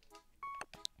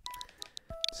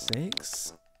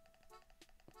 6.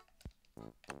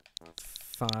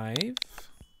 5.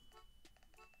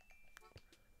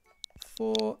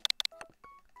 4.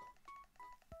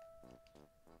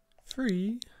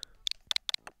 3.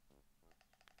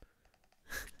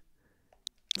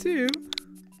 2.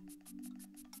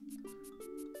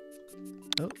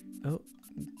 Oh,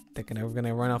 we're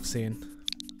gonna run off soon.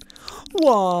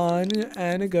 1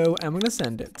 and a go, and we're gonna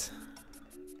send it.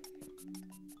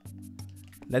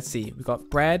 Let's see, we got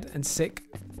Bread and Sick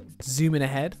zooming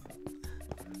ahead.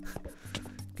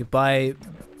 Goodbye,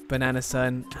 Banana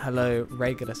Sun. Hello,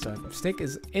 regular Sun. Stick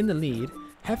is in the lead.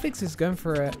 Hefix is going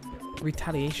for a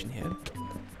retaliation here.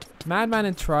 Madman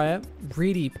and Trier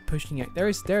really pushing it. There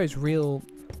is real.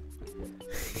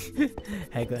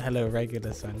 Hello,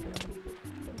 regular Sun.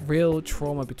 Real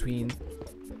trauma between.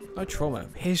 Not trauma,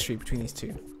 history between these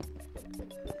two.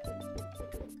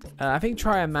 I think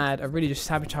Trier and Mad are really just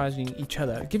sabotaging each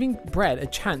other, giving Bread a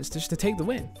chance just to take the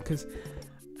win because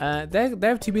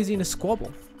they're too busy in a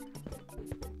squabble.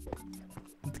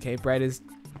 Okay, Bread is.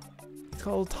 He's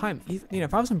got all the time.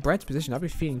 If I was in Bread's position, I'd be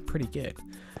feeling pretty good.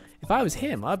 If I was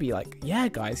him, I'd be like, yeah,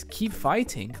 guys, keep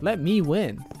fighting. Let me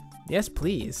win. Yes,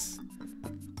 please.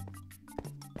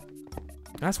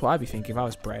 That's what I'd be thinking if I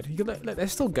was Bread. Look, they're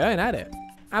still going at it.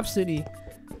 Absolutely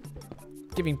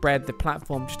giving Bread the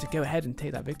platform just to go ahead and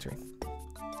take that victory.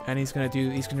 And he's gonna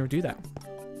do that.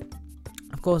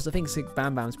 Of course, I think Sick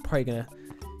Bam Bam's probably gonna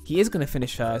He is going to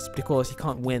finish first because he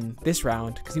can't win this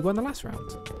round because he won the last round.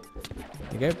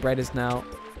 There you go. Bread is now...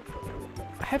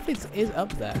 Heflix is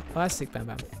up there. Oh, that's sick, Bam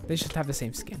Bam. They should have the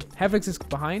same skin. Heflix is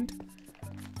behind.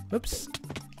 Whoops.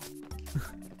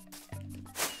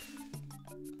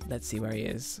 Let's see where he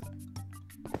is.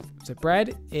 So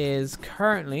Bread is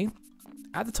currently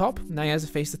at the top. Now he has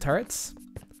to face the turrets.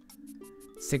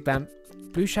 Sick Bam.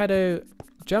 Blue Shadow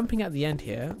jumping at the end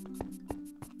here.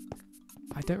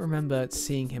 I don't remember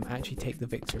seeing him actually take the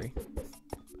victory.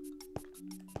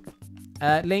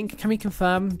 Link, can we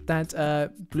confirm that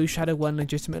Blue Shadow won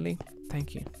legitimately?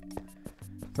 Thank you.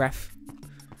 Ref.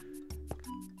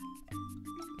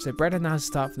 So Bread now has to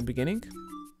start from the beginning.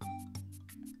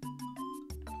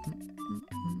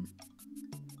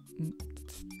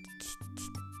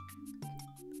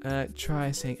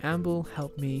 Try saying, Amble,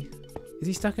 help me. Is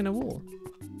he stuck in a wall?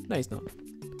 No, he's not.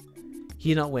 He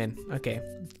did not win. Okay.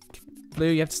 Blue,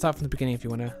 you have to start from the beginning if you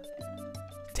want to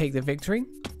take the victory.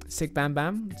 Sick Bam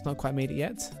Bam. It's not quite made it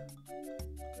yet.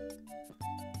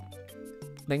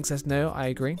 Link says no. I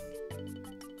agree.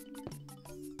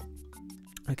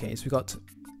 Okay, so we got...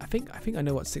 I think I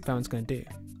know what Sick Bam's going to do.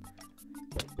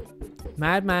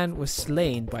 Madman was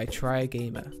slain by Try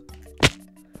Gamer.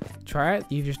 Try it.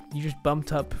 You just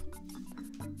bumped up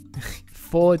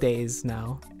 4 days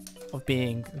now of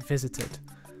being visited.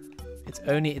 It's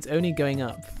only going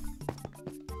up.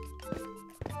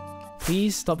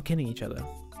 Please stop killing each other.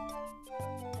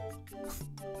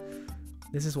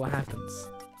 This is what happens.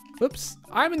 Whoops!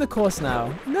 I'm in the course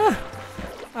now. No,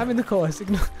 I'm in the course.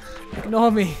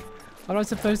 Ignore me. I'm not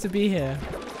supposed to be here.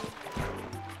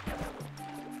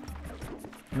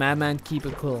 Madman, keep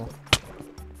it cool.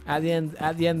 At the end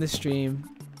of the stream,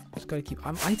 just gotta keep.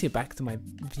 I need to get back to my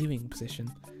viewing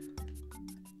position.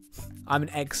 I'm an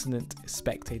excellent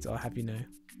spectator, I'll have you know.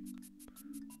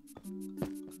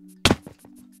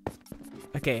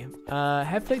 Okay,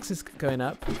 Headflix is going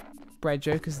up. Bread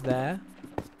Joker's there.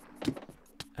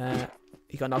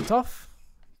 He got knocked off.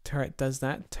 Turret does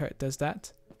that. Turret does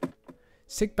that.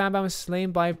 Sick Bam Bam was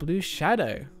slain by Blue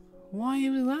Shadow. Why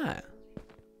was that?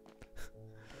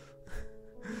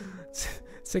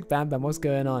 Sick Bam Bam, what's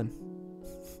going on?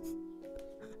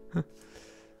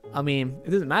 I mean,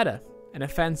 it doesn't matter. An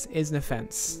offense is an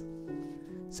offense.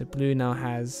 So Blue now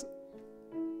has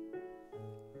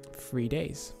 3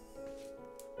 days.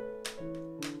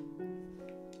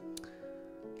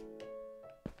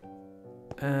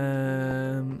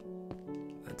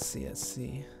 Let's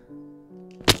see.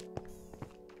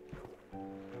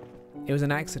 It was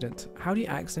an accident. How do you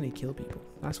accidentally kill people?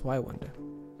 That's why I wonder.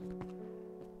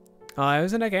 Oh, it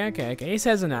was an okay. He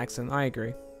says an accident. I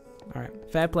agree. All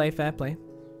right, fair play.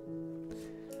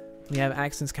 We have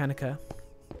accidents can occur.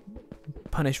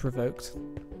 Punish revoked.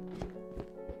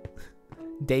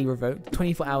 Day revoked.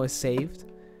 24 hours saved.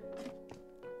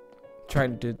 Try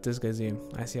to do does go zoom.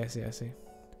 I see.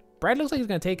 Brad looks like he's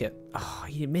gonna take it. Oh,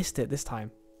 he missed it this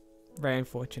time. Very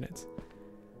unfortunate.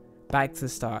 Back to the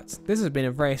start. This has been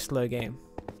a very slow game.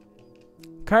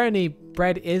 Currently,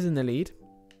 Bread is in the lead.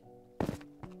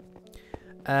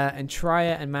 And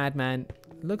Trier and Madman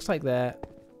looks like they're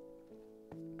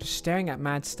just staring at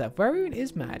Mad stuff. Where even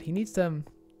is Mad? He needs to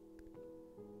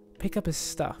pick up his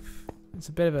stuff. It's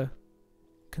a bit of a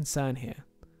concern here.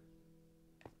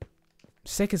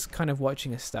 Sick is kind of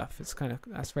watching his stuff.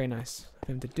 That's very nice of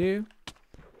him to do.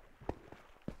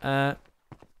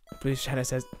 Blue Shadow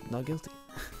says not guilty.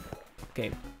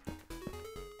 Okay.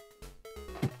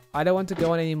 I don't want to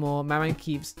go on anymore. Madman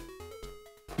keeps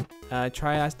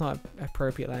try that's not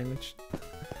appropriate language.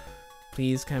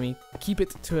 Please, can we keep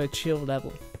it to a chill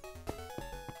level?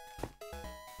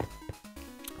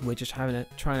 We're just trying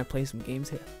to play some games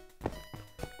here.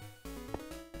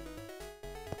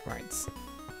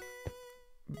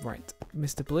 Right,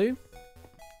 Mr. Blue.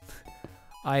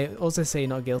 I also say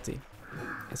not guilty.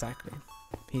 Exactly.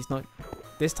 He's not.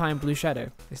 This time, Blue Shadow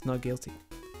is not guilty.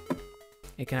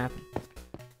 It can happen.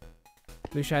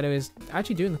 Blue Shadow is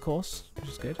actually doing the course, which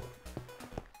is good.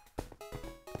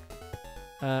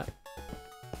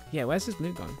 Yeah, where's this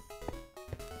blue gone?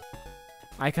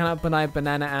 I cannot deny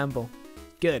Banana Amble.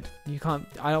 Good. You can't.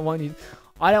 I don't want you.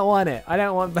 I don't want it. I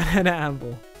don't want Banana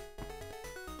Amble.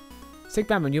 Sick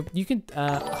Batman, you can. You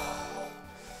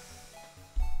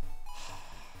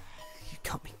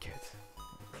got me good.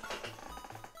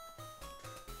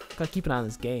 Gotta keep an eye on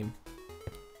this game.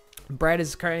 Brad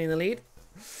is currently in the lead.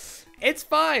 It's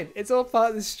fine. It's all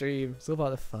part of the stream. It's all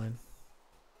part of the fun.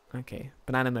 Okay,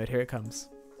 banana mode. Here it comes.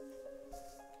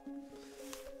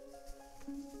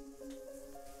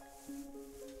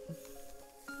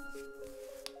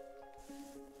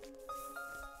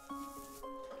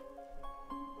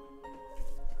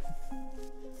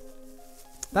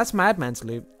 That's Madman's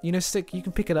loot. You know, Stick, you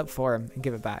can pick it up for him and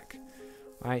give it back.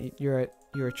 Alright, you're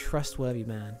a trustworthy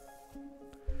man.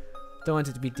 Don't want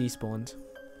it to be despawned.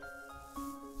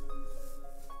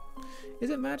 Is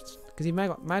it Mad? Because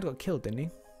Mad got killed, didn't he?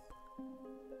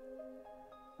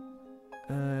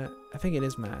 I think it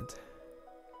is Mad.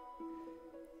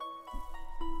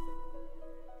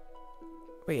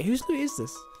 Wait, whose loot is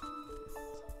this?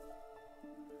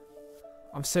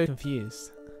 I'm so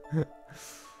confused.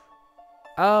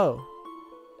 Oh.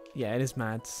 Yeah, it is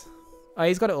Mad's. Oh,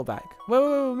 he's got it all back.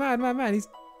 Whoa, Mad. He's...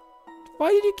 Why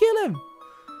did you kill him?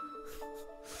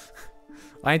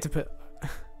 I need to put...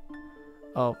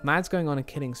 Oh, Mad's going on a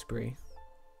killing spree.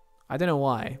 I don't know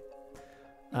why.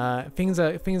 Things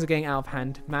are getting out of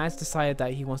hand. Mad's decided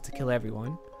that he wants to kill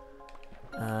everyone.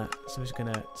 So I'm just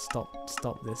gonna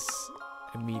stop this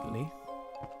immediately.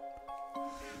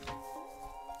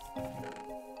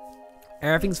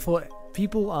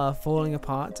 People are falling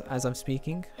apart as I'm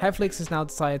speaking. Heflix has now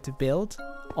decided to build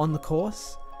on the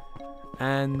course,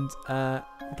 and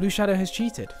Blue Shadow has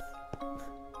cheated.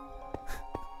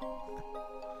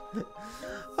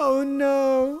 Oh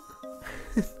no,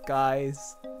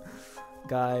 guys.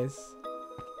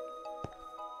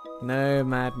 No,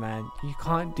 Madman, you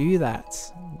can't do that.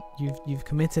 You've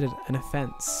committed an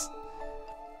offense.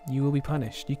 You will be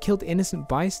punished. You killed innocent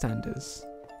bystanders.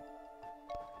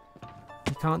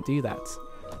 You can't do that.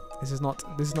 This is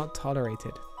not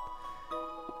tolerated.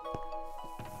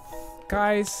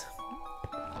 Guys,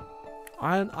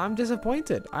 I'm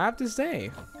disappointed. I have to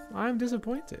say, I'm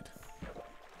disappointed.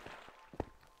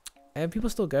 And people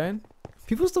still going.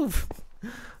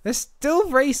 They're still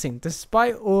racing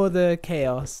despite all the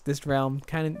chaos this realm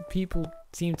people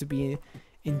seem to be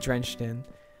drenched in.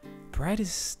 Brad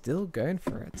is still going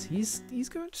for it. He's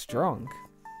going strong.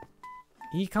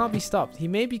 He can't be stopped. He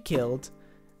may be killed,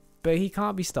 but he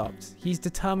can't be stopped. He's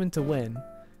determined to win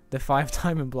the 5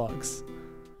 diamond blocks.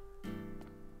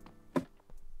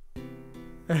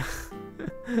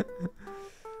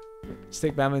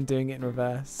 Stick Batman doing it in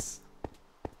reverse.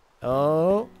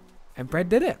 Oh, and Bread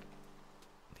did it.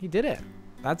 He did it.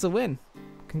 That's a win.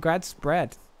 Congrats,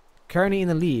 Bread. Currently in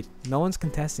the lead. No one's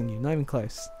contesting you. Not even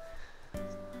close.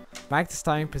 Back to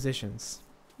starting positions.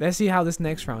 Let's see how this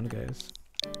next round goes.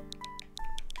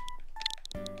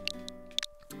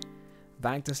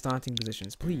 Back to starting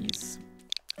positions, please.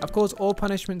 Of course, all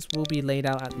punishments will be laid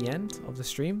out at the end of the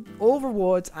stream. All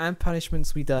rewards and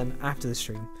punishments will be done after the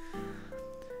stream.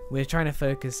 We're trying to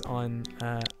focus on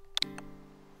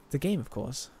the game, of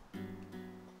course.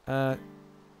 The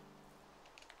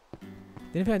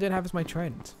only thing I don't have is my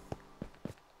trident.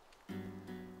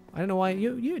 I don't know why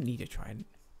you need a trident.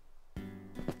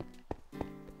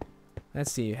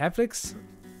 Let's see, Heflix.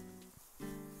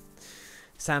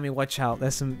 Sammy, watch out.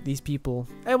 There's these people.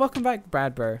 Hey, welcome back,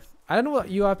 Brad bro. I don't know what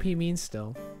URP means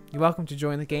still. You're welcome to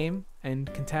join the game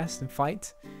and contest and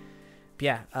fight. But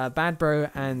yeah, Bad Bro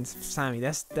and Sammy.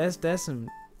 There's some.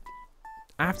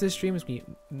 After the stream, there's gonna be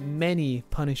many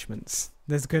punishments.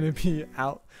 There's gonna be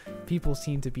people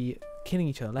seem to be killing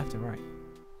each other left and right.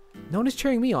 No one is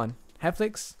cheering me on.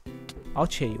 Heflix, I'll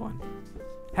cheer you on.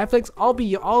 Heflix, I'll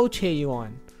cheer you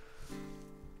on.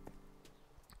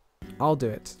 I'll do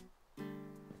it.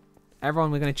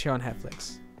 Everyone, we're gonna cheer on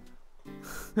Heflix.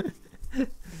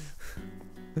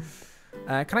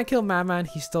 Can I kill Madman?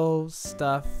 He stole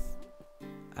stuff.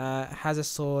 Has a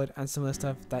sword and some of the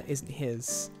stuff that isn't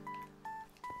his.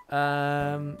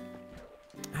 Have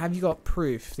you got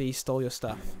proof that he stole your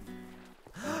stuff?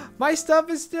 My stuff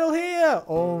is still here!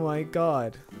 Oh my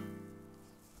god.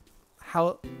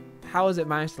 How has it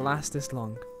managed to last this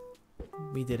long?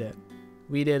 We did it.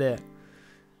 We did it.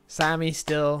 Sammy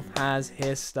still has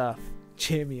his stuff.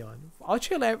 Cheer me on. I'll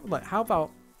cheer like, how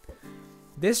about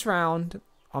this round?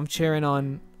 I'm cheering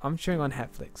on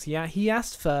Heflix. Yeah, he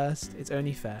asked first. It's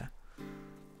only fair.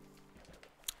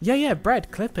 Yeah,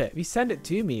 Bread, clip it. If you send it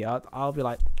to me, I'll be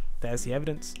like, there's the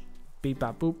evidence. Beep,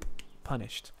 bap, boop.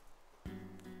 Punished.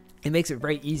 It makes it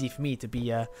very easy for me to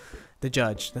be the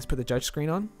judge. Let's put the judge screen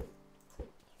on.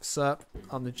 Sup,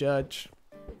 I'm the judge.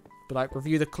 But like,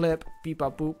 review the clip. Beep,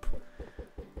 bap, boop.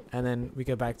 And then we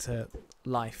go back to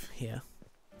life here.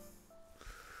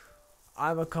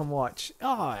 I will come watch.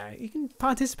 Oh, you can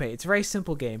participate. It's a very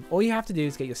simple game. All you have to do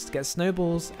is get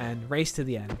snowballs and race to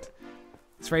the end.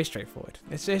 It's very straightforward.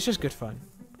 It's just good fun.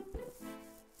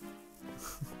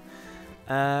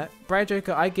 Brad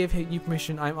Joker, I give you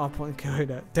permission. I'm up on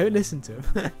Coda. Don't listen to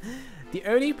him. The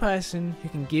only person who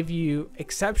can give you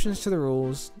exceptions to the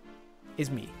rules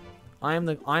is me. I am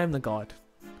the god.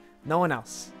 No one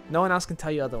else. No one else can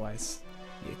tell you otherwise.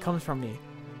 It comes from me.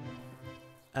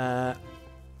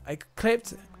 I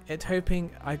clipped it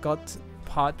hoping I got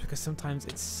part because sometimes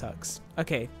it sucks.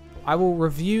 Okay, I will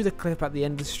review the clip at the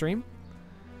end of the stream.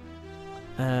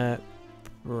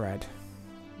 Bread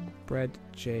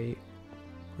J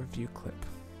review clip.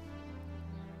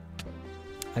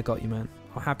 I got you, man.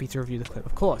 I'm happy to review the clip,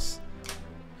 of course.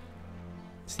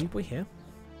 Sleepy Boy here.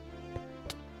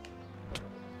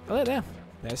 Oh, there.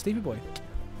 There's Sleepy Boy.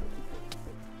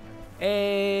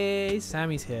 Hey,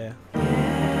 Sammy's here.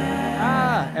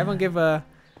 Ah, everyone give a...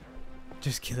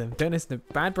 Just kill him. Don't listen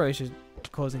to bad bros just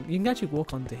causing... You can actually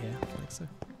walk onto here. Like so.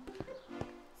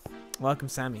 Welcome,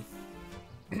 Sammy.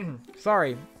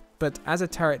 Sorry, but as a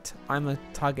turret, I'm a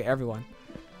target everyone.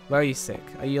 Where are you sick?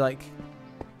 Are you like...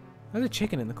 There's a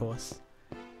chicken in the course.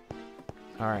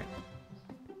 Alright.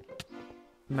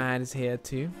 Mad is here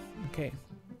too. Okay.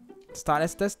 Let's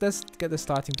get the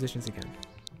starting positions again.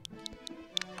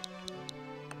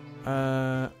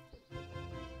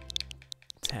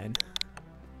 10.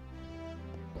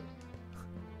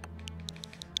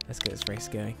 Let's get this race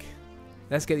going.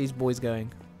 Let's get these boys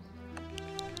going.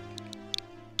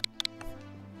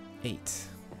 8.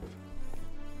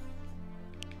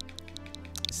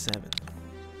 7.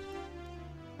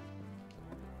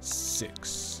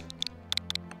 6.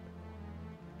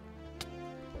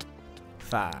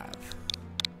 5.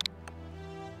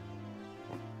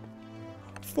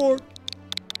 4.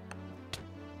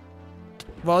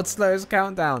 World's slowest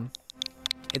countdown.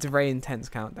 It's a very intense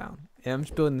countdown. I'm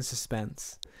just building the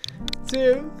suspense.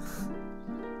 2.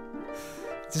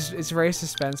 It's very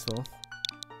suspenseful.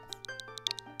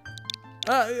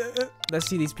 Let's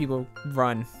see these people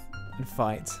run and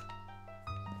fight.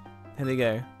 Here they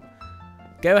go.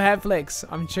 Go Headflix!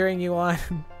 I'm cheering you on.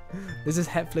 This is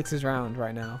Headflix's round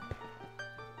right now.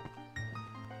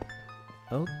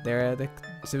 Oh,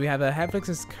 so we have Headflix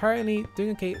is currently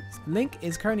doing okay. Link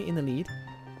is currently in the lead.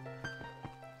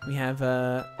 We have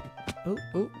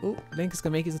Link is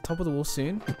gonna make it to the top of the wall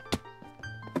soon.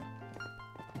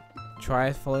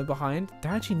 Try follow behind.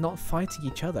 They're actually not fighting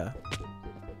each other.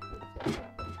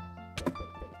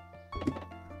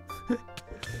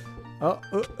 Oh,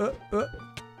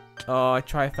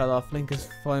 Try fell off. Link is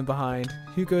following behind.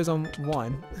 Who goes on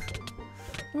 1?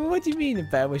 What do you mean a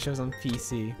better wish was on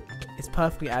PC? It's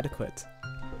perfectly adequate.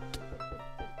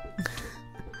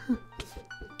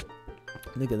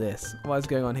 Look at this. What is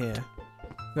going on here?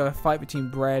 We have a fight between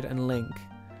Bread and Link.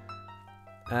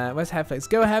 Where's Headflix?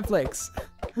 Go Headflix!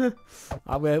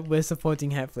 We're supporting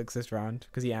Headflix this round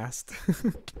because he asked.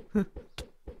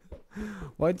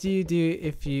 What do you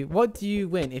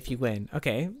win if you win?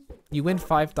 Okay, you win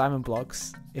 5 diamond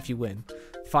blocks if you win.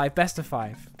 5 best of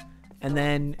 5. And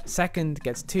then second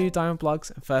gets 2 diamond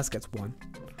blocks and first gets 1.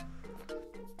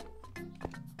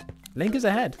 Link is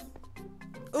ahead.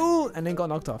 Ooh, and then got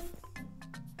knocked off.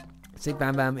 Sig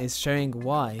Bam Bam is showing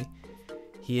why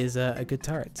he is a good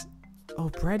turret.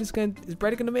 Oh, is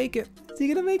Bread gonna make it? Is he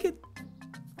gonna make it?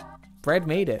 Bread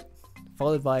made it.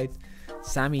 Followed by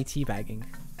Sammy teabagging.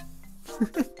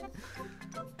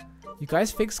 You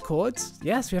guys fixed chords?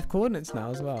 Yes, we have coordinates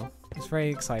now as well. It's very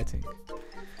exciting.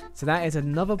 So that is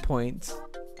another point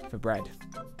for Bread.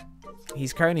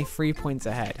 He's currently 3 points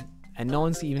ahead. And no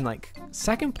one's even like...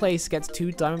 Second place gets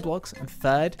 2 diamond blocks and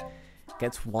third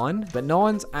gets 1. But no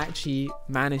one's actually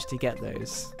managed to get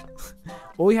those.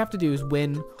 All you have to do is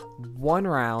win 1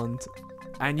 round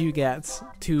and you get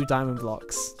 2 diamond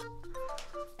blocks.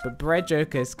 But Bread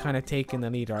Joker is kind of taking the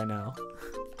lead right now.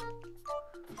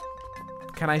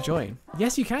 Can I join?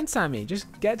 Yes, you can, Sammy. Just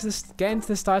get into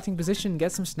the starting position,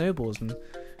 get some snowballs, and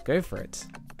go for it.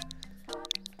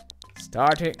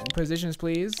 Starting positions,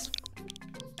 please.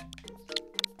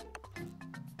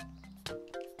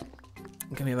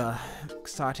 Give me the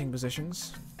starting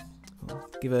positions.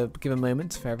 Give a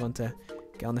moment for everyone to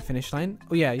get on the finish line.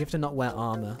 Oh yeah, you have to not wear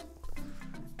armor.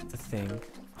 The thing. Oh,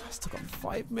 I still got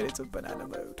 5 minutes of banana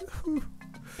mode.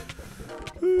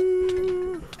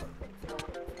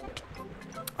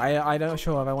 I'm not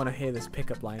sure if I want to hear this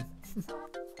pickup line.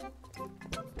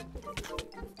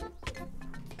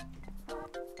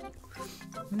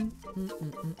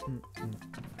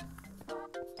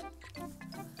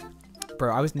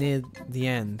 Bro, I was near the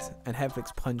end and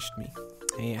Headflix punched me.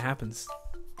 And it happens.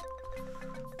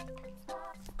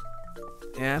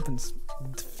 It happens.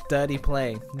 Dirty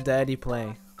play. Dirty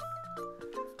play.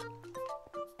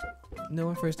 No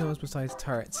one throws snowballs besides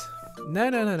turrets.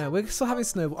 No. We're still having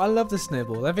snowball. I love the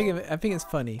snowball. I think it's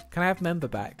funny. Can I have member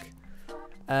back?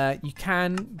 You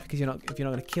can because if you're not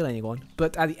going to kill anyone.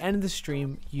 But at the end of the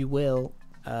stream, you will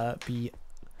be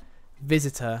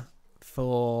visitor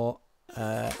for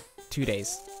 2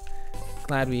 days.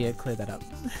 Glad we cleared that up.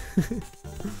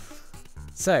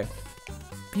 So,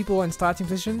 people in starting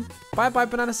position. Bye bye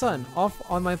Banana Sun. Off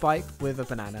on my bike with a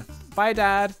banana. Bye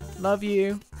Dad. Love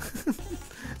you.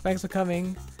 Thanks for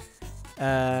coming.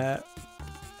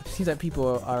 Seems like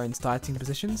people are in starting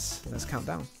positions. Let's count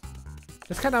down.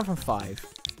 Let's count down from 5.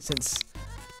 Since,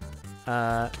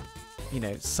 you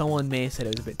know, someone may have said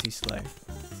it was a bit too slow.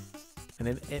 And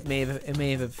it may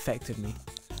have affected me.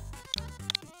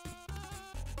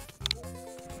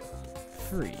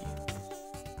 3,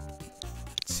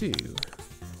 2,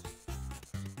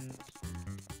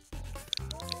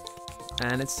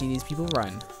 and let's see these people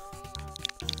run.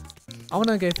 I want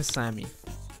to go for Sammy.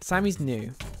 Sammy's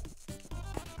new.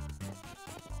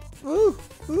 Ooh,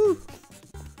 ooh!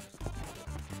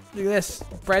 Look at this.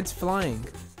 Bread's flying.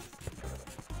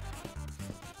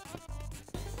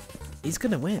 He's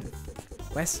gonna win.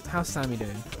 How's Sammy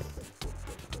doing?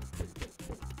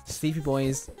 Sleepy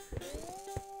boys.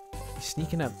 He's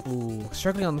sneaking up. Ooh,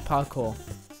 struggling on the parkour,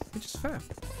 which is fair.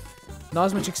 Not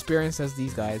as much experience as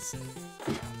these guys.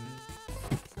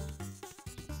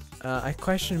 I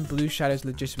question Blue Shadow's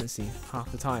legitimacy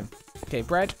half the time. Okay,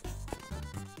 Bread.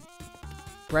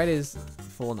 Bread is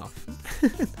fallen off.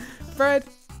 Bread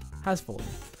has fallen.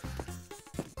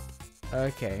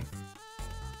 Okay.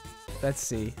 Let's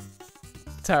see.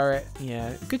 Turret.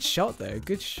 Yeah, good shot though.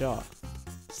 Good shot.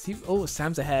 See, oh,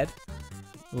 Sam's ahead.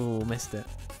 Oh, missed it.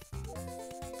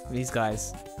 These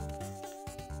guys.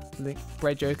 Link,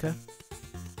 Bread Joker.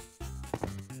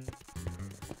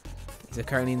 He's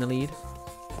currently in the lead.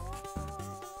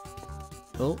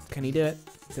 Oh, can he do it?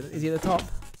 Is he at the top?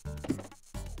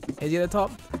 Is he at the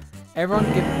top? Everyone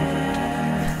give...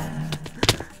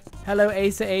 Hello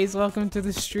Ace Ace, welcome to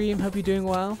the stream. Hope you're doing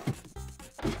well.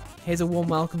 Here's a warm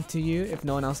welcome to you if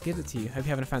no one else gives it to you. Hope you're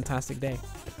having a fantastic day.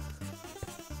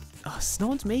 Oh, no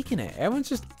one's making it. Everyone's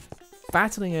just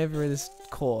battling over this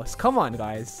course. Come on,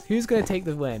 guys. Who's going to take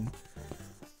the win?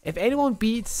 If anyone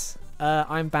beats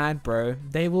I'm Bad Bro,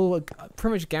 they will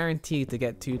pretty much guarantee to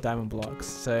get 2 diamond blocks.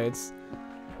 So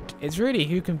it's really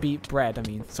who can beat Bread. I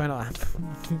mean, sorry, not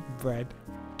Bread.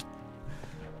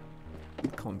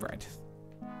 Come on, Bread.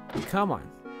 Come on.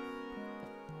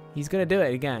 He's going to do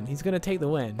it again. He's going to take the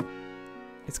win.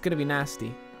 It's going to be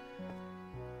nasty.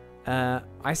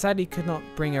 I sadly could not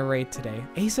bring a raid today.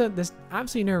 Asa, there's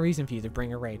absolutely no reason for you to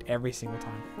bring a raid every single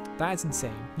time. That's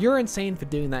insane. You're insane for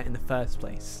doing that in the first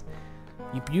place.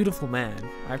 You beautiful man.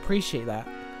 I appreciate that.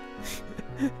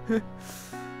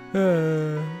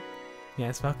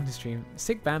 Yes, welcome to stream.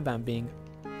 Sick Bam Bam being...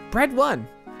 Bread won!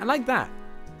 I like that.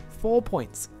 4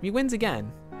 points. He wins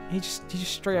again. He just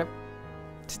straight up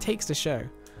just takes the show.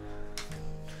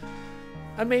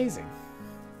 Amazing.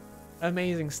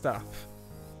 Amazing stuff.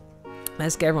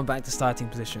 Let's get everyone back to starting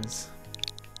positions.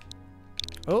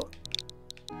 Oh.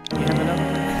 You have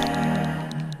another.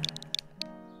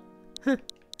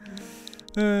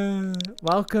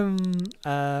 Welcome,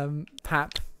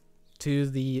 Pap, to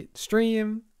the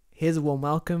stream. Here's a warm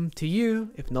welcome to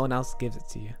you if no one else gives it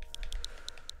to you.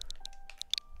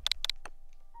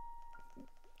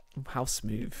 How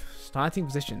smooth. Starting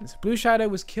positions. Blue Shadow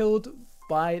was killed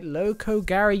by Loco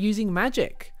Gary using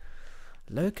magic.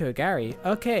 Loco Gary.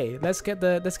 Okay, let's get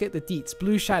the deets.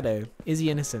 Blue Shadow, is he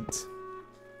innocent?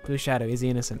 Blue Shadow, is he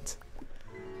innocent?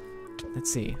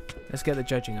 Let's see. Let's get the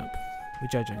judging up. We're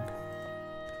judging.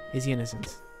 Is he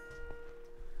innocent?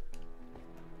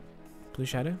 Blue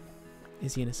Shadow,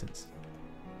 is he innocent?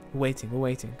 We're waiting. We're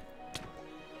waiting.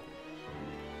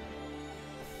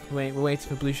 We're waiting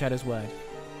for Blue Shadow's word.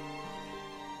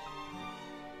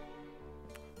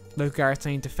 Loco Gary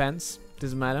saying defense.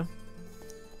 Doesn't matter.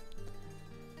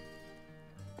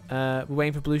 We're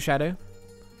waiting for Blue Shadow.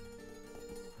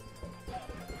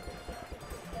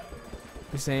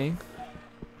 We're saying...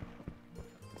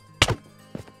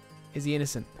 Is he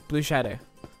innocent? Blue Shadow.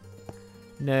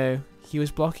 No, he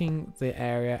was blocking the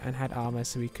area and had armor,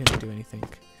 so he couldn't do anything.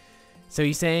 So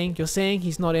you're saying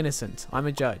he's not innocent. I'm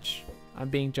a judge. I'm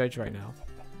being judged right now.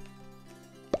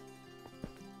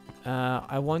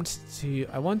 I want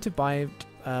to buy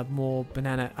more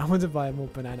banana. I want to buy more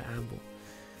banana amble.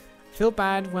 Feel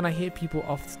bad when I hit people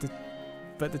off the...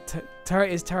 But the turret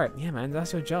is turret. Yeah, man,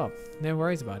 that's your job. No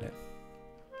worries about it.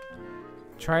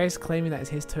 Trius claiming that it's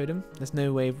his totem. There's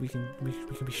no way we can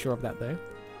be sure of that, though.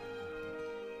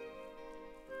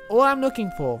 All I'm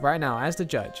looking for right now, as the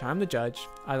judge, I'm the judge,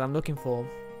 as I'm looking for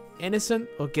innocent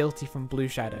or guilty from Blue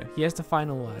Shadow. He has the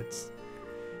final words.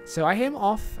 So I hit him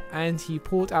off, and he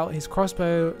pulled out his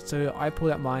crossbow, so I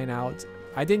pulled out mine out.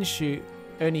 I didn't shoot,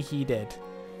 only he did.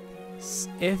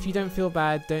 If you don't feel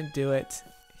bad, don't do it.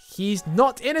 He's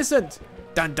not innocent!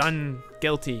 Dun dun!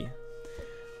 Guilty.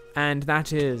 And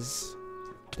that is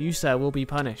You, sir, will be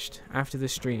punished after the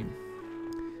stream.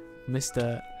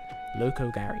 Mr.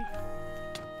 Loco Gary.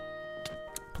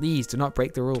 Please do not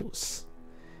break the rules.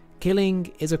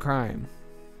 Killing is a crime.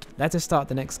 Let us start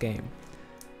the next game.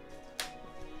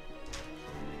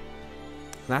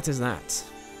 That is that.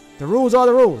 The rules are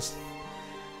the rules.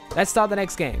 Let's start the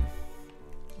next game.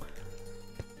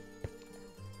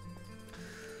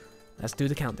 Let's do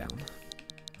the countdown.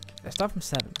 Let's start from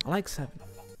 7. I like 7.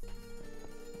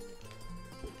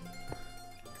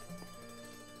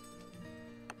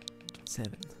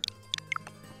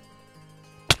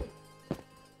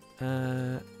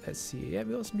 Let's see. Yeah,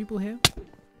 we got some people here.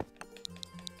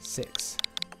 6.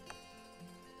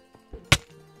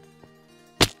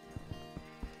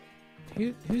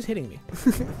 Who's hitting me?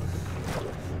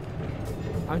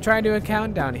 I'm trying to do a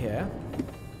countdown here.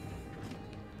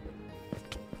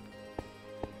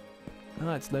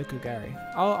 Oh, it's Loco Gary.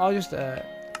 I'll just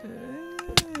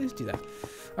let's do that.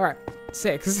 All right,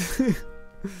 6.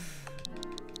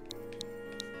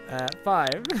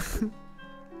 5.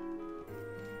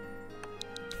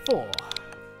 4.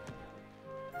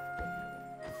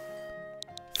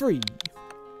 3.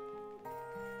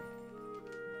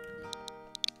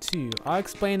 2. I'll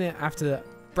explain it after.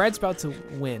 Bread's about to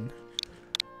win.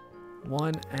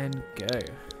 1 and go.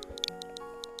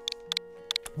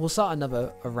 We'll start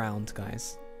another round,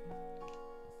 guys.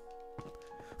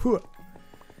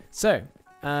 So,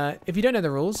 if you don't know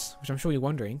the rules, which I'm sure you're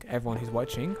wondering, everyone who's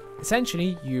watching,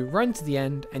 essentially you run to the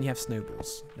end and you have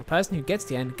snowballs. The person who gets to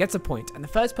the end gets a point, and the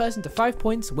first person to 5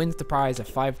 points wins the prize of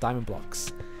 5 diamond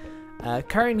blocks.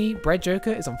 Currently, Bread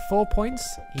Joker is on 4 points.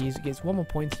 He gets 1 more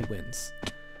point, he wins.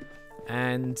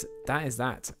 And that is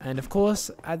that. And of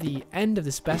course, at the end of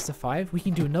this best of 5, we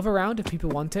can do another round if people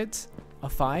want it,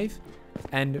 of 5.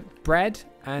 And Bread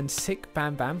and Sick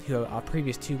Bam Bam, who are our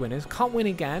previous 2 winners, can't win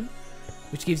again,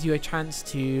 which gives you a chance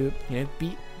to, you know,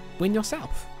 win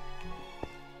yourself.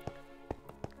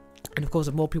 And of course,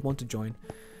 if more people want to join,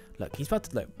 look,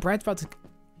 Bread's about to,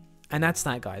 and that's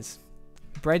that, guys.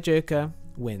 Bread Joker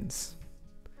wins.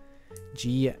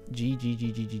 G.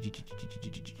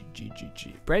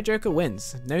 Bread Joker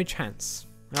wins. No chance.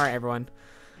 All right, everyone.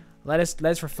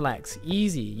 Let's reflect.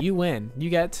 Easy. You win. You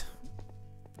get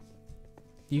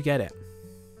it.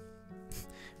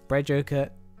 Bread Joker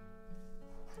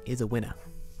is a winner.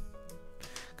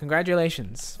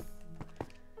 Congratulations.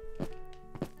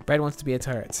 Bread wants to be a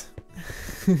turret.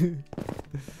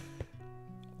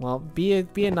 Well, be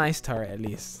a nice turret at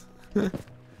least.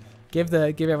 Give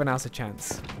everyone else a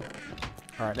chance.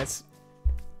 All right, let's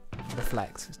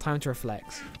reflect. It's time to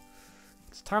reflect.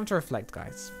 It's time to reflect,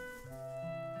 guys.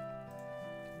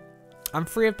 I'm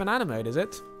free of banana mode, is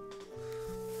it?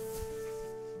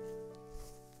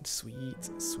 Sweet,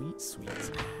 sweet,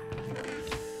 sweet.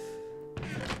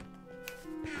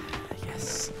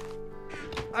 Yes.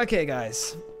 Okay,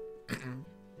 guys.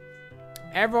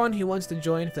 Everyone who wants to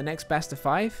join for the next best of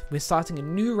 5, we're starting a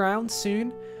new round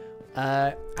soon.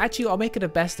 Actually, I'll make it a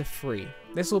best of 3.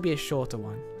 This will be a shorter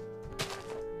one.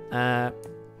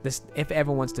 If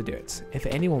everyone wants to do it. If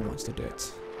anyone wants to do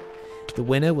it. The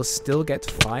winner will still get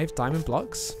 5 diamond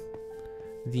blocks.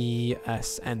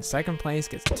 And second place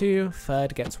gets 2,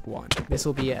 third gets 1. This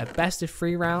will be a best of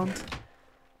 3 round.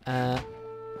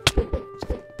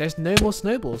 There's no more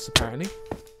snowballs, apparently.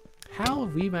 How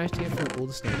have we managed to get through all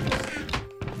the snowballs?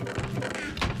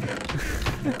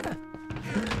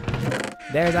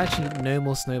 There is actually no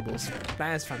more snowballs.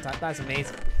 That is fantastic. That's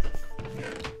amazing.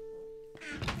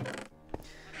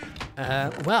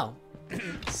 Well,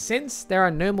 since there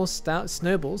are no more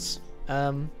snowballs,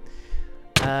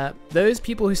 those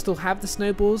people who still have the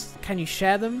snowballs, can you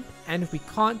share them? And if we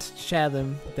can't share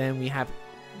them, then the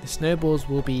snowballs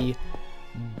will be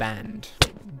banned.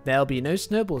 There'll be no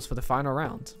snowballs for the final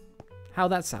round.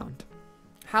 How'd that sound?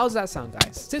 How's that sound,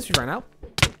 guys? Since we ran out,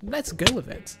 let's go with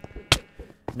it.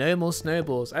 No more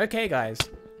snowballs. Okay, guys.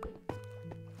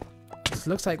 It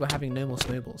looks like we're having no more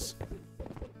snowballs.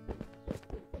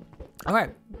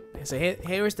 Alright, so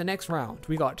here is the next round.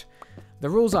 We got, the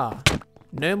rules are,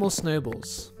 no more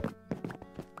snowballs.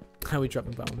 How we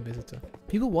dropping by one visitor.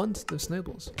 People want the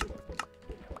snowballs.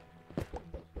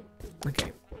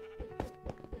 Okay.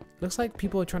 Looks like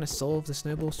people are trying to solve the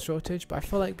snowball shortage, but I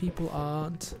feel like people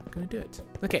aren't going to do it.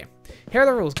 Okay, here are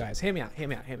the rules, guys. Hear me out, hear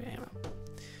me out, hear me out, hear me out.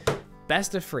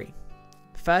 Best of 3.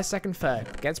 First, second,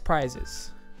 third gets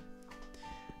prizes.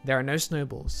 There are no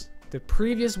snowballs. The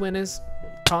previous winners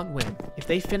can't win. If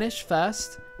they finish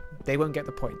first, they won't get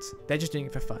the points. They're just doing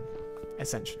it for fun,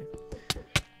 essentially.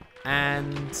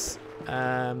 And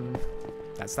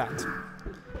that's that.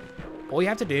 All you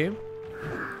have to do,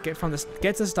 get to the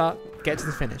start, get to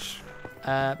the finish.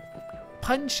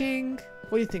 Punching.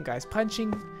 What do you think, guys?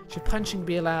 Should punching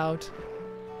be allowed?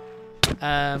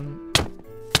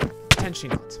 Potentially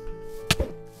not.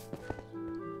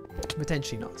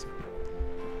 Potentially not.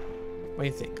 What do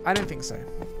you think? I don't think so.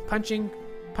 Punching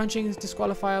is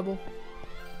disqualifiable.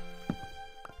 I'm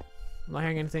not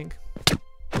hearing anything.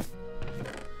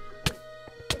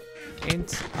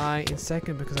 Int I in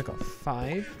second because I got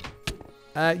 5.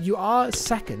 You are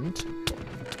second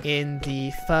in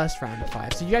the first round of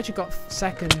 5. So you actually got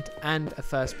second and a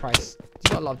first prize.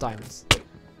 You got a lot of diamonds.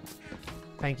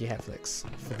 Thank you, Netflix,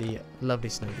 for the lovely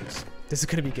snowballs. This is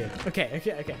going to be good. Okay.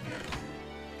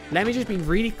 Let me just be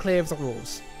really clear of the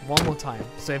rules one more time.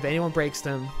 So if anyone breaks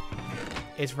them,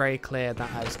 it's very clear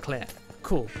that I was clear.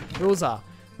 Cool. Rules are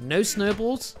no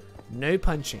snowballs, no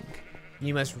punching.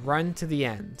 You must run to the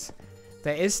end.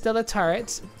 There is still a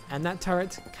turret, and that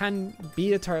turret can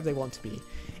be the turret they want to be.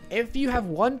 If you have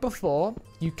won before,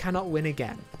 you cannot win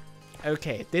again.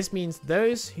 Okay, this means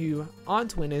those who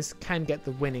aren't winners can get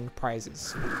the winning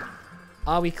prizes.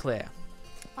 Are we clear?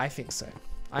 I think so.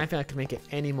 I don't think I can make it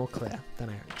any more clear than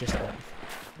I just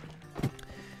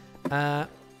have.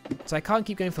 So I can't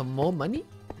keep going for more money?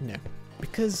 No,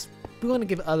 because we want to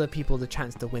give other people the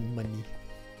chance to win money.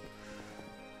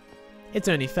 It's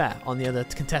only fair on the other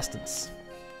contestants.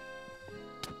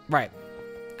 Right.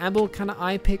 Amble, can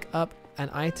I pick up an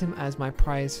item as my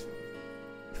prize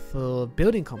for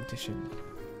building competition?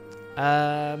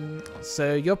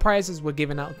 So your prizes were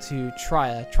given out to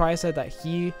Trier. Trier said that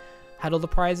he had all the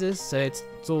prizes, so it's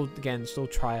all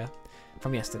Trier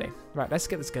from yesterday. Right, let's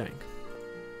get this going.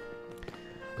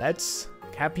 Let's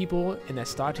have people in their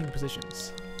starting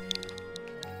positions.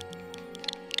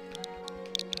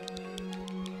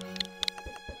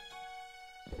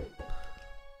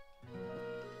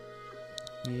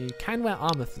 You can wear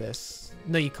armor for this.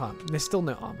 No, you can't. There's still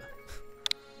no armor.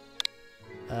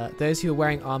 Those who are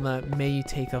wearing armor, may you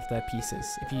take off their pieces.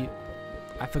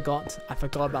 I forgot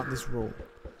about this rule.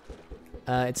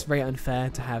 It's very unfair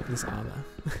to have this armor.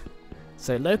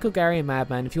 So Local Gary and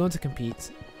Madman, if you want to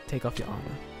compete, take off your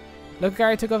armor. Local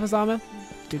Gary took off his armor.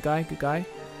 Good guy, good guy.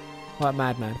 What about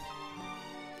Madman?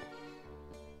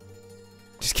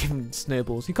 Just give him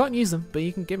snowballs. You can't use them, but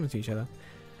you can give them to each other.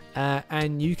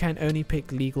 And you can only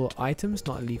pick legal items,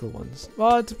 not illegal ones.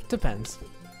 Well, it depends.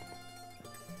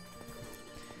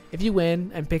 If you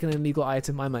win and pick an illegal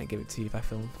item, I might give it to you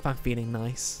if I'm feeling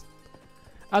nice.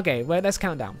 Okay, well, let's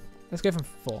count down. Let's go from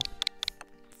 4.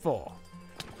 4.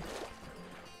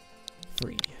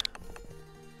 3.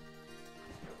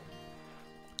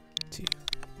 2.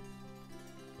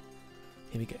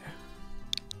 Here we go.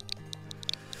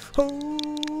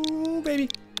 Oh, baby.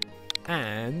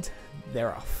 And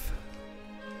they're off.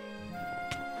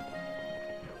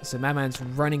 So Madman's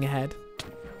running ahead.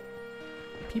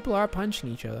 People are punching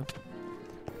each other.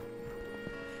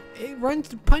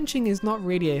 Punching is not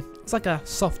really it's like a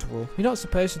soft rule. You're not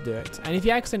supposed to do it. And if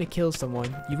you accidentally kill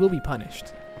someone, you will be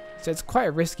punished. So it's quite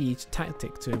a risky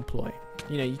tactic to employ.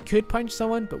 You know, you could punch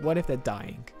someone, but what if they're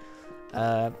dying?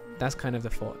 That's kind of the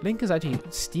thought. Link is actually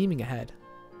steaming ahead.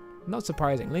 Not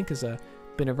surprising. Link has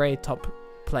been a very top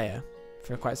player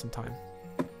for quite some time.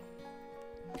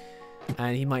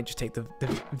 And he might just take the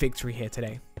victory here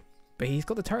today. But he's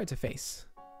got the turret to face.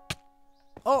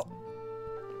 Oh!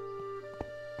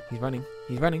 He's running.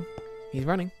 He's running. He's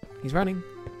running. He's running.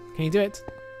 Can he do it?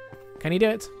 Can he do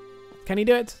it? Can he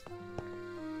do it?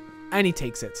 And he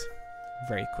takes it.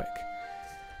 Very quick.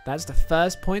 That's the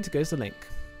first point. Goes to Link.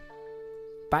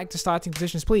 Back to starting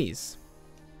positions, please.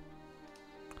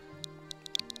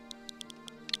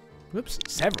 Whoops.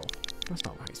 Several. That's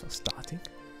not how you spell starting.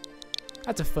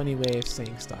 That's a funny way of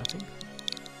saying starting.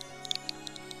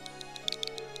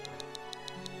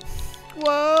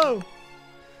 Whoa!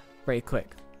 Very quick.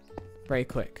 Very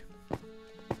quick.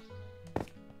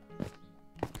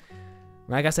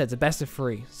 Like I said, it's a best of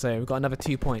 3. So we've got another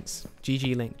 2 points.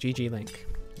 GG Link. GG Link.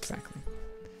 Exactly.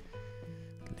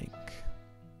 Link.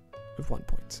 With 1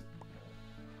 point.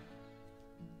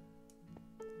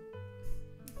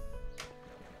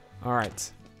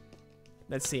 Alright.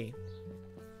 Let's see.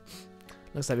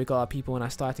 Looks like we've got our people in our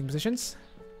starting positions.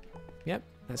 Yep.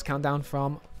 Let's count down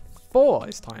from 4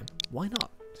 this time. Why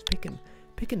not? Just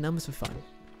picking numbers for fun.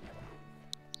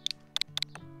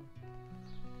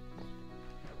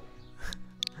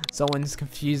 Someone's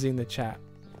confusing the chat.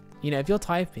 You know, if you're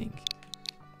typing,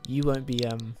 you won't be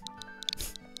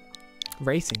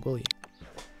racing, will you?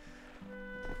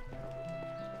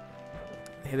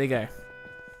 Here they go.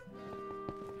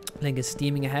 Link is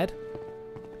steaming ahead.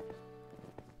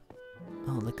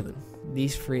 Oh, look at them.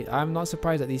 These 3. I'm not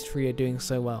surprised that these 3 are doing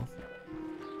so well.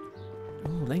 Oh,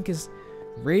 Link is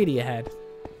Really ahead.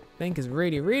 Link is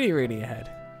really ahead.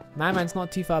 Madman's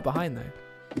not too far behind though.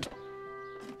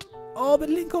 Oh, but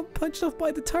Link got punched off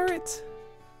by the turret.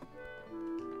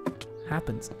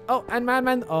 Happens. Oh, and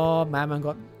Madman. Oh, Madman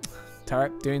got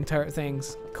turret doing turret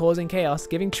things, causing chaos,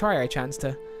 giving Trier a chance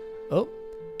to. Oh,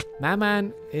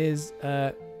 Madman is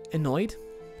annoyed,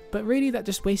 but really that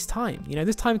just wastes time. You know,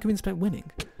 this time could be spent winning.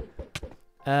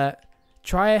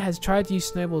 Trier has tried to use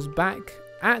snowballs back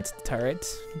at the turret,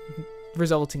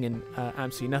 resulting in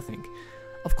absolutely nothing.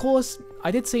 Of course,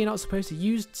 I did say you're not supposed to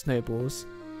use snowballs,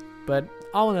 but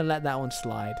I want to let that one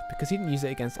slide because he didn't use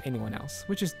it against anyone else,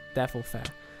 which is therefore fair.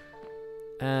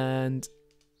 And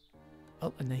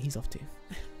oh, and then he's off too.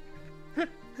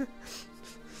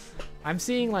 I'm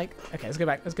seeing like, okay, let's go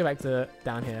back to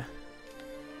down here.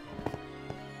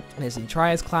 Let's see,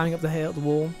 Trier's climbing up the hill, the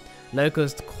wall.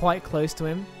 Loco's quite close to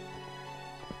him.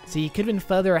 So he could have been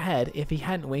further ahead if he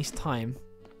hadn't wasted time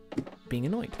being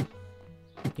annoyed.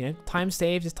 You know, time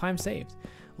saved is time saved.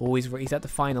 Always, he's at the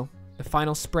final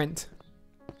sprint.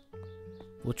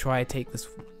 We'll try to take this.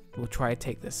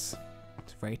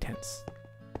 It's very tense.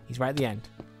 He's right at the end.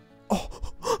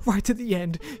 Oh, right at the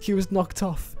end. He was knocked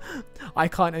off. I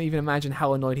can't even imagine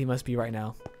how annoyed he must be right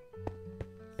now.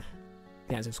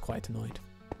 The answer is quite annoyed.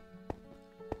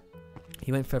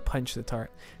 He went for a punch to the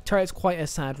turret. Turret's quite a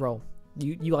sad role.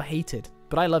 You are hated,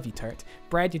 but I love you, Turret.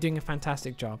 Brad, you're doing a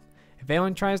fantastic job. If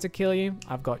anyone tries to kill you,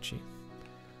 I've got you.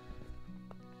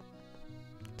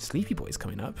 Sleepy Boy's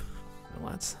coming up.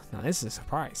 Well, now this is a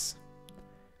surprise.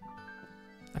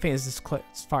 I think this is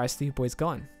as far as Sleepy Boy's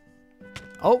gone.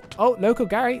 Oh, Loco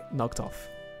Gary knocked off.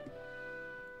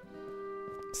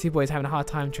 Sleepy Boy's having a hard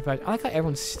time tripping. I like how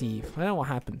everyone's Steve. I don't know what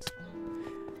happened.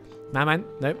 Man,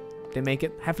 nope, didn't make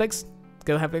it. Heflix,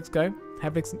 go Heflix, go.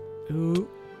 Heflix, ooh.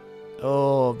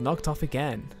 Oh, knocked off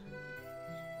again.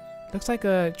 Looks like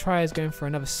Trier's going for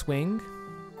another swing.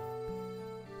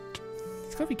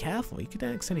 He's got to be careful. He could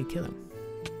accidentally kill him.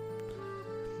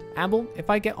 Amble, if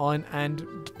I get on and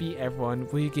beat everyone,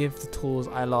 will you give the tools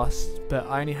I lost, but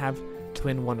I only have to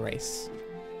win one race?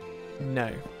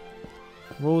 No.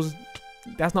 Rules,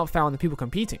 that's not fair on the people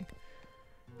competing.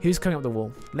 Who's coming up the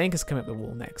wall? Link is coming up the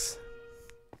wall next.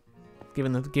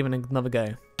 Giving another go.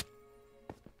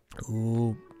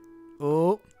 Ooh.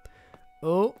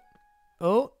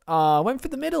 Went for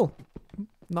the middle.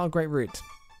 Not a great route.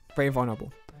 Very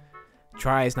vulnerable.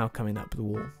 Trier is now coming up the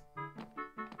wall.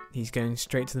 He's going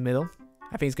straight to the middle.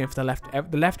 I think he's going for the left.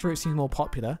 The left route seems more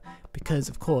popular because,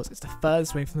 of course, it's the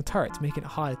furthest away from the turret, making it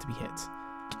harder to be hit.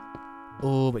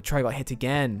 Oh, but Trier got hit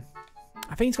again.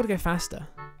 I think he's got to go faster.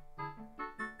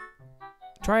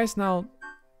 Trier's now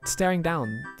staring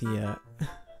down the...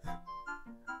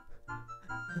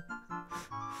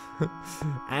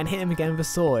 and hit him again with a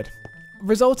sword,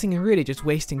 resulting in really just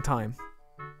wasting time.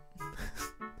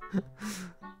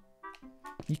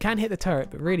 You can hit the turret,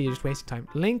 but really you're just wasting time.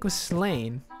 Link was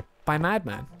slain by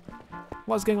Madman.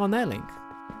 What's going on there, Link?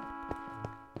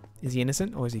 Is he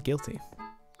innocent or is he guilty?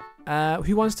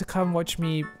 Who wants to come watch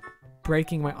me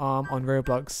breaking my arm on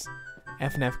Roblox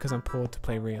FNF because I'm poor to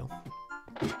play real?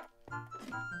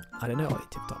 I don't know, Ollie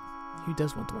Tip Top. Who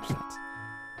does want to watch that?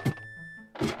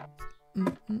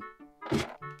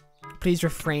 Please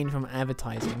refrain from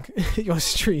advertising your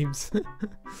streams.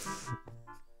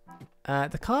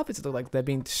 The carpets look like they're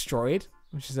being destroyed,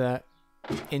 which is a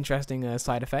interesting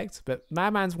side effect. But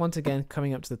Madman's once again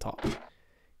coming up to the top.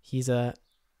 He's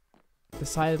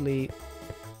decidedly...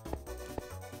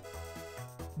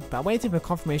 But waiting for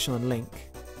confirmation on Link.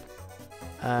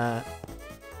 I'm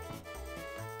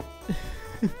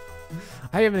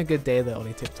having a good day though,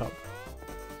 Ollie Tip Top.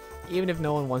 Even if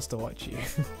no one wants to watch you.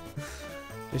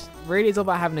 Just really, it's all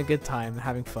about having a good time,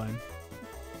 having fun.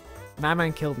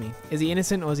 Madman killed me. Is he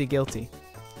innocent or is he guilty?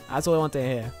 That's all I want to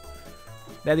hear.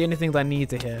 They're the only things I need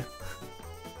to hear.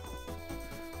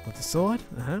 With the sword?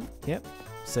 Yep.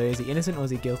 So is he innocent or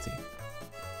is he guilty?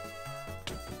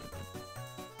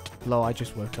 Lol, I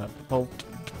just woke up. Well,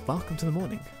 welcome to the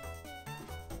morning.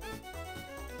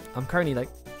 I'm currently like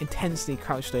intensely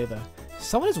crouched over.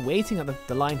 Someone is waiting at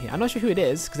the line here. I'm not sure who it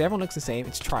is because everyone looks the same.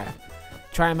 It's Trier.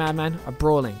 Trier and Madman are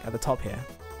brawling at the top here.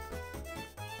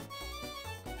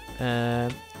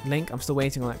 Link, I'm still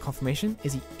waiting on that confirmation.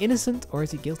 Is he innocent or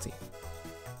is he guilty?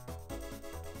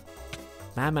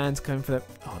 Madman's coming for the...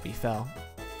 Oh, but he fell.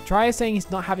 Trier is saying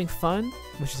he's not having fun,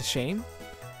 which is a shame.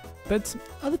 But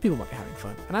other people might be having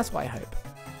fun, and that's what I hope.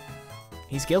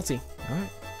 He's guilty. Alright.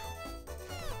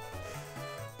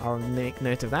 I'll make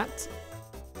note of that.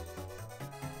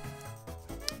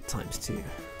 ×2.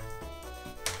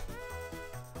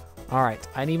 Alright,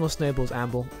 I need more snowballs,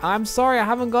 Amble. I'm sorry, I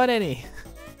haven't got any.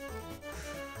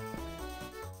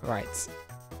 Right.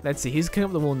 Let's see. Who's coming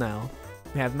up the wall now?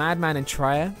 We have Madman and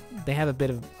Trier. They have a bit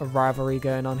of a rivalry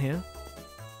going on here.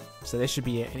 So this should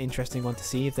be an interesting one to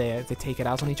see if they take it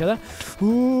out on each other.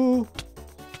 Ooh.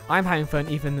 I'm having fun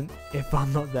even if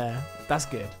I'm not there. That's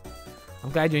good. I'm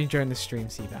glad you're enjoying the stream,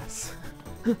 Seabass.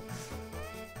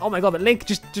 Oh my god, but Link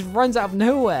just runs out of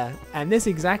nowhere. And this is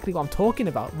exactly what I'm talking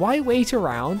about. Why wait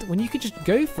around when you could just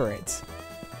go for it?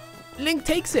 Link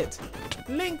takes it.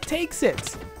 Link takes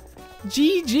it.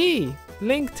 GG.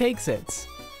 Link takes it.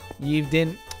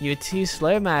 You're too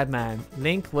slow, Madman.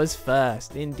 Link was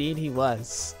first. Indeed he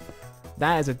was.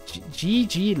 That is a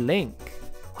GG Link.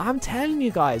 I'm telling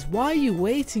you guys, why are you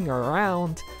waiting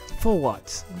around? For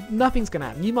what? Nothing's gonna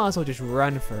happen. You might as well just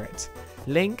run for it.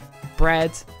 Link,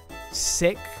 Bread,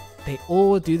 Sick, they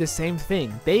all do the same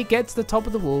thing. They get to the top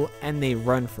of the wall and they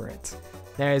run for it.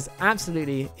 There is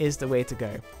absolutely is the way to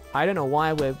go. I don't know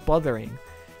why we're bothering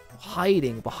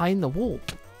hiding behind the wall.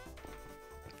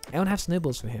 I don't have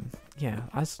snowballs for him. Yeah,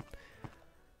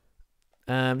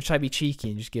 should I be cheeky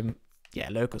and just give him? Yeah,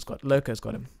 Loco's got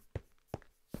him.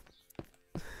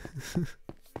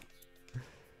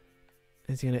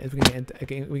 Are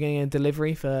we getting a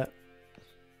delivery for?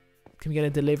 Can we get a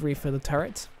delivery for the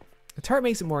turret? The turret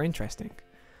makes it more interesting.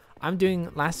 I'm doing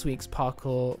last week's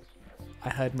parkour. I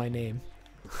heard my name.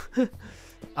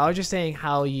 I was just saying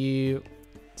how you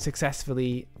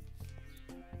successfully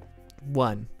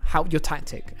won. How your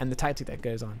tactic and the tactic that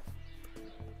goes on.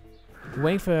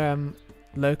 Waiting for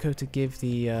Loco to give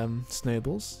the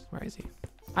snowballs. Where is he?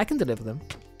 I can deliver them.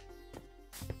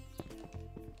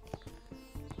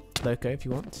 Loco, if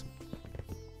you want.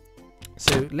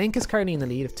 So Link is currently in the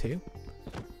lead of 2.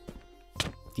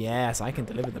 Yes, I can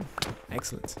deliver them.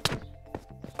 Excellent.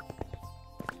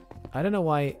 I don't know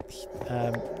why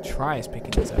Try is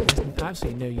picking these up. There's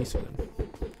absolutely no use for them.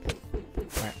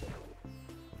 Right.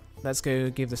 Let's go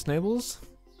give the snowballs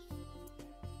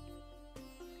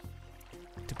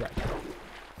to Brett.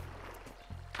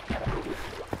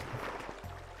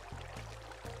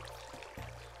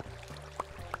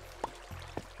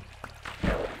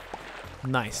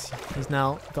 Nice. He's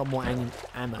now got more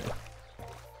ammo.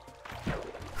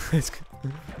 Look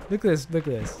at this. Look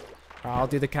at this. Right, I'll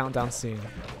do the countdown soon.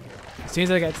 As soon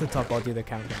as I get to the top, I'll do the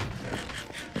countdown.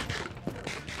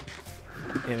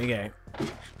 Here we go.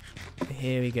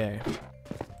 Here we go.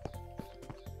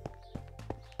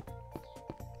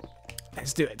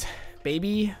 Let's do it.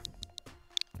 Baby.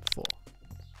 4.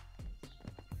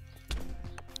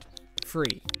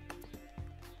 3.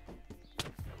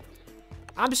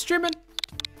 I'm streaming.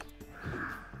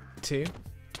 2.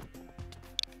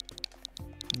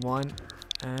 1.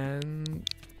 And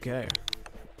go.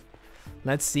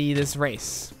 Let's see this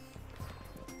race.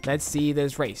 Let's see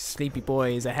this race. Sleepy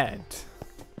Boy is ahead.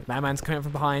 Madman's coming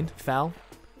from behind. Fell.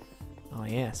 Oh,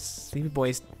 yes. Sleepy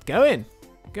Boy's going.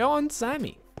 Go on,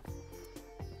 Sammy.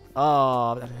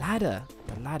 Oh, the ladder.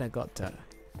 The ladder got to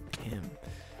him.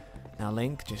 Now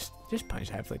Link just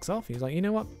punched Headflix off. He was like, you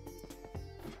know what?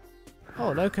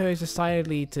 Oh, Loco has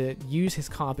decidedly to use his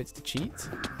carpets to cheat.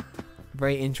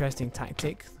 Very interesting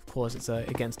tactic. Of course, it's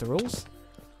against the rules.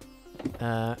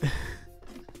 That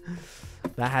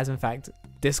has, in fact,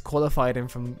 disqualified him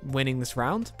from winning this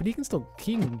round. But he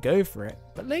can go for it.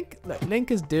 But Link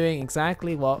is doing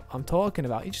exactly what I'm talking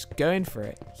about. He's just going for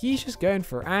it. He's just going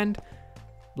for it. And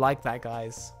like that,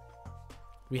 guys,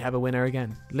 we have a winner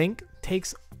again. Link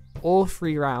takes all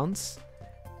 3 rounds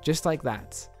just like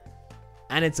that.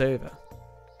 And it's over.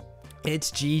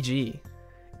 It's GG.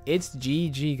 It's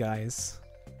GG, guys.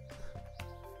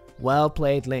 Well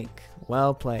played, Link.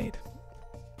 Well played.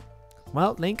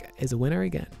 Well, Link is a winner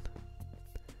again.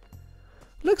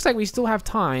 Looks like we still have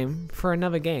time for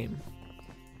another game.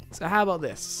 So how about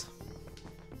this?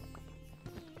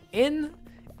 In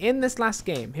this last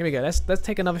game, here we go. Let's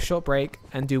take another short break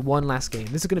and do one last game.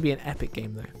 This is going to be an epic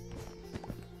game,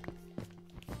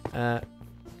 though.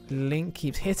 Link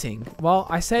keeps hitting. Well,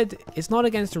 I said it's not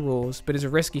against the rules, but it's a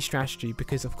risky strategy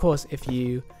because, of course, if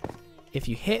you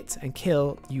hit and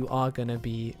kill, you are gonna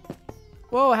be.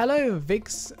 Whoa! Hello,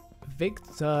 Victor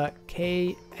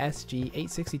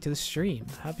KSG860 to the stream.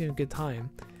 Having a good time.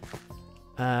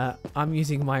 I'm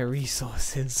using my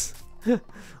resources.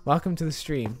 Welcome to the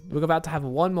stream. We're about to have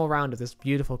one more round of this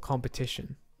beautiful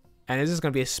competition, and this is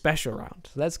gonna be a special round.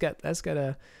 So let's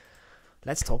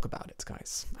talk about it,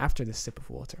 guys. After this sip of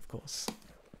water, of course.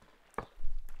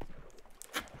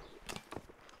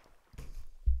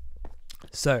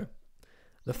 So,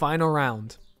 the final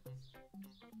round.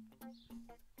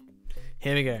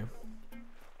 Here we go.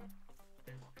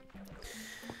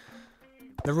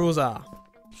 The rules are...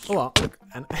 Oh, well, look,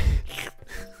 and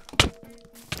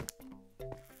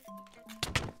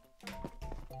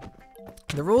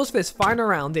The rules for this final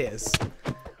round is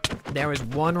there is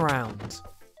 1 round,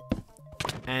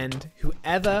 and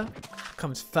whoever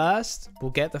comes first will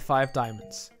get the 5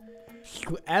 diamonds.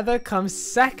 Whoever comes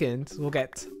second will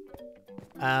get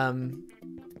oh,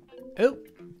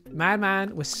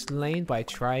 Madman was slain by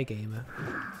Try Gamer.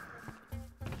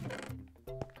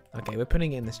 Okay, we're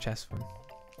putting it in this chest for him.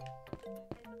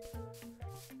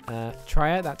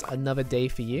 Try it. That's another day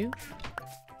for you.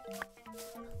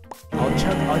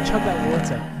 I'll chug that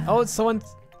water. Oh, someone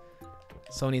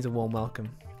needs a warm welcome.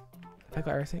 Have I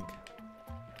got everything?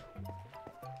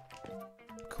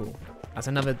 Cool. That's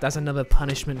another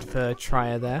punishment for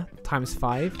Trier there. Times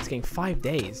 5. It's getting 5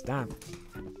 days. Damn.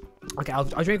 Okay, I'll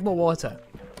drink more water.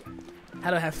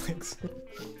 Hello, Netflix.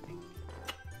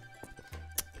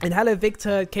 And hello,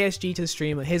 Victor KSG to the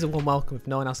streamer. Here's a warm welcome if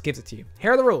no one else gives it to you.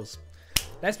 Here are the rules.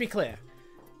 Let's be clear.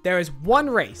 There is 1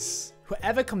 race.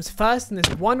 Whoever comes first in this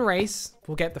 1 race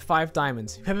will get the 5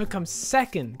 diamonds. Whoever comes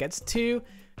second gets 2.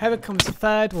 Whoever comes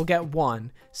third will get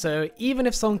 1. So even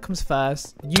if someone comes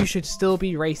first, you should still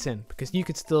be racing because you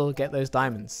could still get those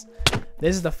diamonds.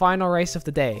 This is the final race of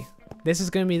the day. This is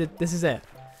going to be this is it.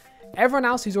 Everyone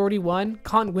else who's already won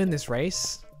can't win this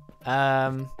race.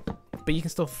 But you can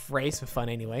still race for fun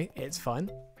anyway. It's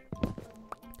fun.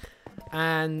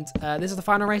 And this is the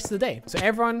final race of the day. So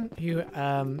everyone who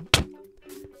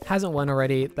hasn't won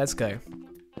already, let's go.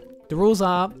 The rules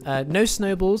are no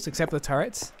snowballs except for the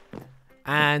turrets.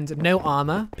 And no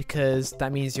armor, because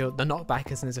that means the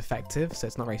knockback isn't as effective, so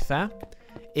it's not very fair.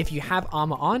 If you have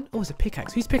armor on... Oh, it's a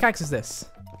pickaxe. Whose pickaxe is this?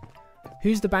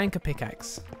 Who's the banker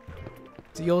pickaxe?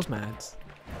 Is it yours, Mads?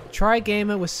 Try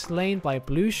Gamer was slain by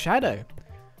Blue Shadow.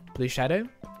 Blue Shadow?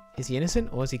 Is he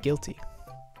innocent or is he guilty?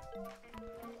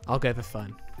 I'll go for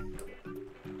fun.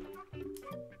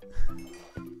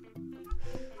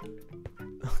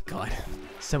 Oh god.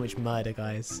 So much murder,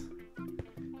 guys.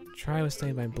 Try was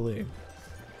slain by Blue.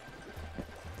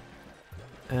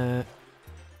 What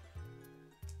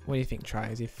do you think, Try?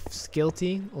 Is he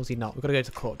guilty or is he not? We've got to go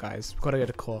to court, guys. We've got to go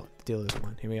to court to deal with this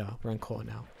one. Here we are. We're in court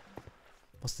now.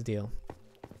 What's the deal?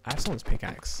 I have someone's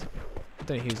pickaxe. I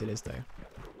don't know whose it is, though.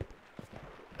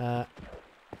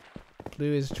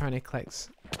 Blue is trying to collect...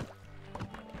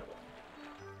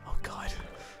 Oh, God.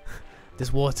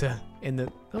 There's water in the...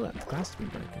 Oh, that glass has been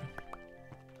broken.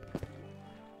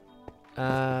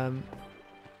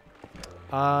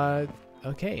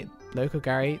 Okay. Local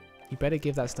Gary, you better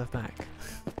give that stuff back.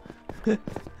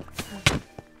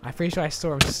 I'm pretty sure I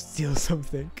saw him steal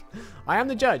something. I am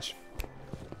the judge.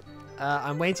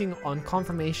 I'm waiting on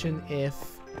confirmation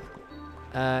if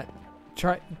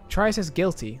Try says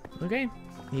guilty. Okay,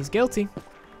 he's guilty.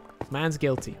 Man's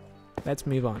guilty. Let's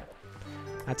move on.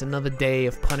 That's another day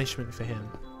of punishment for him.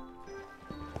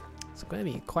 It's going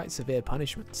to be quite severe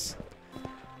punishments.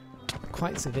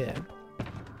 Quite severe.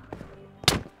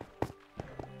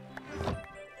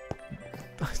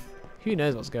 Who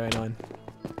knows what's going on?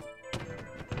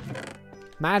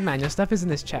 Madman, your stuff is in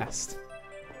this chest.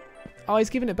 Oh,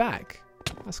 he's giving it back.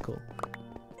 That's cool.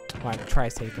 Alright,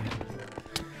 Try's taking it.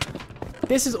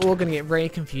 This is all going to get very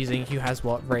confusing who has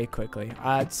what very quickly.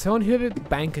 Whoever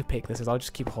banker pick this is, I'll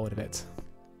just keep hold of it.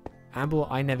 Amble,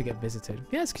 I never get visited.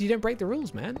 Yes, because you don't break the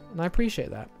rules, man. And I appreciate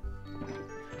that.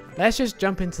 Let's just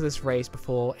jump into this race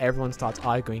before everyone starts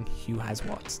arguing who has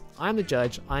what. I'm the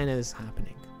judge. I know this is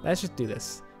happening. Let's just do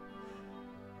this.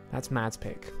 That's Mad's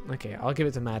pick. Okay, I'll give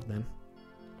it to Mad then.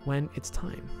 When it's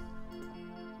time.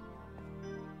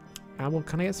 Well,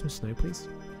 can I get some snow, please?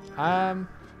 Are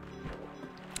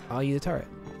you the turret?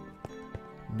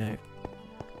 No.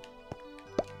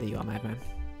 There you are, Madman.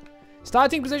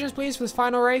 Starting positions, please, for this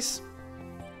final race.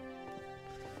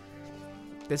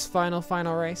 This final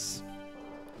race.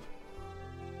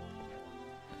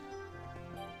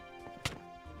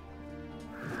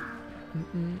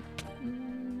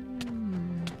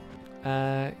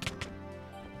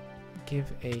 Give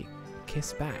a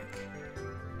kiss back.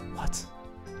 What?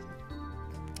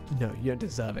 No, you don't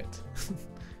deserve it. You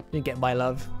didn't get my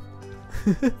love.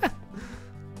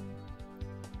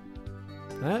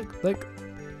 Look,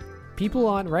 people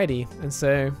aren't ready, and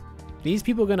so these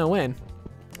people are gonna win.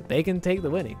 They can take the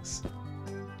winnings.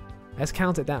 Let's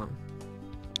count it down.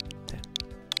 10.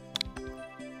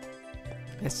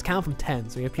 Let's count from 10,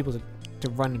 so we have people to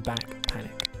run back,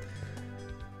 panic.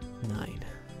 9.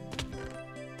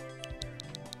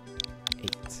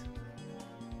 8.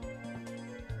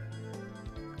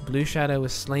 Blue Shadow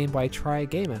was slain by Try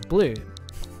Gamer. Blue.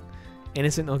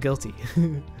 Innocent or guilty.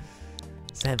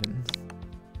 7.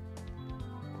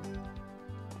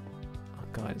 Oh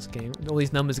god, it's getting, all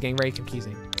these numbers are getting very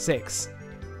confusing. 6.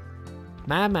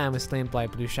 Madman was slain by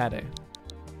Blue Shadow.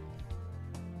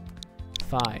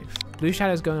 5. Blue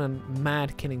Shadow's going on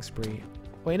mad killing spree.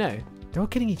 Wait, no. They're all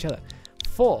killing each other.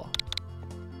 4.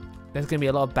 There's going to be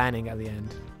a lot of banning at the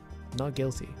end. Not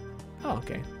guilty. Oh,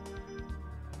 okay.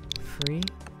 3.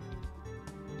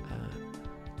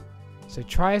 So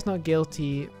Try is not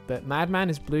guilty, but Madman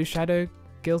is Blue Shadow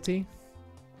guilty.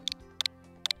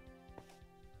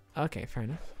 Okay, fair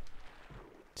enough.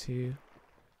 2.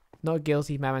 Not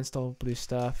guilty, Madman stole blue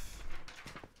stuff.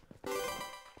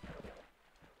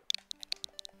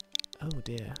 Oh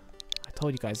dear. I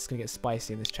told you guys it's gonna get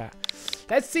spicy in this chat.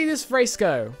 Let's see this race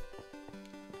go.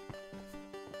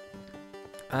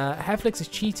 Heflix is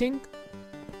cheating.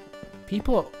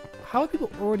 How are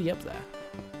people already up there?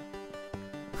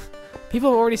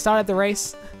 People have already started the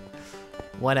race.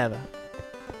 Whatever.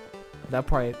 That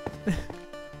probably.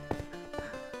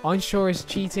 Onshore is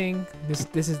cheating.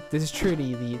 This is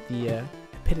truly the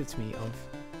epitome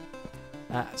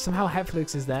of. Somehow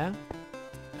Heflix is there.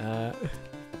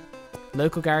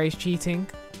 Local Gary's cheating.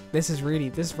 This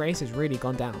race has really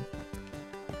gone down.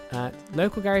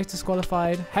 Local Gary's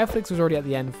disqualified. Heflix was already at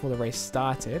the end before the race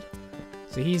started,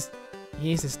 so he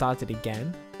needs to start it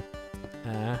again.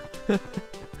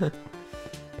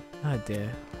 Oh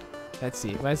dear. Let's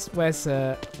see. Where is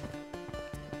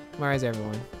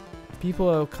everyone? People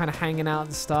are kind of hanging out at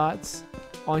the start.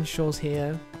 Onshore's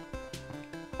here.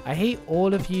 I hate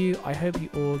all of you. I hope you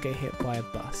all get hit by a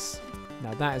bus.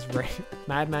 Now that is very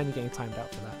Madman. You're getting timed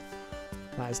out for that.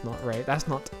 That is not right. That's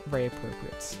not very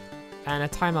appropriate. And a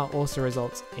timeout also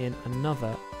results in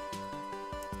another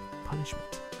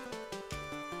punishment.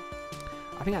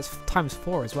 I think that's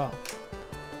 ×4 as well.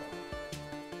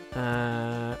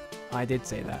 I did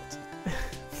say that.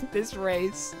 This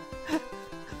race.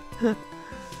 Oh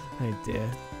dear.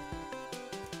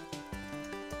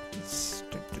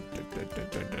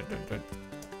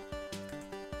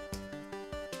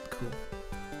 Cool.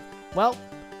 Well,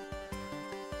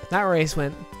 that race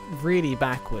went really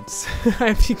backwards.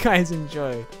 I hope you guys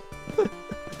enjoyed.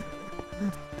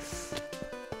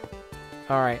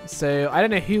 Alright, so I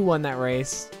don't know who won that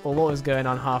race or what was going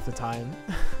on half the time.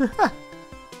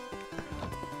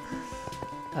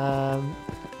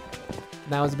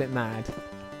 That was a bit mad.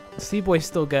 Seaboy's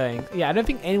still going. Yeah, I don't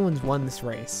think anyone's won this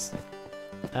race.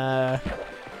 I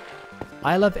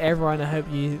love everyone. I hope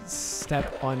you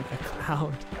step on a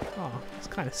cloud. Oh, it's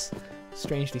kind of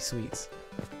strangely sweet.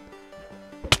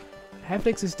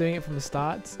 Heflix is doing it from the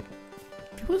start.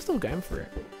 People are still going for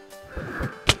it.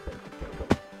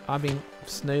 I'm being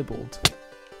snowballed.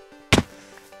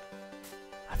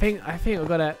 I think we've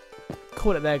got to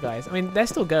call it there, guys. I mean, they're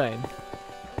still going.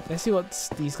 Let's see what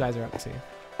these guys are up to.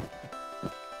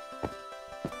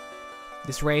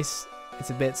 This race, it's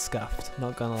a bit scuffed.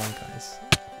 Not gonna lie, guys.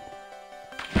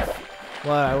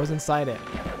 Whoa, I was inside it.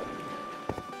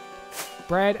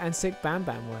 Bread and Sick Bam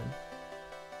Bam won.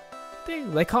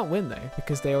 They can't win though,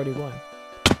 because they already won.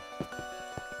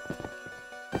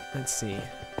 Let's see.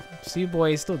 Sleepy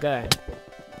Boy is still going.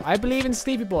 I believe in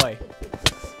Sleepy Boy.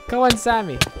 Come on,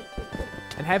 Sammy.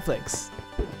 And Heflix.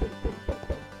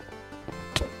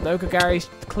 Local Gary's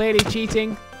clearly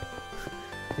cheating.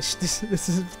 This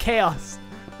is chaos.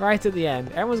 Right at the end.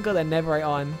 Everyone's got their Neverite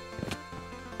on.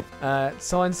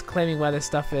 Someone's claiming where this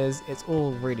stuff is. It's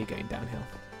all really going downhill.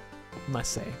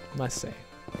 Must say. Must say.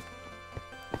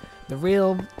 The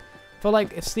real... I feel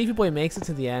like if Sleepy Boy makes it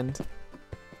to the end,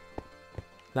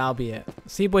 that'll be it.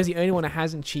 Sleepy Boy's the only one that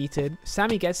hasn't cheated.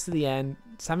 Sammy gets to the end.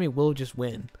 Sammy will just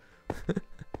win.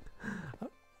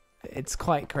 It's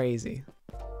quite crazy.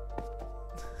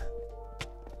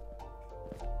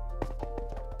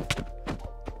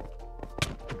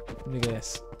 Look at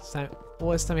this.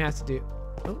 What does Sammy have to do?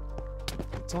 Oh,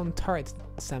 it's on turret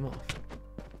to Sam off.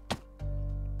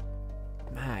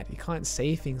 Mad, you can't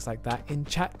say things like that in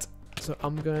chat. So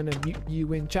I'm going to mute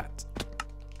you in chat.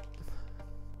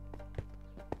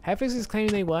 Heflix is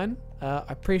claiming they won.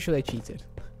 I'm pretty sure they cheated.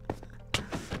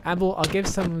 Amble, I'll give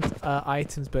some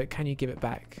items, but can you give it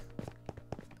back?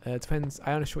 Depends.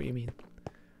 I'm not sure what you mean.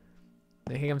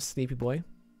 Now, here comes Sleepy Boy.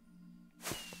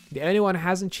 The only one who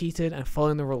hasn't cheated and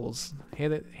following the rules.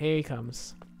 Here he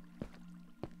comes.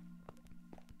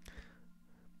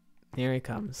 Here he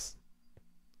comes.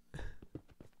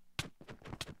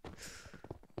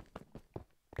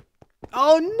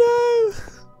 Oh no!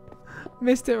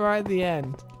 Missed it right at the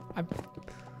end.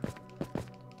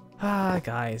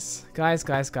 Guys.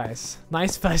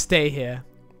 Nice first day here.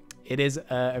 It is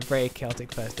a very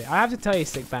chaotic first day. I have to tell you,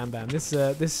 Sick Bam Bam,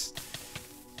 this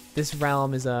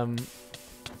realm is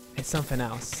it's something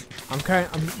else. I'm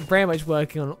very much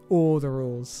working on all the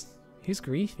rules. Who's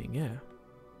griefing? Yeah.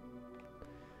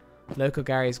 Local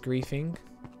Gary's griefing.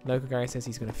 Local guy says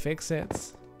he's going to fix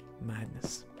it.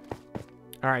 Madness.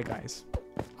 Alright, guys.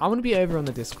 I'm going to be over on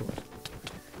the Discord.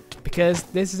 Because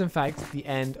this is, in fact, the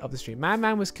end of the stream.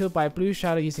 Man was killed by a blue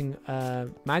shadow using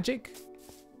magic.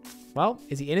 Well,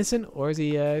 is he innocent or is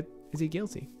he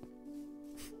guilty?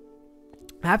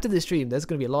 After the stream, there's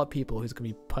going to be a lot of people who's going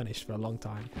to be punished for a long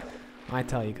time. I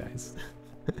tell you guys.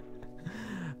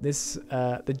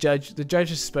 The judge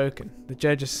has spoken. The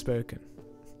judge has spoken.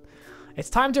 It's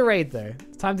time to raid, though.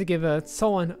 It's time to give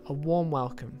someone a warm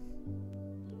welcome.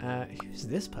 Who's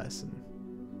this person?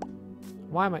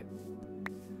 Why am I...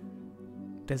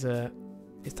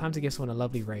 It's time to give someone a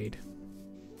lovely raid.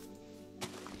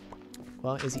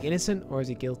 Well, is he innocent or is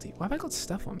he guilty? Why have I got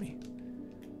stuff on me?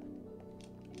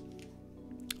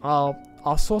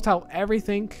 I'll sort out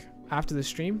everything after the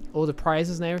stream. All the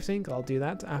prizes and everything. I'll do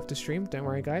that after stream. Don't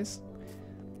worry, guys.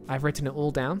 I've written it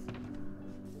all down.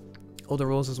 All the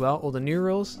rules as well. All the new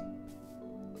rules.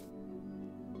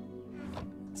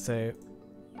 So,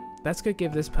 let's go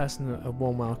give this person a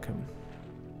warm welcome.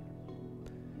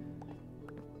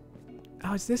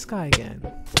 Oh, it's this guy again.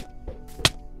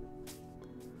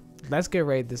 Let's go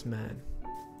raid this man.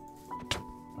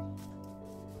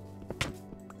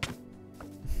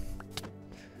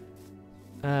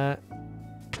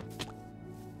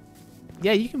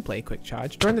 Yeah, you can play quick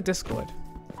charge. Join the Discord.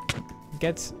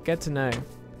 Get to know.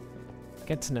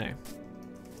 Get to know.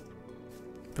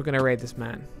 We're gonna raid this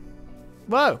man.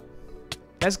 Whoa!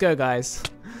 Let's go, guys.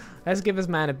 Let's give this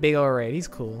man a big ol' raid. He's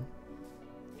cool.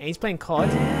 And he's playing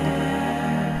COD.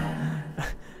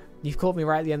 You've caught me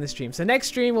right at the end of the stream. So next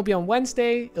stream will be on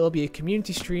Wednesday. It'll be a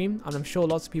community stream, and I'm sure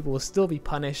lots of people will still be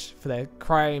punished for their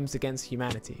crimes against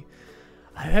humanity.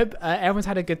 I hope everyone's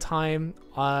had a good time.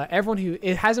 Everyone who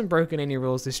hasn't broken any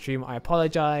rules this stream, I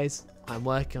apologize. I'm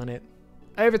working on it.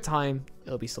 Over time,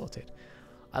 it'll be sorted.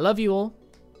 I love you all,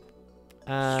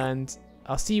 and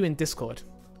I'll see you in Discord.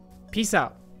 Peace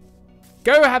out.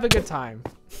 Go have a good time.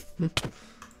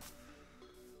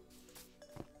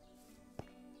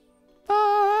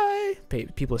 Bye.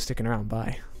 People are sticking around.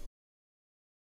 Bye.